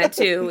stop doing that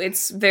too.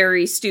 It's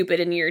very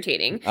stupid and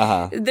irritating.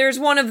 There's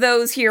one of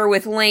those here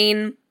with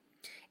Lane,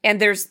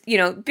 and there's,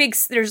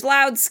 there's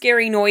loud,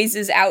 scary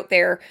noises out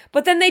there,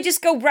 but then they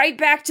just go right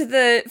back to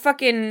the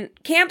fucking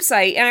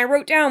campsite, and I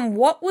wrote down,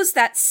 what was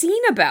that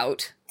scene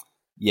about?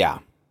 Yeah.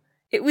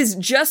 It was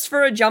just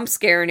for a jump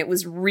scare, and it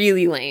was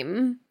really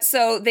lame.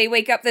 So they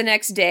wake up the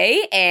next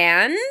day,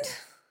 and...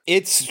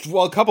 It's,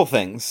 a couple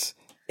things.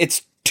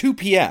 It's 2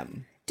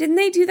 p.m. Didn't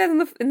they do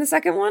that in the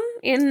second one?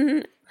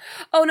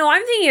 Oh, no,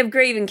 I'm thinking of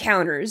Grave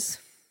Encounters.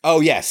 Oh,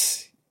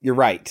 yes. You're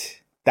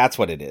right. That's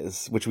what it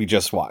is, which we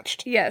just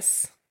watched.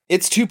 Yes.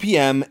 It's 2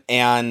 p.m.,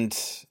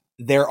 and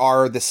there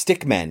are the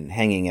stick men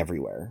hanging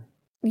everywhere.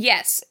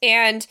 Yes,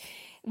 and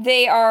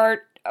they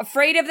are...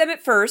 afraid of them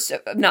at first.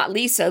 Not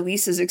Lisa.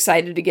 Lisa's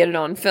excited to get it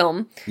on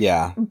film.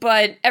 Yeah.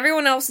 But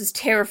everyone else is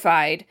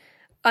terrified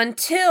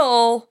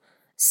until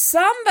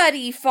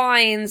somebody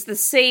finds the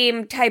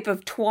same type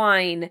of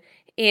twine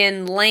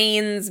in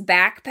Lane's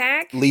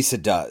backpack. Lisa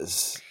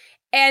does.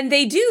 And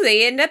they do.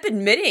 They end up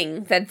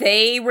admitting that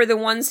they were the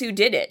ones who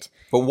did it.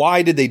 But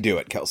why did they do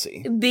it,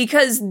 Kelsey?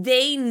 Because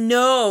they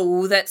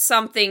know that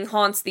something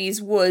haunts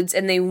these woods,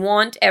 and they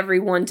want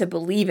everyone to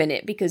believe in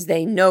it because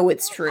they know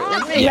it's true.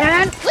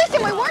 Man,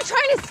 listen, we weren't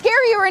trying to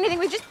scare you or anything.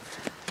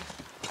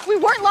 We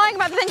weren't lying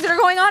about the things that are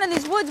going on in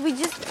these woods.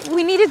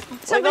 We needed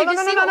somebody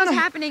to see what was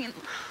happening.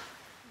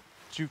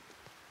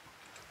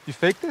 You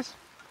faked this?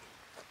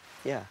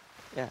 Yeah,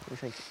 we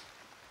faked it.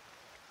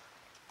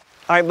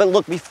 All right, but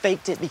look, we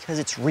faked it because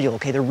it's real,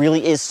 okay? There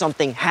really is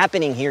something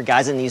happening here,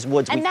 guys, in these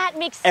woods. And that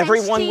makes sense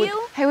to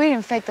you? Hey, we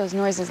didn't fake those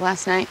noises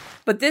last night.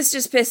 But this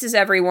just pisses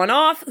everyone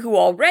off who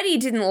already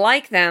didn't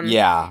like them.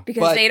 Yeah.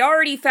 Because they'd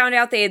already found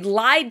out they had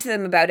lied to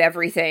them about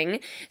everything.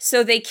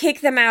 So they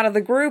kick them out of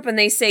the group and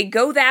they say,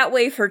 go that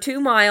way for 2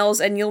 miles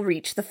and you'll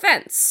reach the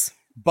fence.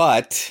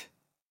 But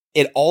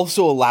it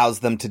also allows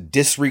them to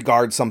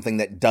disregard something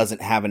that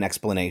doesn't have an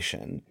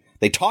explanation.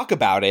 They talk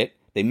about it,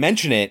 they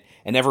mention it,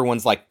 and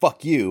everyone's like,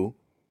 fuck you.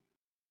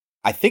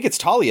 I think it's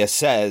Talia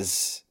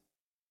says,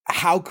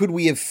 how could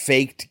we have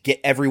faked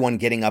everyone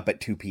getting up at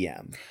 2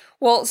 p.m.?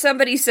 Well,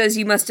 somebody says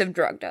you must have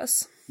drugged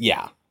us.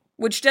 Yeah.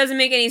 Which doesn't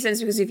make any sense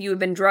because if you had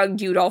been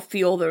drugged, you'd all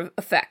feel the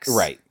effects.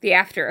 Right. The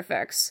after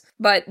effects.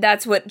 But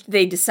that's what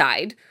they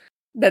decide.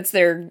 That's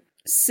their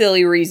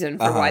silly reason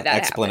for why that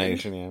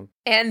explanation, happened.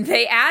 Yeah. And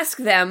they ask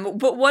them,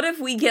 but what if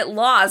we get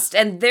lost?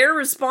 And their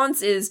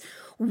response is,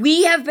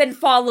 we have been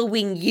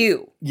following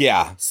you.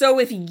 Yeah. So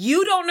if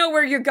you don't know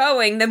where you're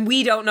going, then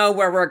we don't know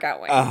where we're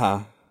going.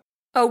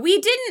 Oh, we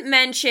didn't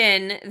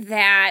mention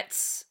that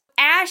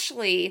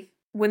Ashley,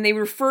 when they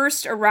were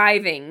first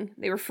arriving,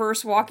 they were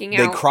first walking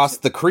out. They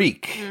crossed the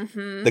creek.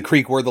 Mm-hmm. The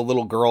creek where the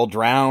little girl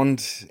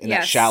drowned in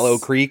that shallow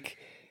creek.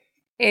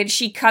 And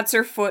she cuts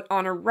her foot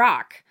on a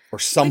rock. Or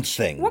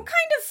something. What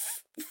kind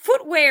of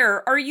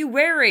footwear are you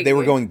wearing? They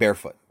were going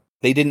barefoot.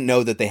 They didn't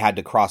know that they had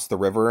to cross the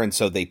river, and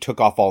so they took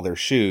off all their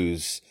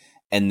shoes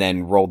and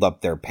then rolled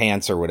up their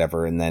pants or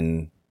whatever and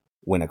then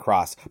went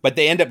across. But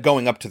they end up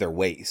going up to their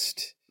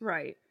waist.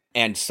 Right.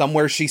 And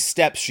somewhere she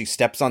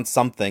steps on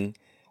something,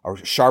 a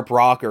sharp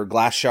rock or a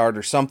glass shard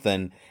or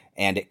something,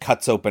 and it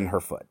cuts open her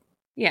foot.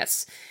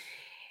 Yes.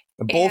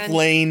 Both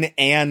Lane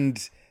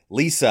and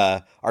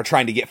Lisa are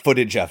trying to get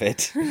footage of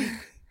it.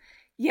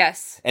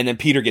 Yes. And then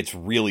Peter gets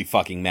really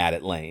fucking mad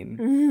at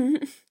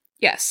Lane.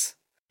 Yes.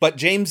 But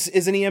James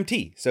is an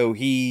EMT, so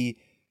he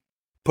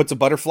puts a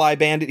butterfly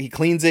bandage, he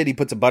cleans it, he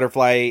puts a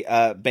butterfly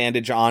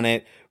bandage on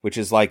it, which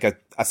is like a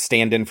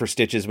stand-in for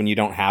stitches when you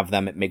don't have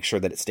them. It makes sure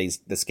that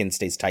the skin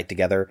stays tight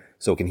together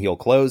so it can heal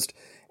closed,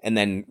 and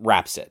then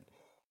wraps it.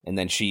 And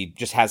then she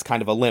just has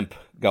kind of a limp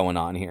going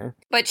on here.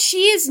 But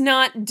she is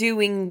not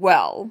doing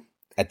well.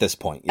 At this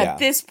point, yeah. At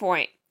this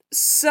point.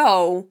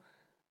 So,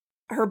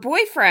 her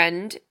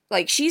boyfriend,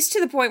 like, she's to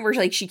the point where,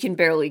 like, she can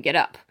barely get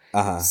up.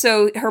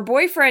 So her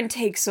boyfriend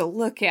takes a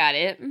look at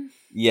it.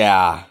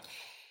 Yeah.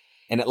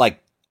 And it,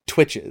 like,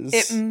 twitches.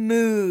 It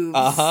moves.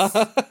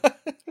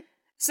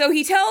 So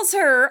he tells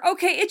her,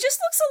 okay, it just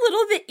looks a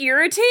little bit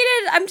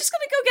irritated. I'm just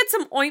going to go get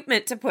some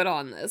ointment to put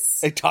on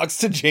this. It talks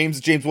to James.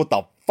 James, what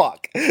the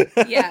fuck?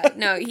 Yeah,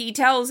 no, he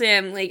tells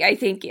him, like, I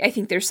think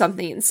there's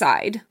something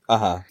inside.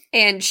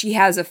 And she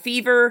has a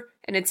fever,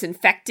 and it's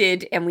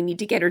infected, and we need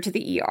to get her to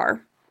the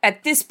ER.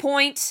 At this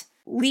point,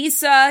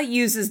 Lisa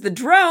uses the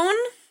drone.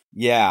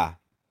 Yeah.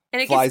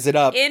 And it flies gets it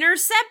up,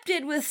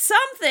 intercepted with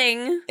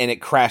something. and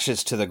it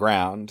crashes to the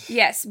ground.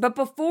 Yes, but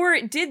before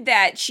it did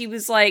that, she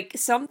was like,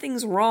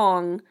 something's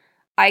wrong.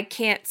 I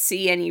can't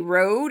see any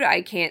road.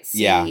 I can't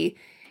see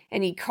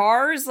any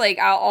cars. Like,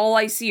 all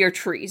I see are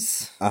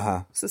trees.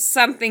 Uh-huh. So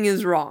something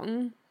is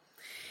wrong.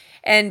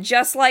 And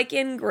just like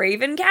in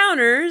Grave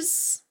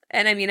Encounters,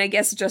 and I mean, I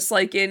guess just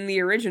like in the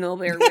original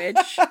Blair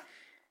Witch,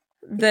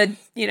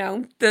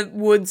 the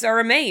woods are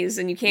a maze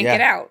and you can't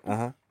get out.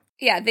 Uh-huh.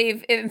 Yeah,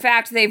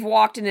 they've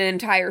walked in an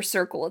entire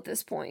circle at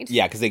this point.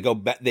 Yeah, because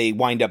they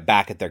wind up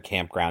back at their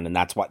campground, and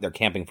that's why they're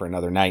camping for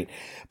another night.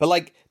 But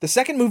like the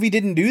second movie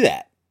didn't do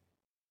that.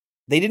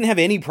 They didn't have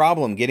any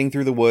problem getting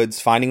through the woods,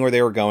 finding where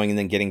they were going, and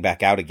then getting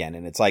back out again.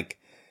 And it's like,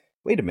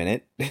 wait a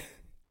minute,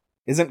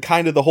 isn't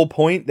kind of the whole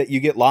point that you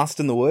get lost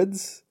in the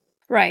woods?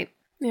 Right.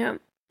 Yeah.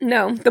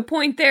 No, the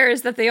point there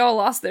is that they all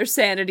lost their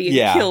sanity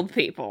and killed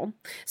people.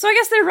 So I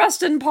guess they're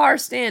Rustin Parr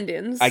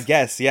stand-ins. I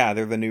guess, yeah,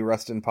 they're the new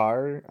Rustin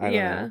Parr. I don't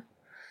know.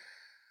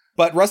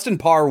 But Rustin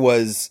Parr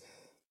was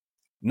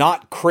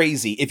not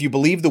crazy. If you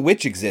believe the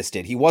witch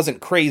existed, he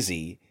wasn't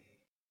crazy.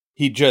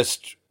 He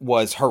just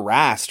was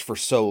harassed for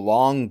so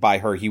long by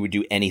her, he would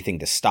do anything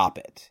to stop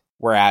it.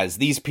 Whereas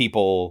these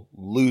people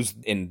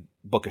in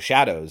Book of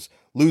Shadows,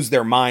 lose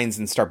their minds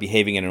and start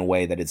behaving in a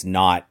way that is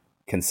not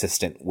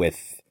consistent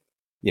with,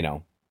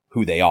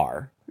 who they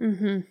are.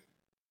 Mm-hmm.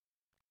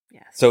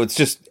 Yes. So it's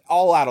just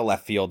all out of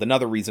left field.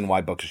 Another reason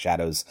why Book of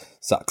Shadows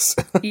sucks.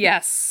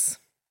 Yes.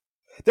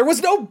 There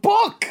was no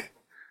book!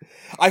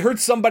 I heard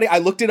somebody, I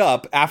looked it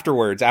up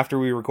afterwards, after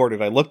we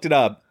recorded, I looked it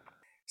up.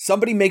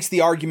 Somebody makes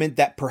the argument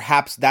that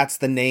perhaps that's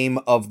the name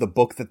of the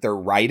book that they're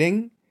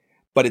writing,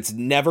 but it's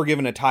never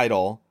given a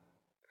title.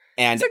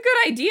 And it's a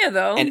good idea,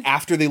 though. And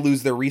after they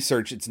lose their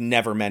research, it's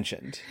never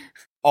mentioned.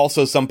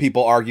 Also, some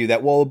people argue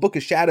that, well, a Book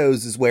of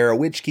Shadows is where a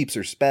witch keeps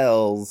her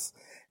spells.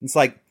 It's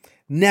like,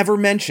 never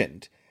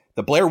mentioned.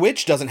 The Blair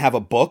Witch doesn't have a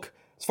book.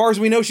 As far as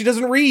we know, she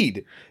doesn't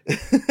read.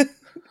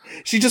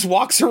 She just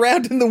walks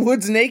around in the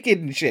woods naked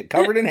and shit,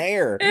 covered in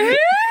hair.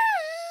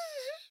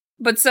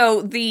 But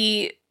so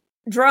the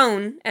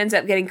drone ends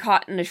up getting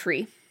caught in a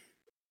tree.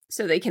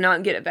 So they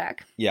cannot get it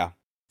back. Yeah.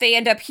 They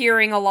end up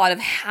hearing a lot of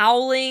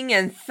howling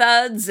and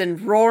thuds and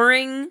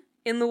roaring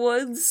in the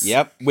woods.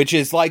 Yep, which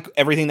is like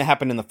everything that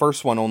happened in the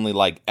first one, only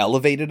like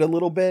elevated a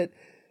little bit.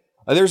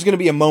 There's going to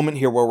be a moment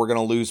here where we're going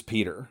to lose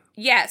Peter.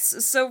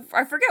 Yes, so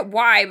I forget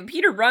why, but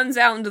Peter runs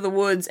out into the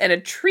woods and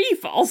a tree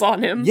falls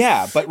on him.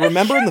 Yeah, but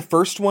remember in the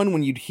first one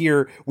when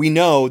we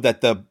know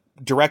that the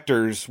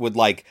directors would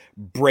like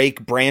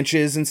break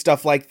branches and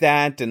stuff like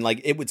that, and like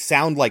it would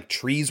sound like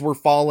trees were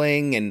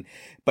falling,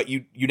 but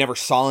you never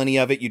saw any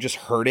of it, you just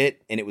heard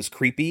it, and it was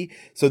creepy.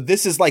 So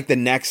this is like the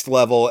next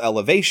level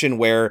elevation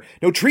where,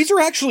 no, trees are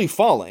actually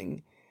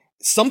falling.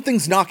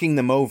 Something's knocking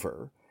them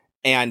over.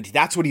 And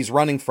that's what he's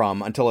running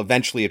from until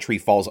eventually a tree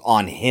falls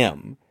on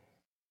him.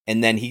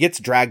 And then he gets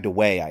dragged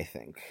away, I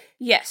think.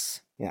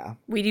 Yes. Yeah.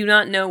 We do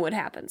not know what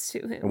happens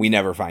to him. And we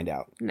never find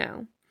out.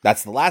 No.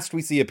 That's the last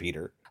we see of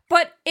Peter.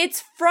 But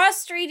it's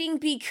frustrating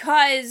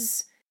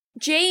because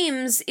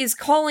James is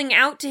calling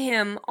out to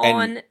him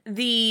on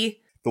the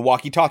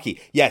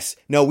walkie-talkie. Yes.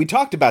 No, we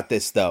talked about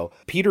this, though.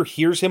 Peter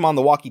hears him on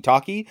the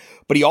walkie-talkie,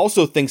 but he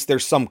also thinks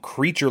there's some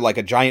creature like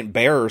a giant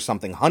bear or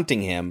something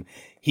hunting him.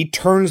 He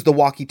turns the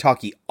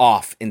walkie-talkie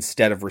off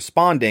instead of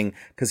responding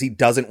because he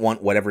doesn't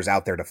want whatever's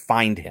out there to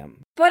find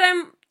him. But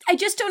I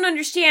just don't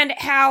understand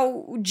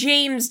how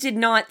James did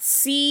not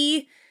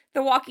see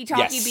the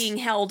walkie-talkie being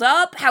held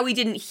up, how he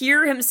didn't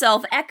hear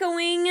himself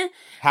echoing.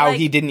 How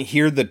he didn't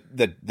hear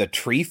the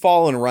tree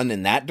fall and run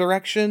in that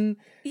direction.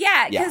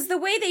 Yeah, because the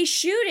way they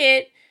shoot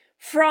it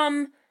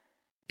from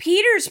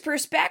Peter's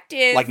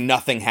perspective... like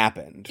nothing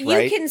happened,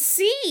 right? You can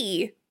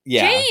see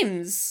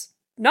James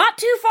not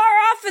too far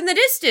off in the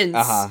distance.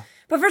 Uh-huh.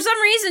 But for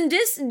some reason,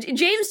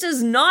 James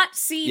does not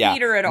see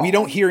Peter at all. We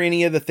don't hear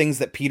any of the things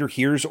that Peter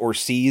hears or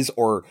sees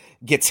or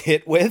gets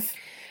hit with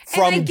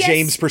from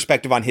James'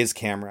 perspective on his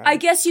camera. I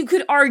guess you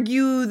could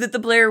argue that the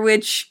Blair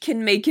Witch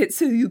can make it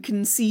so you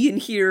can see and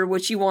hear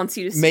what she wants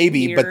you to see.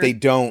 Maybe, but they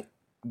don't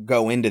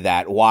go into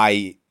that.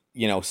 Why,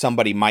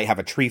 somebody might have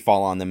a tree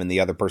fall on them and the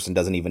other person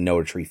doesn't even know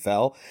a tree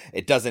fell.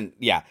 It doesn't,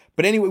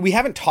 But anyway, we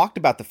haven't talked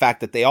about the fact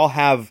that they all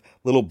have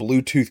little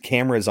Bluetooth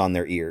cameras on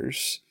their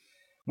ears,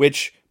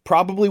 which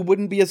probably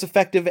wouldn't be as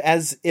effective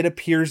as it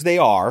appears they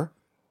are,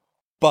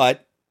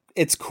 but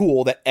it's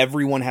cool that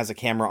everyone has a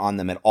camera on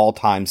them at all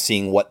times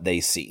seeing what they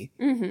see.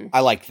 Mm-hmm. I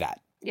like that.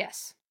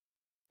 Yes.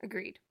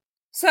 Agreed.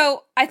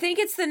 So, I think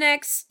it's the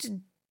next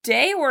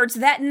day, or it's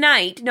that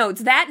night. No,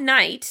 it's that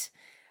night.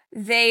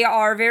 They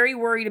are very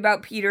worried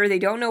about Peter. They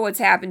don't know what's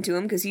happened to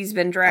him because he's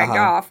been dragged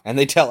off. And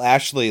they tell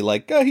Ashley,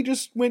 he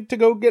just went to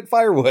go get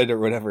firewood or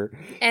whatever.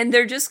 And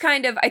they're just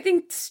kind of, I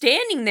think,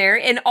 standing there,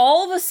 and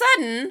all of a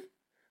sudden...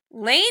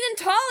 Lane and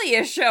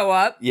Talia show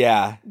up.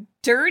 Yeah.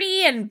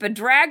 Dirty and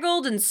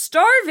bedraggled and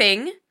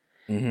starving.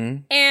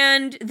 Mm-hmm.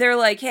 And they're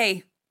like,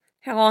 hey,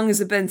 how long has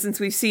it been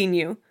since we've seen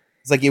you?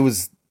 It's like it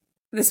was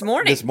This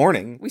morning. This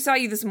morning. We saw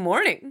you this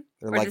morning.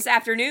 They're or like- this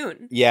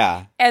afternoon.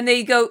 Yeah. And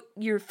they go,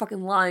 you're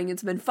fucking lying.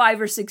 It's been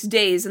 5 or 6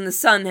 days and the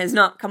sun has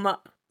not come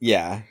up.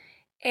 Yeah.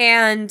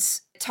 And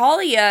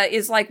Talia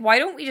is like, why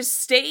don't we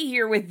just stay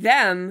here with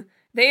them?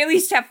 They at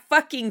least have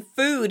fucking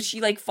food.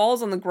 She like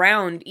falls on the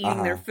ground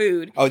eating their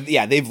food. Oh,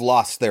 yeah, they've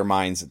lost their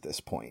minds at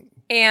this point.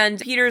 And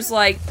Peter's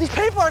like, These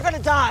people are gonna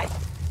die.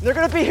 They're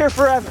gonna be here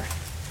forever.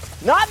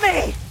 Not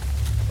me!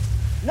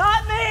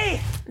 Not me!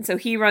 and so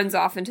he runs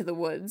off into the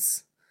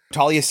woods.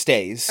 Talia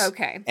stays.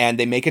 Okay. And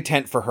they make a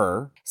tent for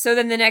her. So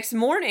then the next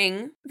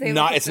morning,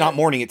 It's not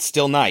morning, it's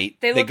still night.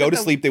 They They look go at to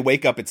the- sleep, they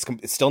wake up, it's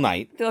still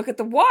night. They look at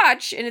the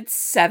watch and it's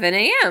 7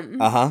 a.m.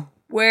 Uh-huh.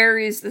 Where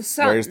is the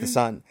sun? Where's the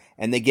sun?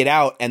 And they get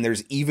out and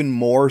there's even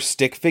more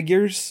stick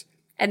figures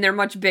And they're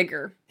much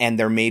bigger. and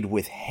they're made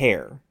with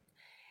hair,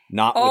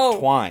 not with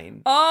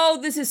twine. Oh,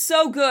 this is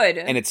so good.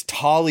 And it's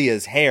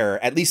Talia's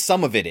hair, at least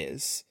some of it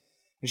is.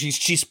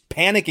 She's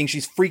panicking,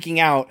 she's freaking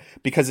out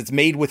because it's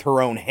made with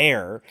her own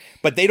hair,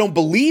 but they don't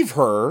believe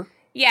her.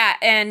 Yeah,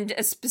 and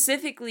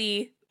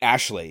specifically,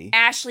 Ashley.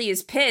 Ashley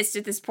is pissed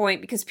at this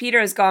point because Peter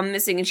has gone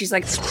missing, and she's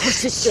like,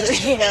 This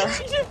is your hair.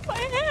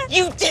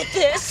 You did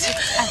this.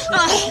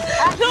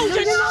 No,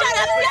 just shut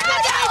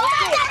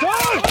up.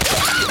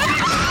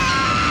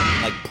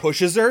 Like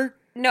pushes her?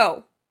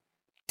 no,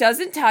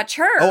 doesn't touch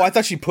her. Oh, I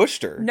thought she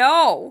pushed her.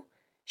 No.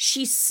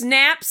 She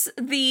snaps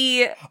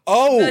the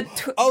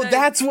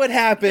that's what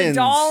happens. The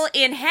doll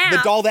in half. The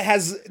doll that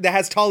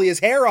has Talia's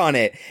hair on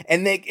it,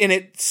 and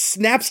it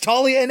snaps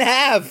Talia in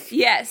half.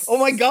 Yes. Oh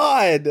my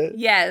god.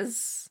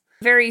 Yes.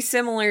 Very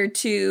similar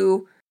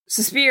to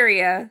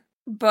Suspiria,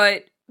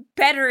 but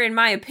better in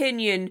my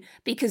opinion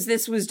because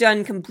this was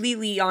done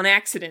completely on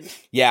accident.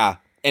 Yeah,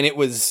 and it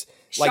was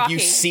like you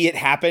Shocking. see it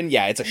happen.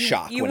 Yeah, it's a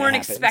shock. You when weren't it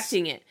happens.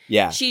 expecting it.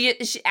 Yeah. She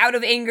out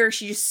of anger,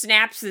 she just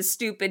snaps this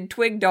stupid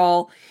twig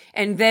doll,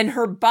 and then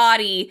her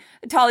body,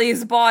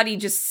 Talia's body,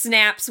 just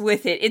snaps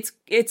with it.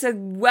 It's a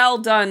well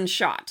done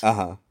shot.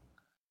 Uh-huh.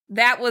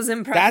 That was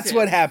impressive. That's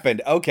what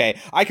happened. Okay,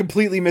 I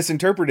completely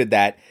misinterpreted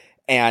that,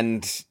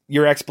 and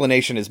your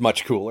explanation is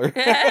much cooler.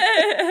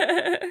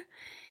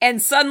 And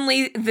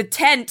suddenly, the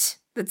tent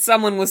that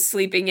someone was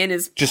sleeping in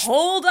is Just-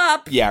 pulled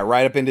up Yeah,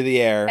 right up into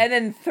the air. and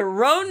then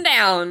thrown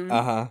down.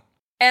 Uh-huh.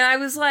 And I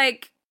was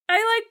like, I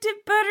liked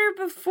it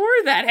better before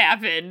that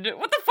happened.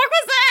 What the fuck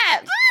was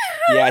that?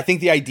 Yeah, I think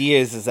the idea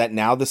is that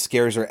now the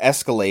scares are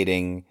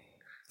escalating.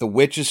 The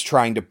witch is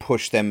trying to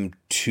push them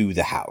to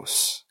the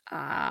house.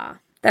 Ah,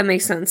 that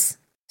makes sense.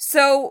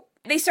 So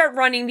they start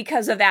running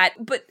because of that,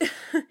 but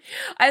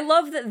I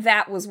love that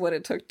that was what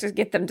it took to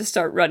get them to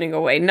start running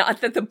away,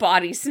 not that the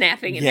body's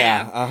snapping in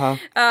half.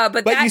 Uh-huh.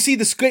 But you see,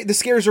 the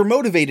scares are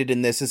motivated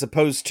in this as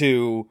opposed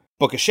to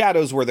Book of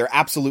Shadows, where they're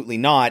absolutely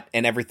not,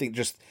 and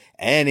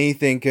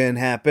anything can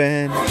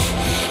happen.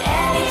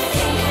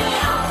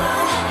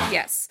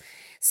 Yes.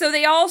 So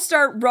they all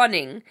start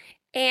running,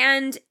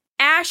 and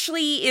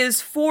Ashley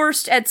is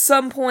forced at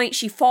some point,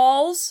 she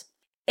falls.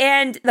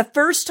 And the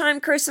first time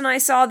Chris and I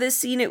saw this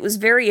scene, it was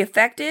very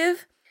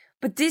effective.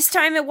 But this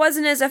time it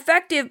wasn't as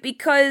effective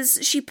because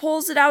she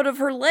pulls it out of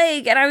her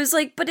leg. And I was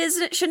like, but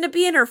shouldn't it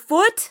be in her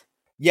foot?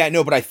 Yeah,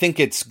 no, but I think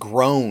it's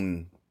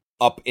grown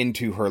up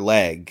into her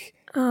leg.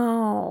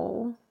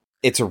 Oh.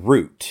 It's a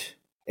root.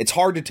 It's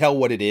hard to tell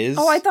what it is.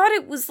 Oh, I thought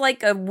it was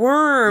like a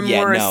worm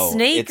or a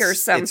snake or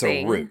something. It's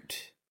a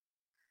root.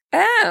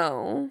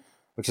 Oh.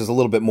 Which is a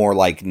little bit more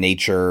like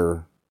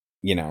nature,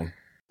 you know.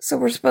 So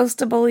we're supposed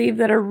to believe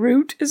that a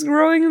root is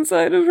growing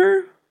inside of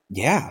her?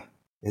 Yeah.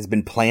 It has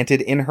been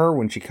planted in her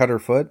when she cut her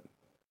foot.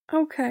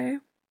 Okay.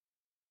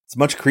 It's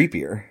much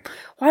creepier.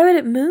 Why would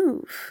it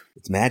move?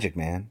 It's magic,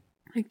 man.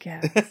 I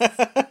guess.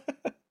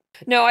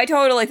 No, I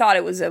totally thought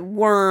it was a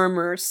worm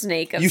or a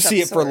snake of You some see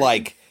it sort. for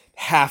like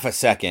half a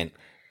second,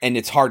 and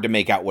it's hard to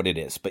make out what it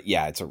is. But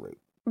yeah, it's a root.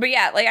 But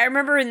yeah, like I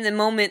remember in the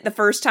moment, the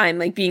first time,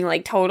 like being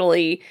like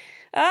totally,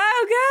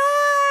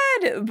 oh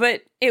god!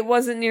 But it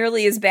wasn't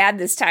nearly as bad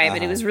this time,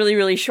 and it was really,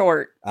 really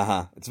short.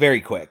 Uh-huh. It's very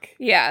quick.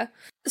 Yeah.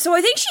 So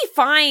I think she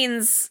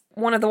finds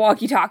one of the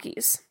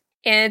walkie-talkies,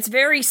 and it's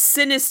very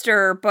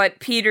sinister, but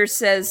Peter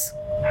says,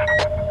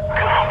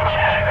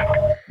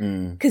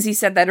 because he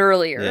said that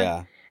earlier.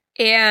 Yeah.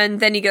 And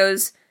then he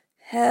goes,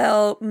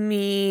 help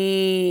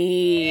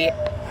me.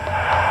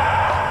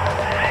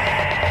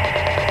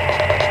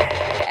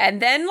 And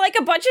then, like,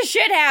 a bunch of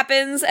shit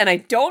happens, and I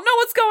don't know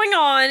what's going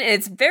on, and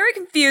it's very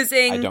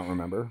confusing. I don't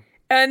remember.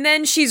 And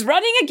then she's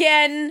running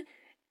again,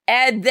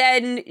 and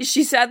then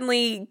she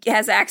suddenly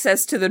has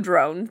access to the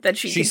drone that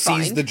she can sees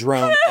find. the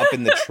drone up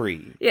in the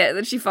tree. Yeah,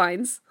 that she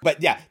finds.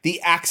 But yeah, the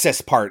access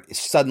part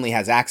suddenly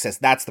has access.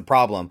 That's the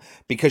problem.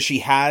 Because she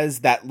has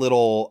that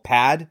little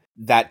pad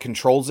that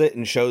controls it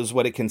and shows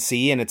what it can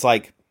see. And it's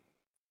like,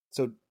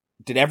 so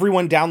did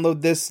everyone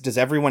download this? Does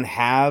everyone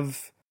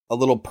have a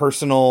little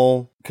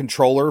personal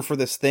controller for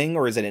this thing?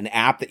 Or is it an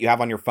app that you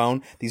have on your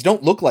phone? These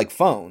don't look like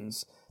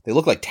phones. They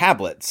look like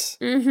tablets.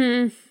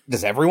 Mm-hmm.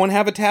 Does everyone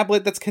have a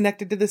tablet that's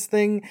connected to this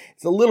thing?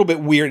 It's a little bit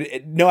weird.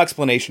 No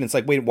explanation. It's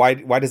like, wait, why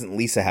doesn't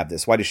Lisa have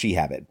this? Why does she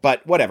have it?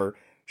 But whatever.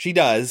 She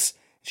does.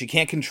 She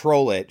can't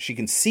control it. She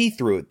can see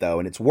through it, though,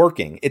 and it's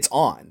working. It's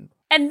on.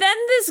 And then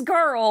this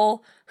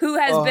girl who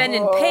has been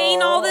in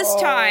pain all this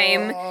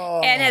time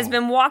and has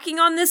been walking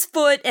on this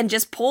foot and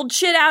just pulled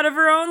shit out of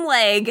her own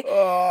leg,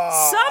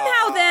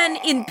 somehow then,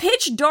 in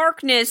pitch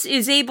darkness,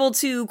 is able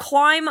to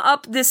climb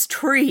up this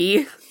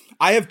tree.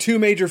 I have 2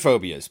 major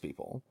phobias,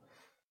 people.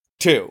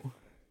 2.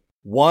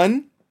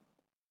 1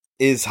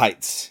 is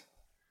heights.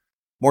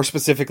 More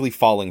specifically,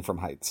 falling from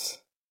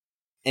heights.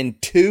 And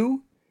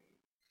 2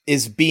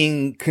 is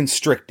being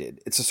constricted.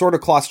 It's a sort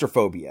of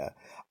claustrophobia.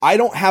 I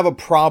don't have a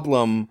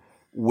problem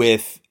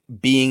with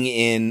being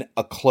in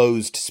a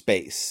closed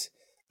space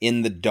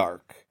in the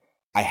dark.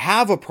 I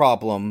have a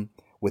problem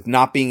with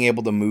not being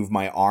able to move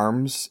my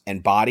arms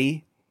and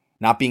body,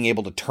 not being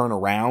able to turn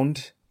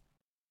around.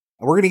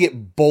 And we're going to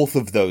get both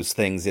of those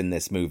things in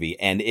this movie,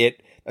 and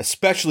it,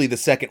 especially the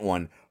second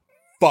one,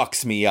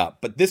 fucks me up.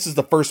 But this is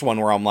the first one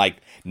where I'm like,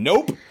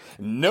 nope.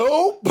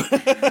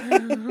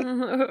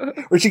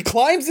 Where she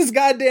climbs this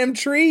goddamn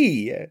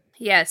tree.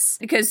 Yes,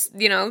 because,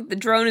 the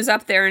drone is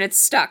up there and it's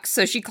stuck,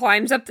 so she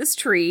climbs up this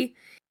tree.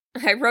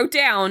 I wrote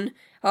down,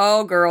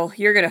 oh girl,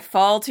 you're gonna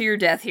fall to your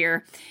death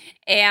here.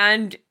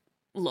 And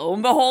lo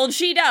and behold,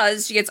 she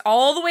does. She gets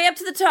all the way up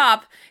to the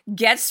top,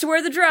 gets to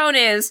where the drone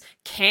is,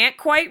 can't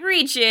quite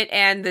reach it,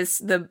 and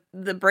the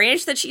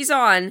branch that she's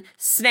on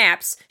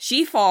snaps.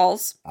 She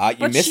falls.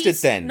 You missed it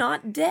then.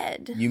 Not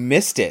dead. You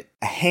missed it.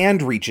 A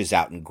hand reaches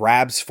out and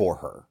grabs for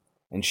her,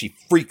 and she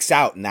freaks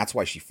out, and that's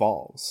why she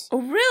falls.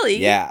 Oh, really?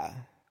 Yeah.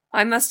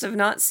 I must have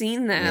not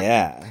seen that.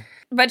 Yeah.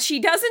 But she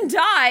doesn't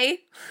die.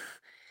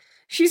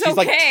 She's okay. She's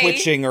like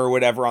twitching or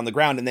whatever on the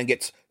ground and then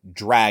gets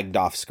dragged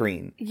off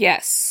screen.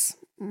 Yes.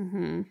 Mm-hmm.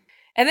 And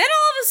then all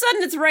of a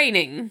sudden it's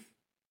raining.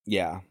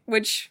 Yeah.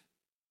 Which,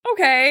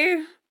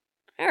 okay.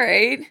 All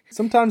right.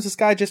 Sometimes the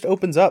sky just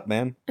opens up,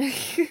 man.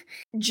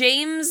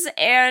 James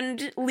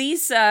and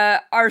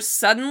Lisa are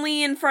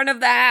suddenly in front of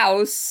the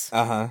house.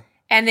 Uh-huh.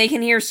 And they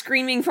can hear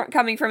screaming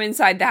coming from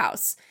inside the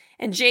house.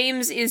 And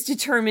James is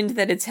determined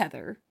that it's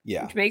Heather.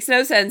 Yeah. Which makes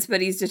no sense,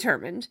 but he's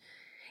determined.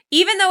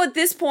 Even though at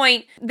this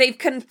point, they've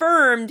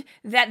confirmed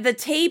that the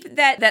tape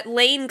that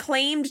Lane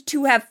claimed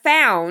to have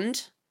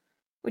found,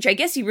 which I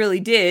guess he really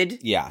did.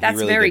 Yeah, that's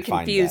he really very did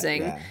find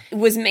confusing. that,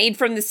 was made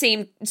from the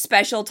same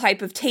special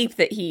type of tape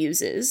that he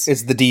uses.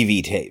 It's the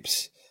DV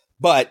tapes.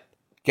 But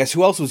guess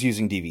who else was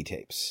using DV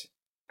tapes?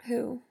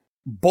 Who?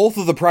 Both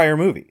of the prior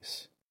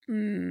movies.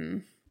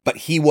 But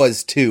he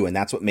was too, and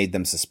that's what made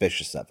them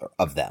suspicious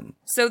of them.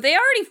 So they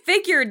already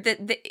figured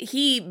that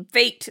he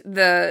faked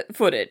the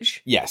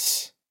footage.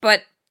 Yes.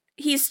 But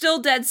he's still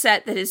dead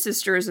set that his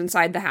sister is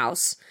inside the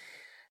house.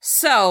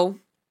 So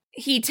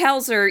he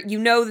tells her,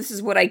 this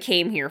is what I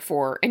came here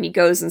for, and he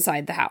goes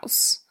inside the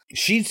house.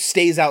 She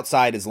stays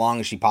outside as long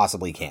as she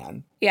possibly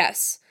can.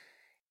 Yes.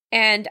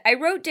 And I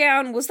wrote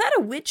down, was that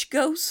a witch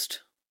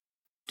ghost?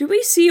 Do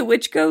we see a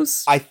witch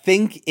ghost? I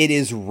think it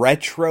is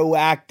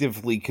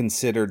retroactively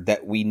considered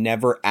that we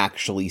never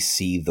actually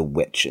see the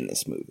witch in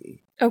this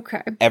movie.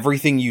 Okay.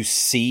 Everything you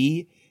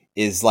see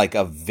is like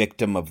a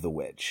victim of the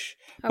witch.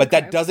 But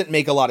that doesn't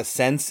make a lot of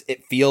sense.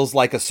 It feels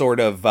like a sort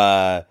of,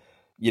 a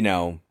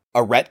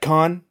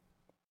retcon.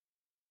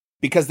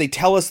 Because they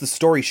tell us the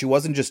story. She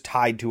wasn't just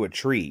tied to a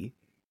tree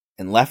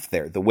and left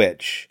there, the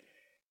witch.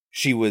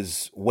 She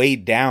was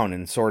weighed down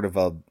in sort of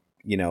a,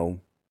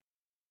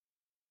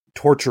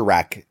 torture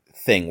rack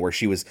thing where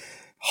she was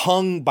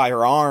hung by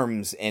her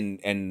arms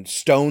and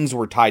stones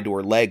were tied to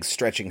her legs,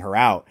 stretching her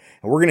out.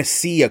 And we're going to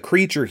see a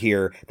creature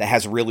here that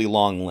has really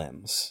long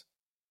limbs.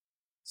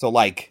 So,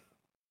 like,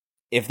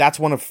 if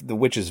that's one of the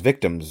witch's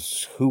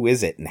victims, who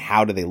is it and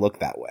how do they look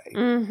that way?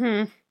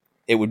 Mm-hmm.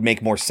 It would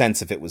make more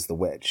sense if it was the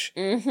witch.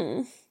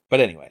 Mm-hmm.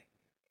 But anyway.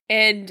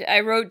 And I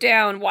wrote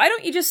down, why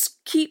don't you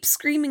just keep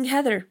screaming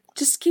Heather?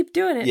 Just keep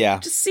doing it. Yeah.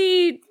 Just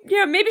see,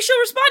 maybe she'll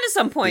respond at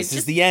some point. This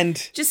is the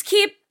end. Just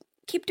keep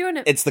doing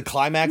it. It's the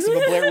climax of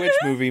a Blair Witch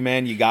movie,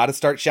 man. You got to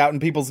start shouting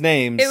people's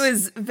names. It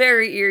was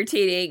very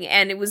irritating,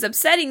 and it was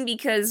upsetting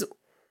because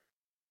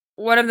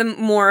one of the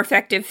more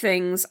effective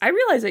things, I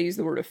realize I use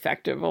the word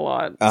effective a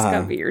lot. It's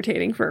gotta be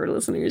irritating for our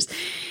listeners.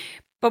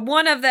 But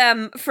one of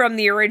them from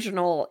the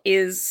original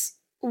is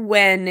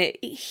when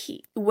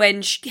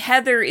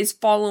Heather is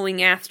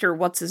following after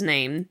what's his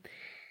name,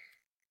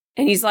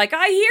 and he's like,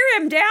 I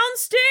hear him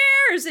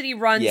downstairs, and he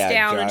runs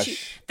down.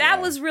 Josh,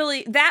 and was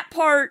really, that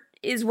part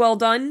is well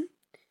done.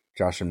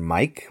 Josh and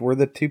Mike were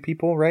the two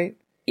people, right?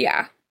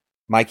 Yeah.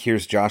 Mike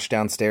hears Josh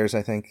downstairs,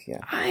 I think.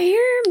 Yeah. I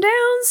hear him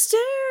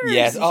downstairs.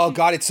 Yes. Oh,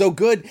 God, it's so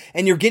good.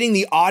 And you're getting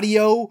the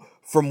audio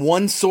from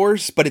one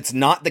source, but it's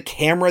not the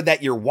camera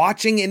that you're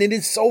watching, and it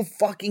is so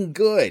fucking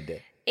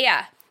good.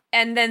 Yeah.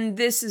 And then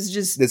this is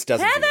just this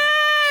doesn't Heather!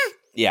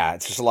 Yeah,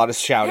 it's just a lot of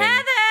shouting.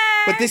 Heather!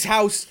 But this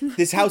house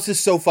is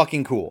so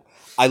fucking cool.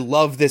 I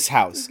love this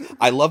house.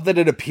 I love that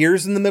it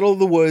appears in the middle of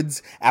the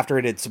woods after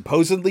it had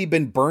supposedly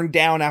been burned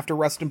down after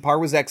Rustin Parr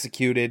was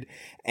executed.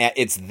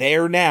 It's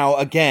there now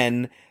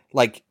again.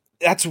 Like,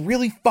 that's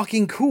really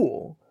fucking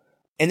cool.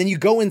 And then you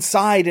go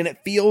inside and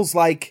it feels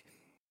like,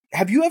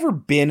 have you ever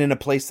been in a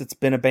place that's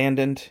been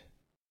abandoned?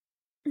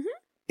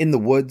 in the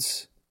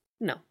woods?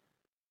 No.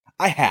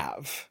 I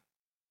have.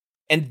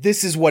 And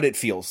this is what it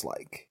feels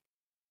like.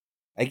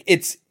 Like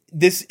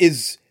this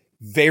is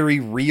very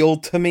real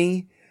to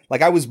me.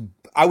 Like I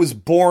was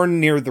born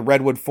near the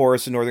redwood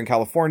forest in Northern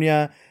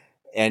California.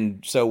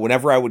 And so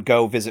whenever I would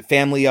go visit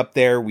family up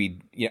there,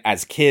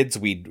 as kids,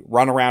 we'd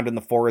run around in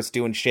the forest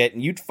doing shit,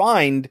 and you'd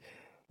find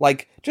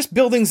like just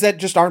buildings that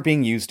just aren't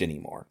being used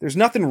anymore. There's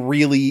nothing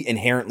really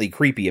inherently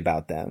creepy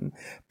about them,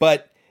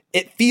 but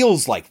it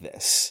feels like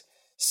this.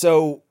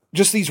 So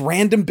just these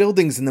random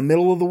buildings in the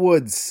middle of the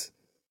woods,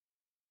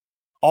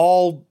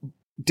 all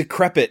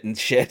decrepit and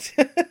shit.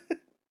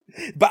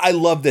 But I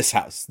love this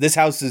house. This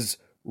house is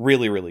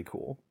really, really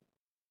cool.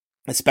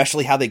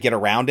 Especially how they get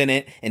around in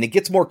it, and it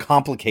gets more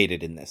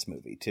complicated in this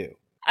movie, too.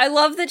 I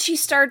love that she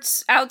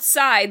starts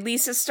outside.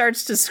 Lisa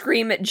starts to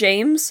scream at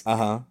James.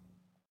 Uh-huh.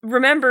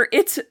 Remember,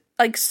 it's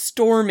like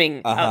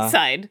storming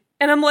outside.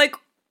 And I'm like,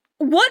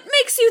 what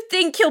makes you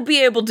think he'll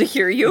be able to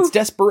hear you? It's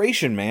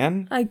desperation,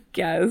 man. I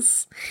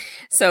guess.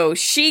 So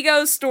she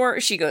goes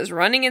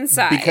running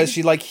inside. Because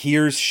she like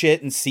hears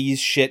shit and sees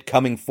shit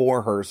coming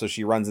for her, so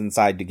she runs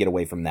inside to get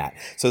away from that.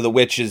 So the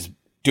witch is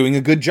doing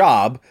a good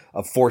job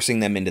of forcing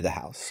them into the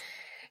house.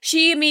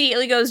 She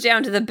immediately goes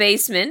down to the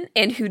basement,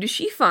 and who does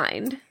she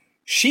find?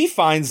 She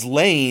finds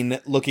Lane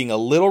looking a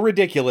little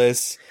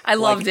ridiculous. I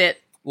loved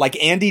it.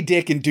 Like Andy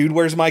Dick in Dude,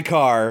 Where's My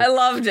Car? I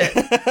loved it.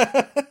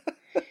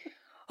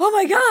 Oh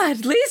my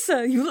God,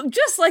 Lisa, you look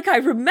just like I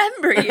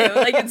remember you.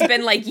 Like it's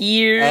been like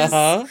years.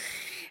 Uh-huh.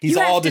 He's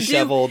all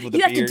disheveled with a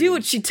beard. You have to do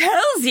what she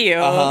tells you.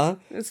 Uh-huh.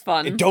 It was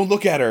fun. And don't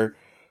look at her.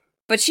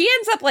 But she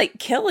ends up like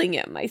killing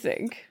him, I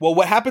think. Well,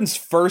 what happens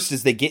first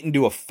is they get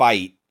into a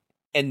fight,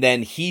 and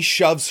then he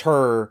shoves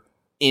her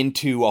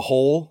into a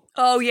hole.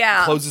 Oh,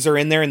 yeah. Closes her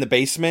in there in the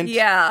basement.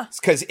 Yeah.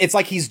 Because it's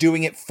like he's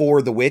doing it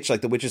for the witch,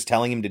 like the witch is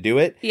telling him to do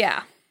it.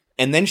 Yeah.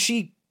 And then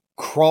she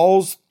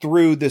crawls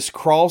through this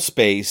crawl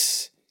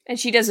space. And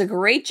she does a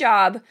great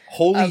job.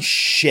 Holy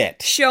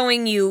shit.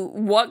 Showing you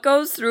what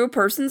goes through a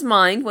person's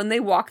mind when they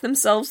walk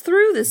themselves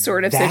through this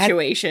sort of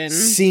situation.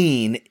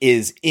 Scene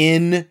is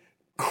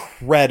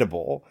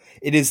incredible.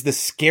 It is the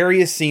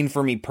scariest scene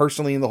for me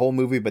personally in the whole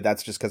movie, but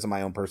that's just because of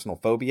my own personal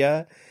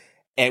phobia.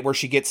 And where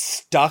she gets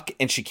stuck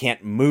and she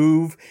can't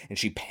move and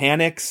she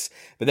panics.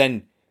 But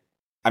then,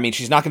 I mean,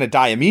 she's not going to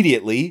die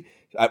immediately.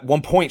 At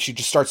one point, she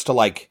just starts to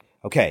like,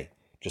 okay,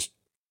 just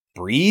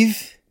breathe.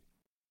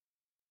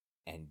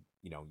 And,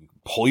 you know, you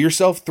pull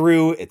yourself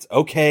through. It's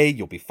okay.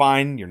 You'll be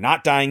fine. You're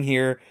not dying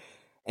here.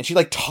 And she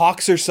like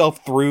talks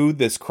herself through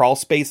this crawl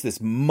space,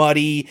 this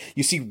muddy,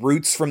 you see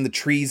roots from the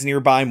trees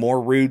nearby, more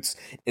roots.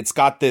 It's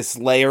got this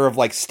layer of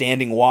like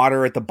standing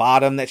water at the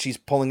bottom that she's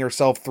pulling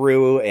herself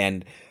through.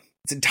 And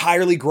it's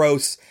entirely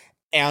gross.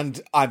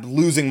 And I'm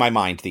losing my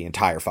mind the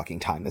entire fucking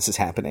time this is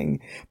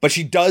happening. But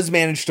she does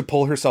manage to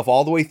pull herself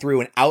all the way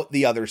through and out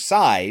the other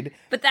side.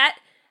 But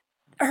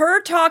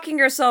her talking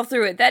herself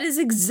through it, that is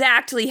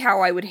exactly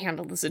how I would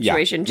handle the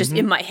situation, just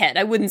in my head.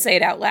 I wouldn't say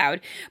it out loud.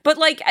 But,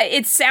 like,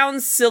 it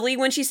sounds silly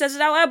when she says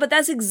it out loud, but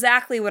that's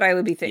exactly what I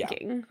would be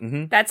thinking. Yeah.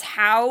 Mm-hmm. That's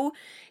how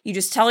you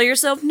just tell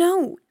yourself,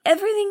 no,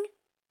 everything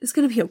is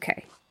going to be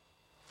okay.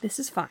 This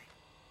is fine.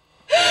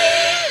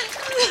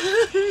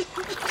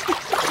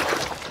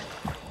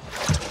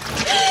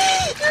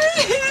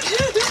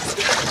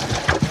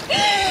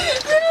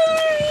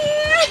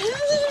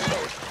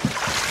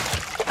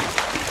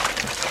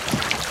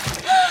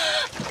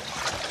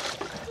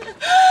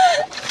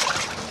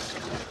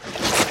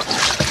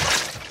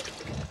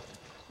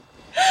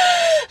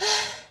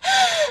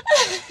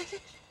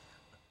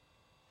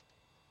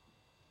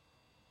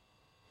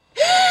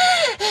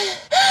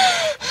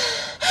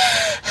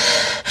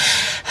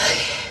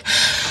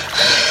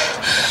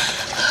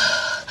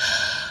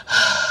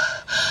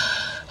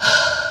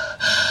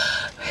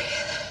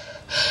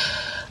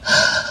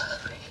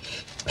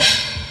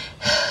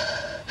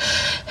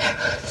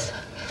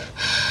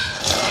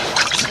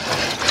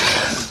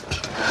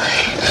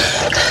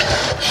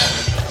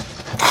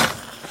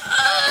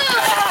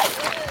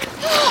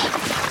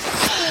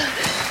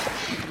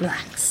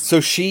 So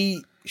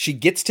she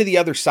gets to the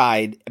other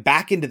side,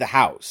 back into the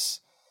house,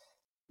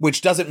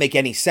 which doesn't make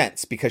any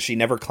sense because she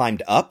never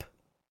climbed up.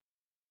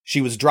 She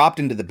was dropped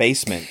into the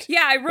basement.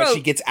 Yeah, I wrote. But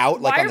she gets out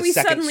like on the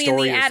second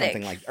story or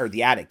something like, or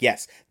the attic.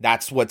 Yes,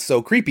 that's what's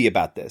so creepy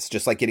about this.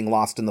 Just like getting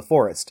lost in the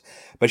forest.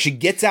 But she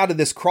gets out of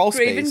this crawl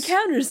Grave space.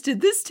 Encounters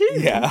did this too.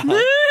 Yeah.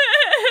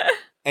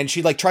 And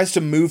she like tries to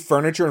move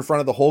furniture in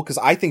front of the hole because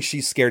I think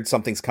she's scared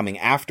something's coming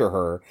after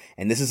her.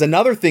 And this is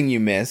another thing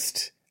you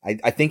missed.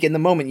 I think in the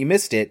moment you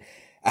missed it.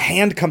 A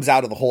hand comes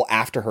out of the hole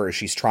after her as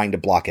she's trying to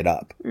block it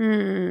up.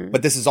 Mm.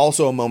 But this is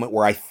also a moment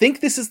where I think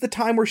this is the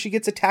time where she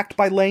gets attacked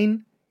by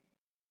Lane.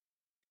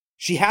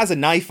 She has a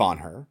knife on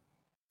her.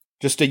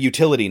 Just a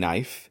utility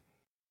knife.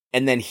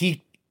 And then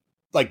he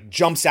like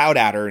jumps out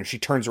at her and she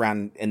turns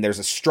around and there's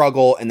a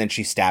struggle and then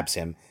she stabs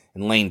him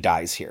and Lane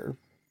dies here.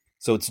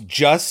 So it's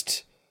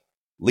just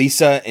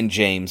Lisa and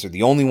James are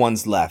the only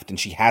ones left and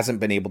she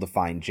hasn't been able to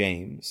find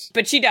James.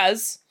 But she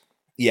does.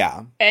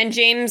 Yeah. And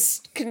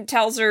James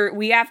tells her,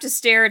 we have to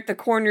stare at the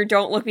corner,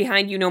 don't look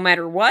behind you no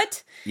matter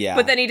what. Yeah.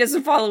 But then he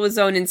doesn't follow his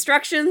own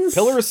instructions.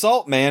 Pillar of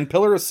Salt, man.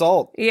 Pillar of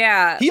Salt.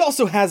 Yeah. He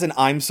also has an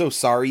I'm so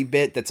sorry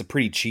bit that's a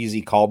pretty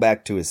cheesy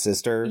callback to his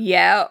sister.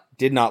 Yeah.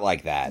 Did not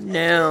like that.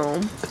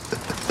 No.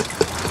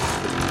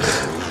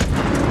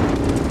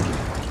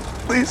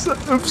 Lisa,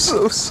 I'm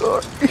so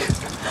sorry.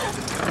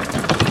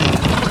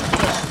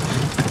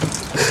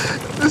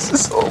 This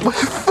is all my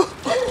fault.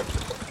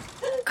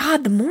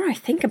 God, the more I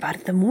think about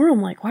it, the more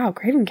I'm like, wow,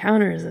 Grave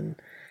Encounters and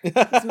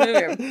this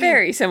movie are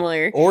very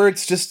similar. Or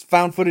it's just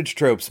found footage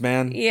tropes,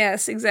 man.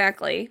 Yes,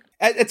 exactly.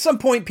 At some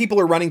point, people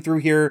are running through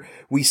here.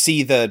 We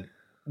see the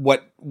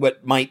what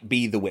might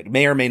be the witch,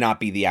 may or may not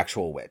be the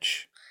actual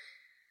witch,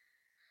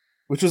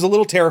 which was a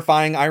little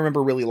terrifying. I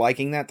remember really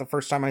liking that the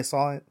first time I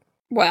saw it.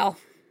 Well,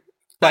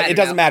 but it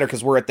doesn't matter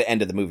because we're at the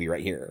end of the movie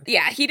right here.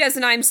 Yeah, he does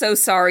an I'm so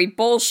sorry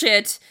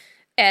bullshit,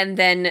 and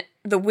then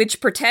the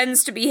witch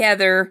pretends to be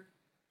Heather,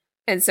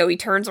 and so he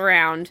turns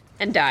around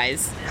and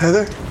dies.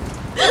 Heather?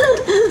 What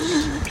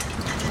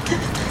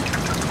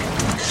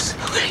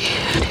are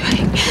you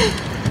doing?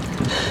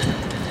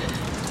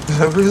 Is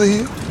that really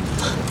you?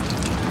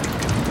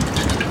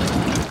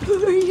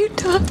 Who are you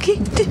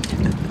talking to?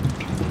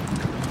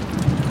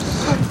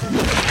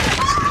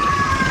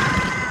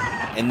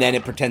 And then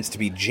it pretends to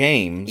be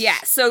James. Yeah,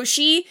 so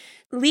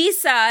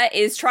Lisa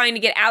is trying to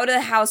get out of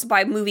the house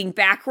by moving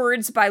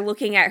backwards by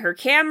looking at her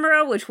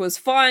camera, which was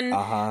fun.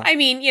 Uh-huh. I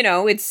mean,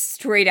 it's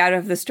straight out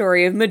of the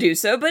story of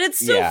Medusa, but it's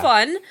still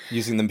fun.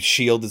 Using the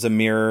shield as a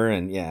mirror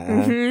and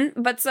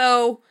Mm-hmm. But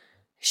so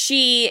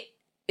she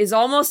is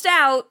almost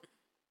out.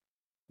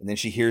 And then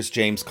she hears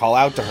James call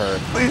out to her.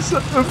 Lisa,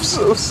 I'm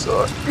so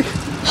sorry.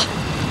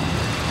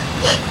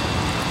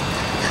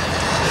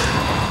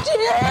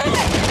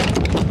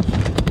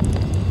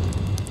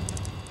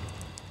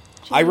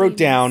 I wrote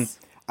down,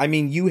 I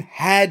mean, you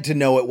had to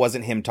know it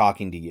wasn't him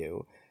talking to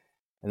you.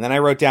 And then I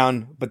wrote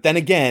down, but then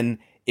again,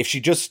 if she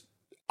just,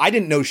 I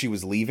didn't know she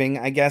was leaving,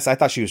 I guess. I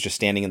thought she was just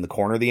standing in the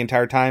corner the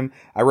entire time.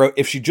 I wrote,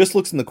 if she just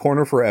looks in the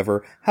corner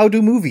forever, how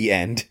do movie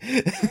end?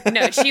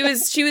 No, she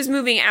was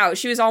moving out.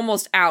 She was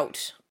almost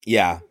out.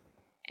 Yeah.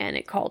 And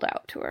it called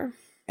out to her.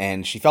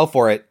 And she fell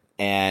for it,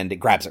 and it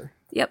grabs her.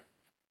 Yep.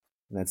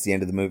 And that's the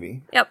end of the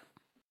movie. Yep.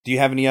 Do you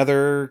have any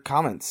other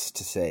comments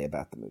to say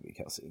about the movie,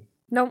 Kelsey?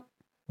 Nope.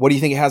 What do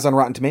you think it has on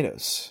Rotten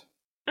Tomatoes?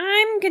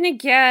 I'm gonna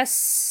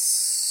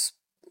guess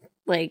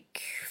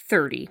like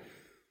 30.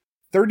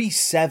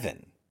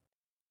 37.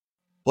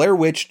 Blair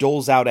Witch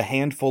doles out a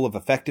handful of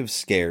effective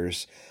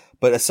scares,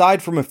 but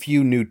aside from a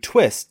few new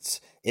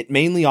twists, it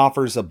mainly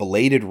offers a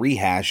belated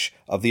rehash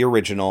of the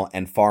original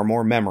and far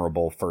more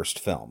memorable first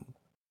film.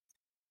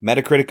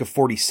 Metacritic of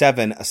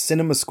 47, a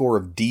cinema score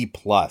of D+,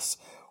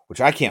 which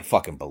I can't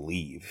fucking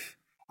believe.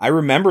 I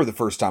remember the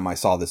first time I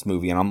saw this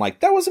movie and I'm like,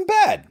 that wasn't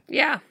bad.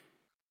 Yeah.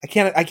 I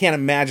can't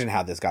imagine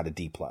how this got a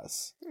D+.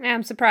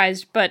 I'm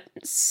surprised, but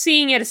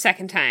seeing it a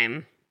second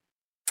time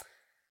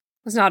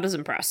was not as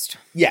impressed.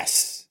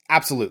 Yes,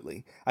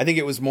 absolutely. I think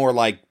it was more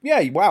like,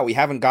 yeah, wow, we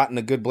haven't gotten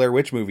a good Blair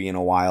Witch movie in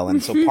a while,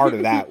 and so part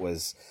of that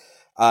was...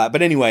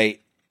 but anyway,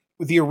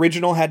 the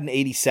original had an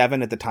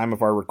 87 at the time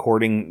of our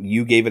recording.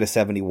 You gave it a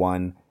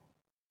 71.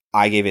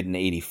 I gave it an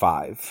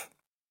 85.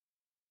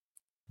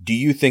 Do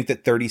you think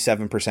that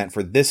 37%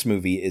 for this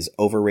movie is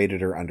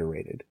overrated or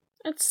underrated?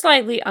 It's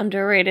slightly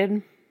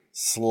underrated.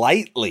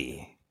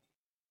 Slightly.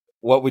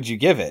 What would you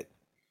give it?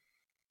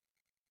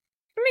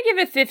 I'm gonna give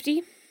it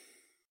 50.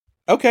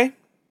 Okay.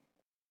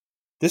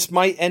 This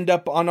might end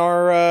up on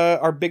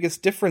our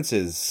biggest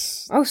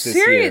differences. Oh, this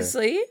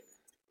seriously? year.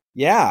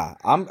 Yeah,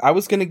 I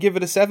was gonna give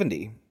it a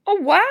 70. Oh,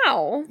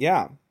 wow.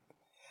 Yeah.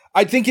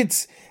 I think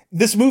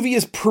this movie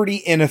is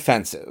pretty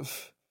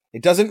inoffensive.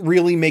 It doesn't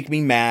really make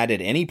me mad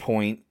at any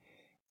point.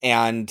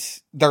 And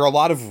there are a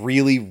lot of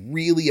really,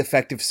 really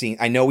effective scenes.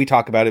 I know we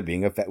talk about it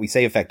being we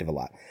say effective a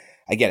lot.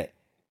 I get it.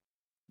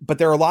 But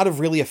there are a lot of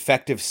really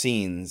effective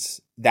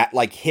scenes that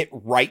like hit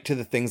right to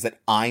the things that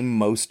I'm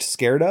most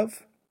scared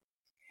of.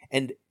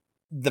 And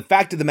the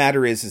fact of the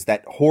matter is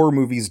that horror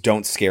movies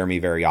don't scare me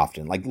very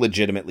often, like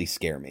legitimately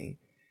scare me.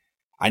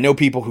 I know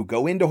people who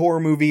go into horror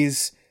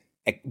movies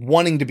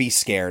wanting to be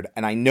scared,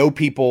 and I know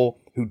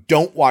people who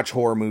don't watch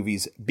horror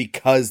movies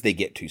because they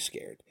get too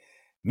scared.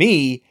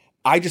 Me,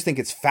 I just think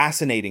it's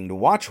fascinating to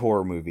watch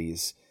horror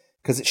movies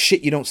because it's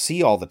shit you don't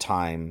see all the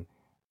time.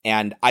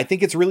 And I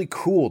think it's really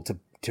cool to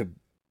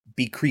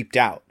be creeped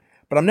out,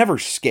 but I'm never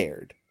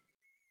scared.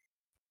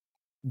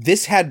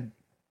 This had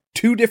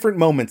two different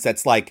moments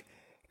that's like,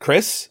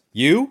 Chris,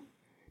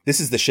 this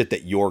is the shit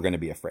that you're going to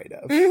be afraid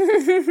of.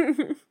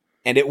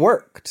 And it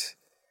worked.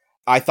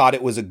 I thought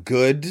it was a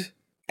good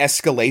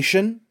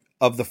escalation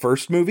of the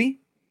first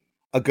movie,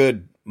 a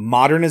good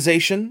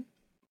modernization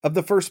of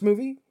the first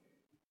movie,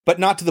 but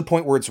not to the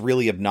point where it's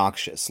really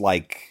obnoxious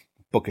like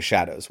Book of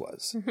Shadows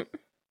was.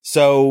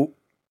 So,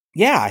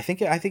 yeah, I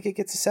think it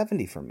gets a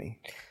 70 from me.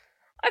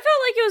 I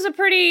felt like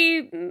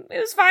it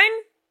was fine.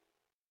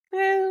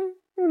 The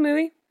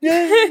movie.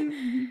 Yeah.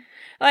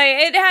 Like,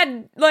 it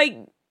had, like,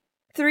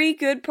 3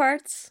 good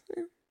parts.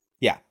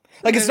 Yeah.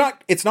 Like,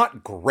 it's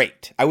not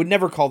great. I would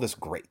never call this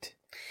great.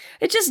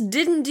 It just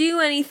didn't do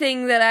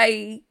anything that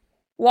I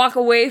walk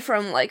away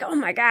from like, oh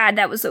my god,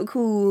 that was so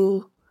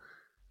cool.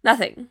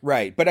 Nothing.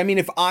 Right. But I mean,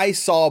 if I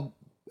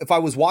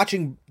was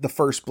watching the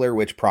first Blair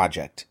Witch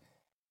Project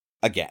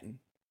again,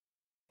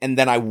 and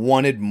then I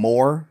wanted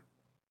more,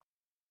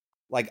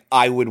 like,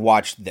 I would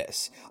watch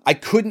this. I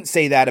couldn't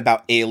say that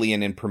about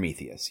Alien and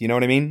Prometheus. You know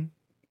what I mean?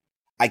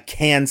 I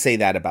can say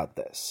that about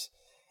this.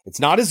 It's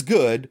not as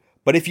good,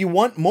 but if you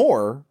want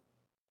more,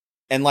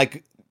 and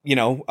like,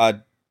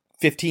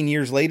 15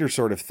 years later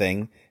sort of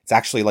thing, it's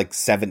actually like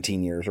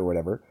 17 years or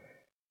whatever,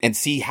 and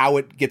see how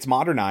it gets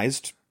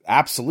modernized,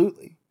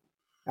 absolutely.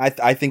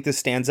 I think this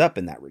stands up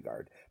in that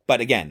regard.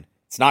 But again,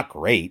 it's not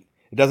great.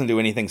 It doesn't do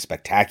anything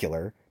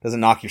spectacular. It doesn't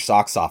knock your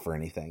socks off or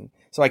anything.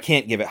 So I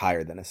can't give it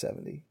higher than a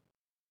 70.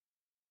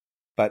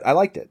 But I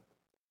liked it.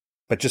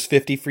 But just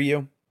 50 for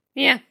you?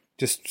 Yeah.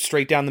 Just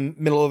straight down the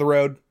middle of the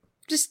road?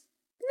 It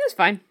was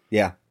fine.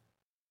 Yeah.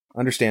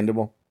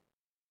 Understandable.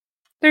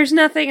 There's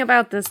nothing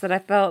about this that I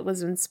felt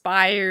was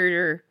inspired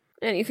or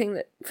anything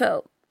that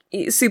felt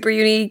super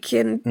unique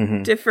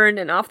and different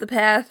and off the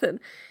path, and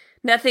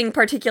nothing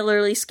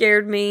particularly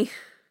scared me.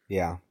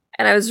 Yeah.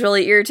 And I was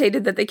really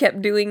irritated that they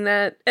kept doing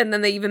that, and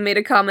then they even made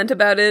a comment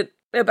about it,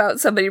 about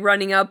somebody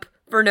running up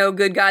for no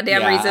good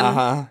goddamn reason.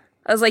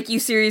 I was like, you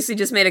seriously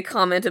just made a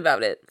comment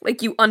about it.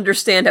 Like, you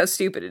understand how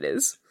stupid it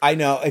is. I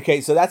know. Okay,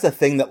 so that's a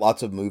thing that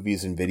lots of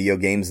movies and video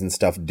games and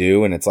stuff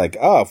do, and it's like,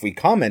 oh, if we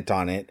comment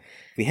on it,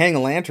 if we hang a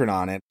lantern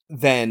on it,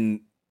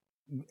 then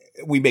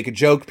we make a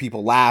joke,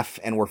 people laugh,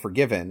 and we're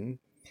forgiven.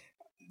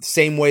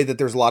 Same way that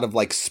there's a lot of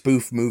like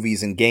spoof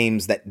movies and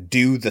games that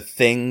do the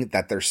thing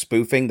that they're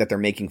spoofing, that they're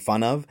making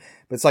fun of.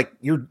 But it's like,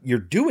 you're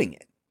doing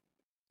it.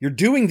 You're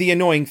doing the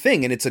annoying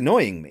thing, and it's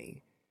annoying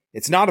me.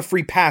 It's not a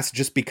free pass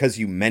just because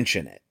you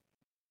mention it.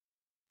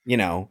 You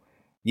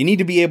need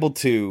to be able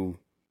to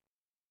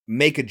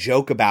make a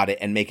joke about it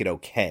and make it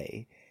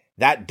okay.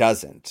 That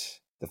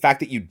doesn't. The fact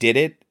that you did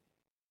it,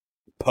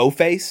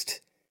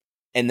 po-faced,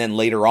 and then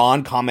later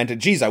on commented,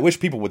 geez, I wish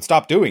people would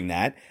stop doing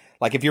that.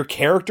 Like, if your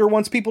character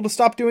wants people to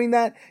stop doing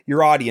that,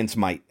 your audience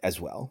might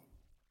as well.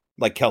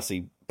 Like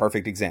Kelsey,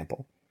 perfect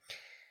example.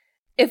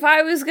 If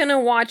I was going to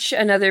watch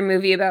another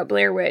movie about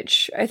Blair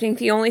Witch, I think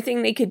the only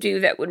thing they could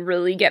do that would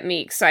really get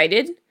me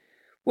excited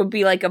would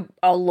be like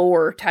a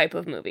lore type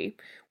of movie.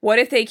 What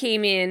if they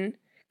came in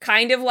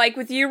kind of like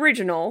with the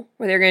original,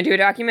 where they're going to do a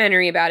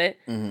documentary about it?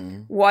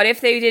 Mm-hmm. What if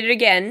they did it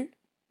again,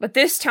 but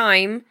this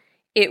time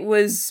it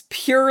was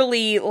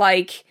purely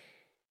like,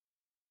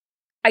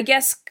 I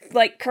guess,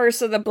 like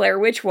Curse of the Blair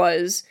Witch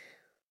was,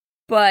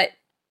 but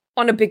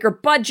on a bigger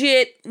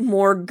budget,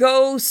 more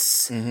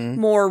ghosts,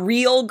 more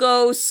real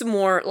ghosts,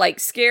 more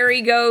like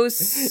scary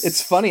ghosts.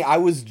 It's funny. I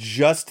was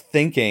just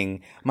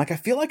thinking, I'm like, I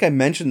feel like I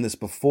mentioned this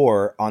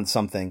before on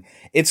something.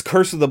 It's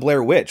Curse of the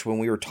Blair Witch, when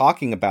we were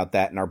talking about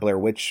that in our Blair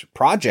Witch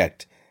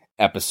Project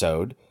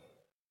episode,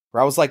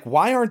 where I was like,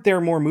 why aren't there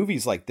more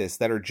movies like this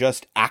that are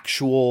just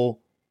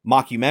actual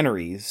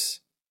mockumentaries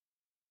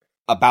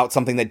about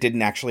something that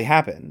didn't actually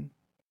happen?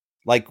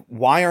 Like,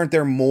 why aren't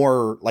there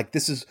more? Like,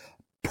 this is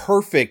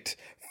perfect,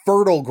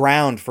 fertile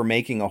ground for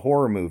making a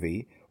horror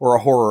movie or a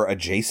horror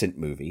adjacent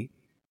movie,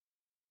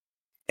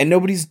 and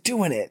nobody's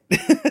doing it.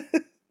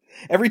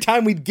 Every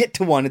time we get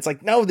to one, it's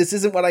like, no, this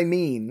isn't what I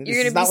mean. This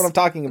is not what I'm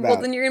talking about.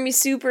 Well, then you're gonna be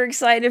super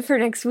excited for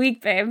next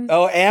week, babe.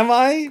 Oh, am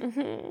I?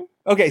 Mm-hmm.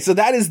 Okay, so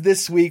that is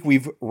this week.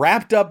 We've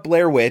wrapped up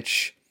Blair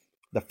Witch.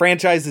 The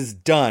franchise is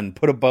done.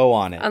 Put a bow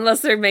on it.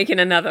 Unless they're making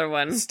another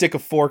one. Stick a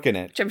fork in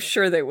it. Which I'm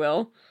sure they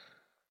will.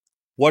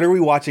 What are we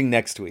watching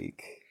next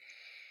week?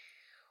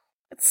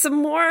 Some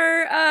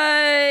more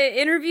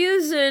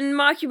interviews and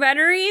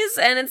mockumentaries,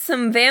 and it's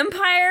some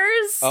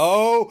vampires.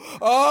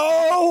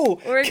 Oh,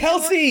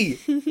 Kelsey!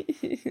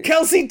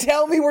 Kelsey,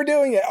 tell me we're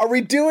doing it. Are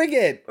we doing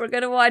it? We're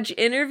going to watch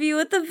Interview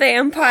with the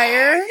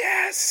Vampire.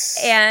 Yes!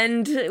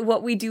 And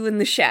What We Do in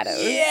the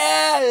Shadows.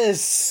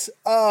 Yes!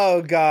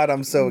 Oh, God,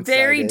 I'm so excited.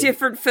 Very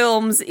different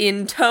films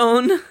in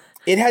tone.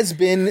 It has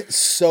been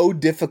so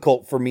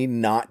difficult for me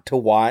not to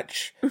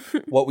watch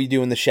What We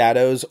Do in the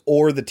Shadows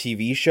or the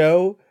TV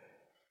show.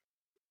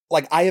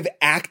 Like, I have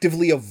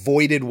actively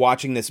avoided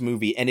watching this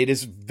movie, and it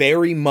is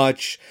very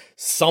much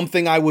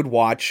something I would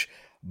watch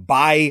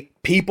by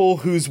people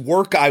whose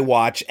work I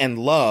watch and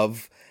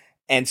love.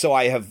 And so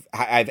I've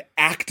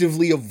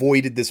actively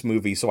avoided this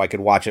movie so I could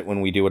watch it when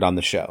we do it on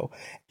the show.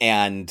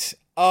 And,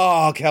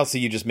 oh,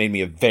 Kelsey, you just made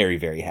me a very,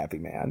 very happy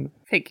man.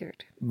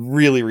 Figured.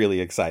 Really,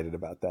 really excited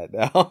about that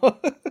now.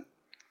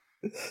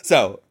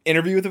 So,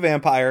 Interview with the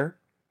Vampire,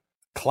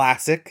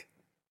 classic,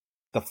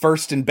 the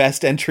first and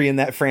best entry in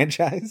that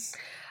franchise.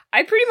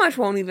 I pretty much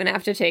won't even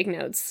have to take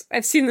notes.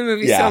 I've seen the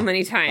movie so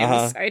many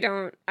times.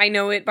 I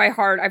know it by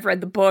heart. I've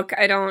read the book.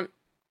 I don't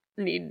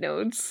need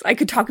notes. I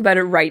could talk about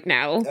it right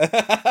now.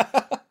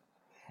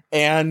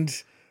 And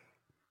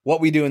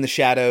What We Do in the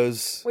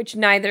Shadows. Which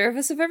neither of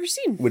us have ever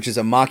seen. Which is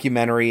a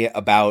mockumentary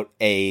about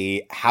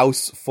a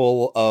house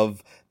full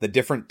of the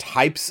different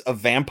types of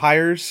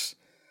vampires.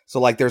 So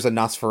like there's a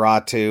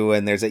Nosferatu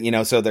and there's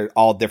a, so they're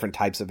all different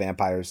types of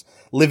vampires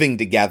living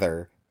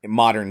together in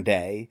modern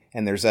day.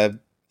 And there's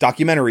a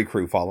documentary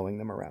crew following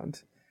them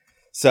around.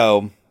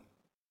 So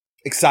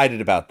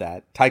excited about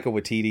that. Taika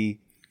Waititi.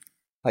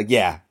 Like,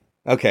 yeah.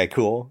 Okay,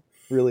 cool.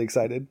 Really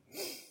excited.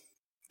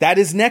 That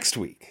is next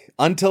week.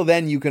 Until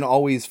then, you can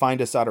always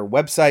find us at our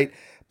website,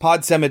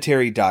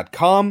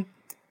 podcemetery.com.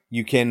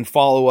 You can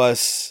follow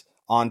us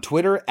on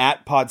Twitter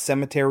at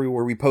podcemetery,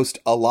 where we post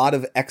a lot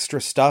of extra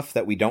stuff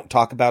that we don't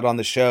talk about on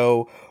the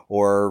show,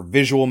 or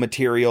visual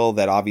material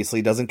that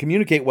obviously doesn't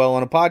communicate well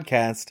on a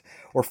podcast,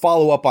 or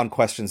follow up on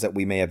questions that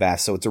we may have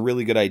asked. So it's a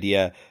really good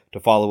idea to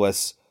follow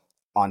us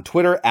on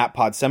Twitter at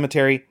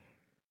podcemetery.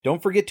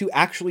 Don't forget to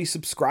actually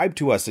subscribe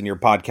to us in your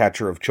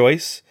podcatcher of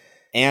choice,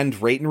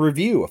 and rate and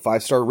review. A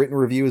 5-star written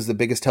review is the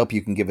biggest help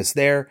you can give us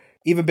there.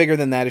 Even bigger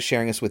than that is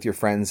sharing us with your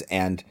friends,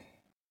 and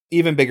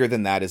even bigger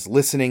than that is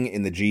listening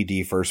in the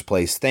GD first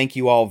place. Thank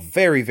you all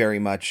very, very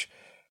much.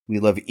 We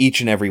love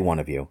each and every one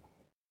of you.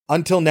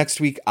 Until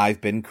next week, I've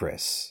been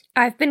Chris.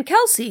 I've been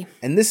Kelsey.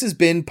 And this has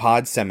been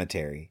Pod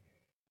Cemetery.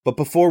 But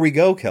before we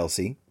go,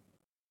 Kelsey,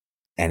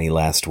 any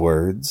last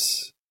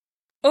words?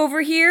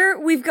 Over here,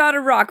 we've got a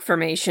rock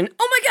formation.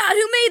 Oh my god,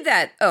 who made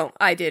that? Oh,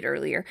 I did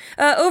earlier.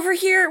 Over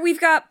here, we've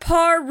got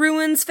Par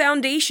Ruins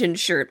Foundation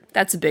shirt.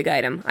 That's a big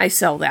item. I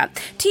sell that.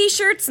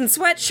 T-shirts and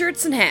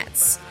sweatshirts and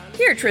hats.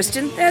 Here,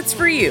 Tristan, that's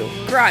for you.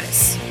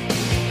 Gratis.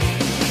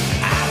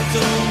 I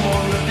don't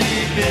wanna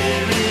be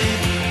buried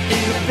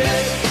in a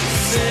pet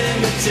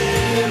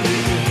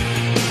cemetery.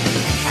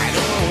 I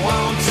don't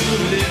want to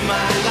live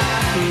my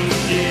life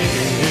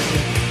again.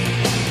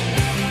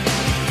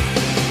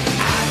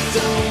 I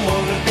don't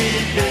wanna be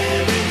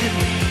buried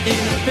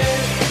in a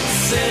pet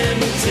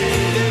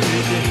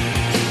cemetery.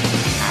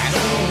 I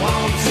don't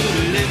want to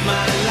live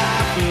my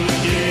life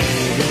again.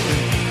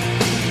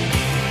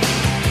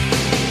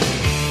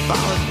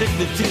 I'm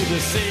addicted to the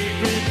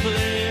sacred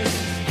place.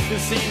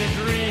 This ain't a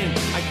dream,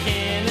 I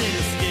can't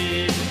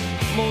escape.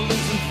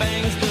 Molars and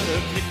fangs that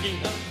are picking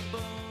up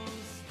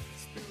bones.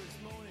 Spirits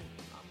moaning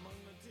among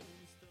the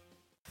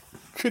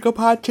tombstones.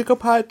 Chickapot,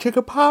 chickapot,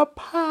 chickapot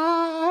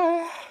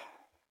pie.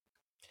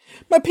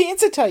 My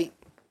pants are tight.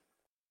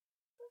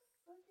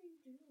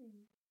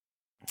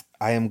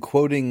 I am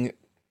quoting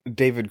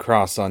David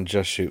Cross on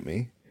Just Shoot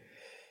Me.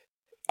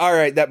 All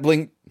right, that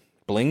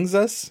blings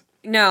us?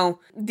 No,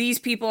 these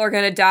people are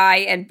gonna die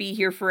and be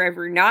here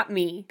forever, not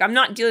me. I'm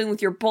not dealing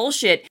with your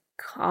bullshit.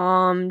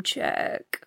 Com check.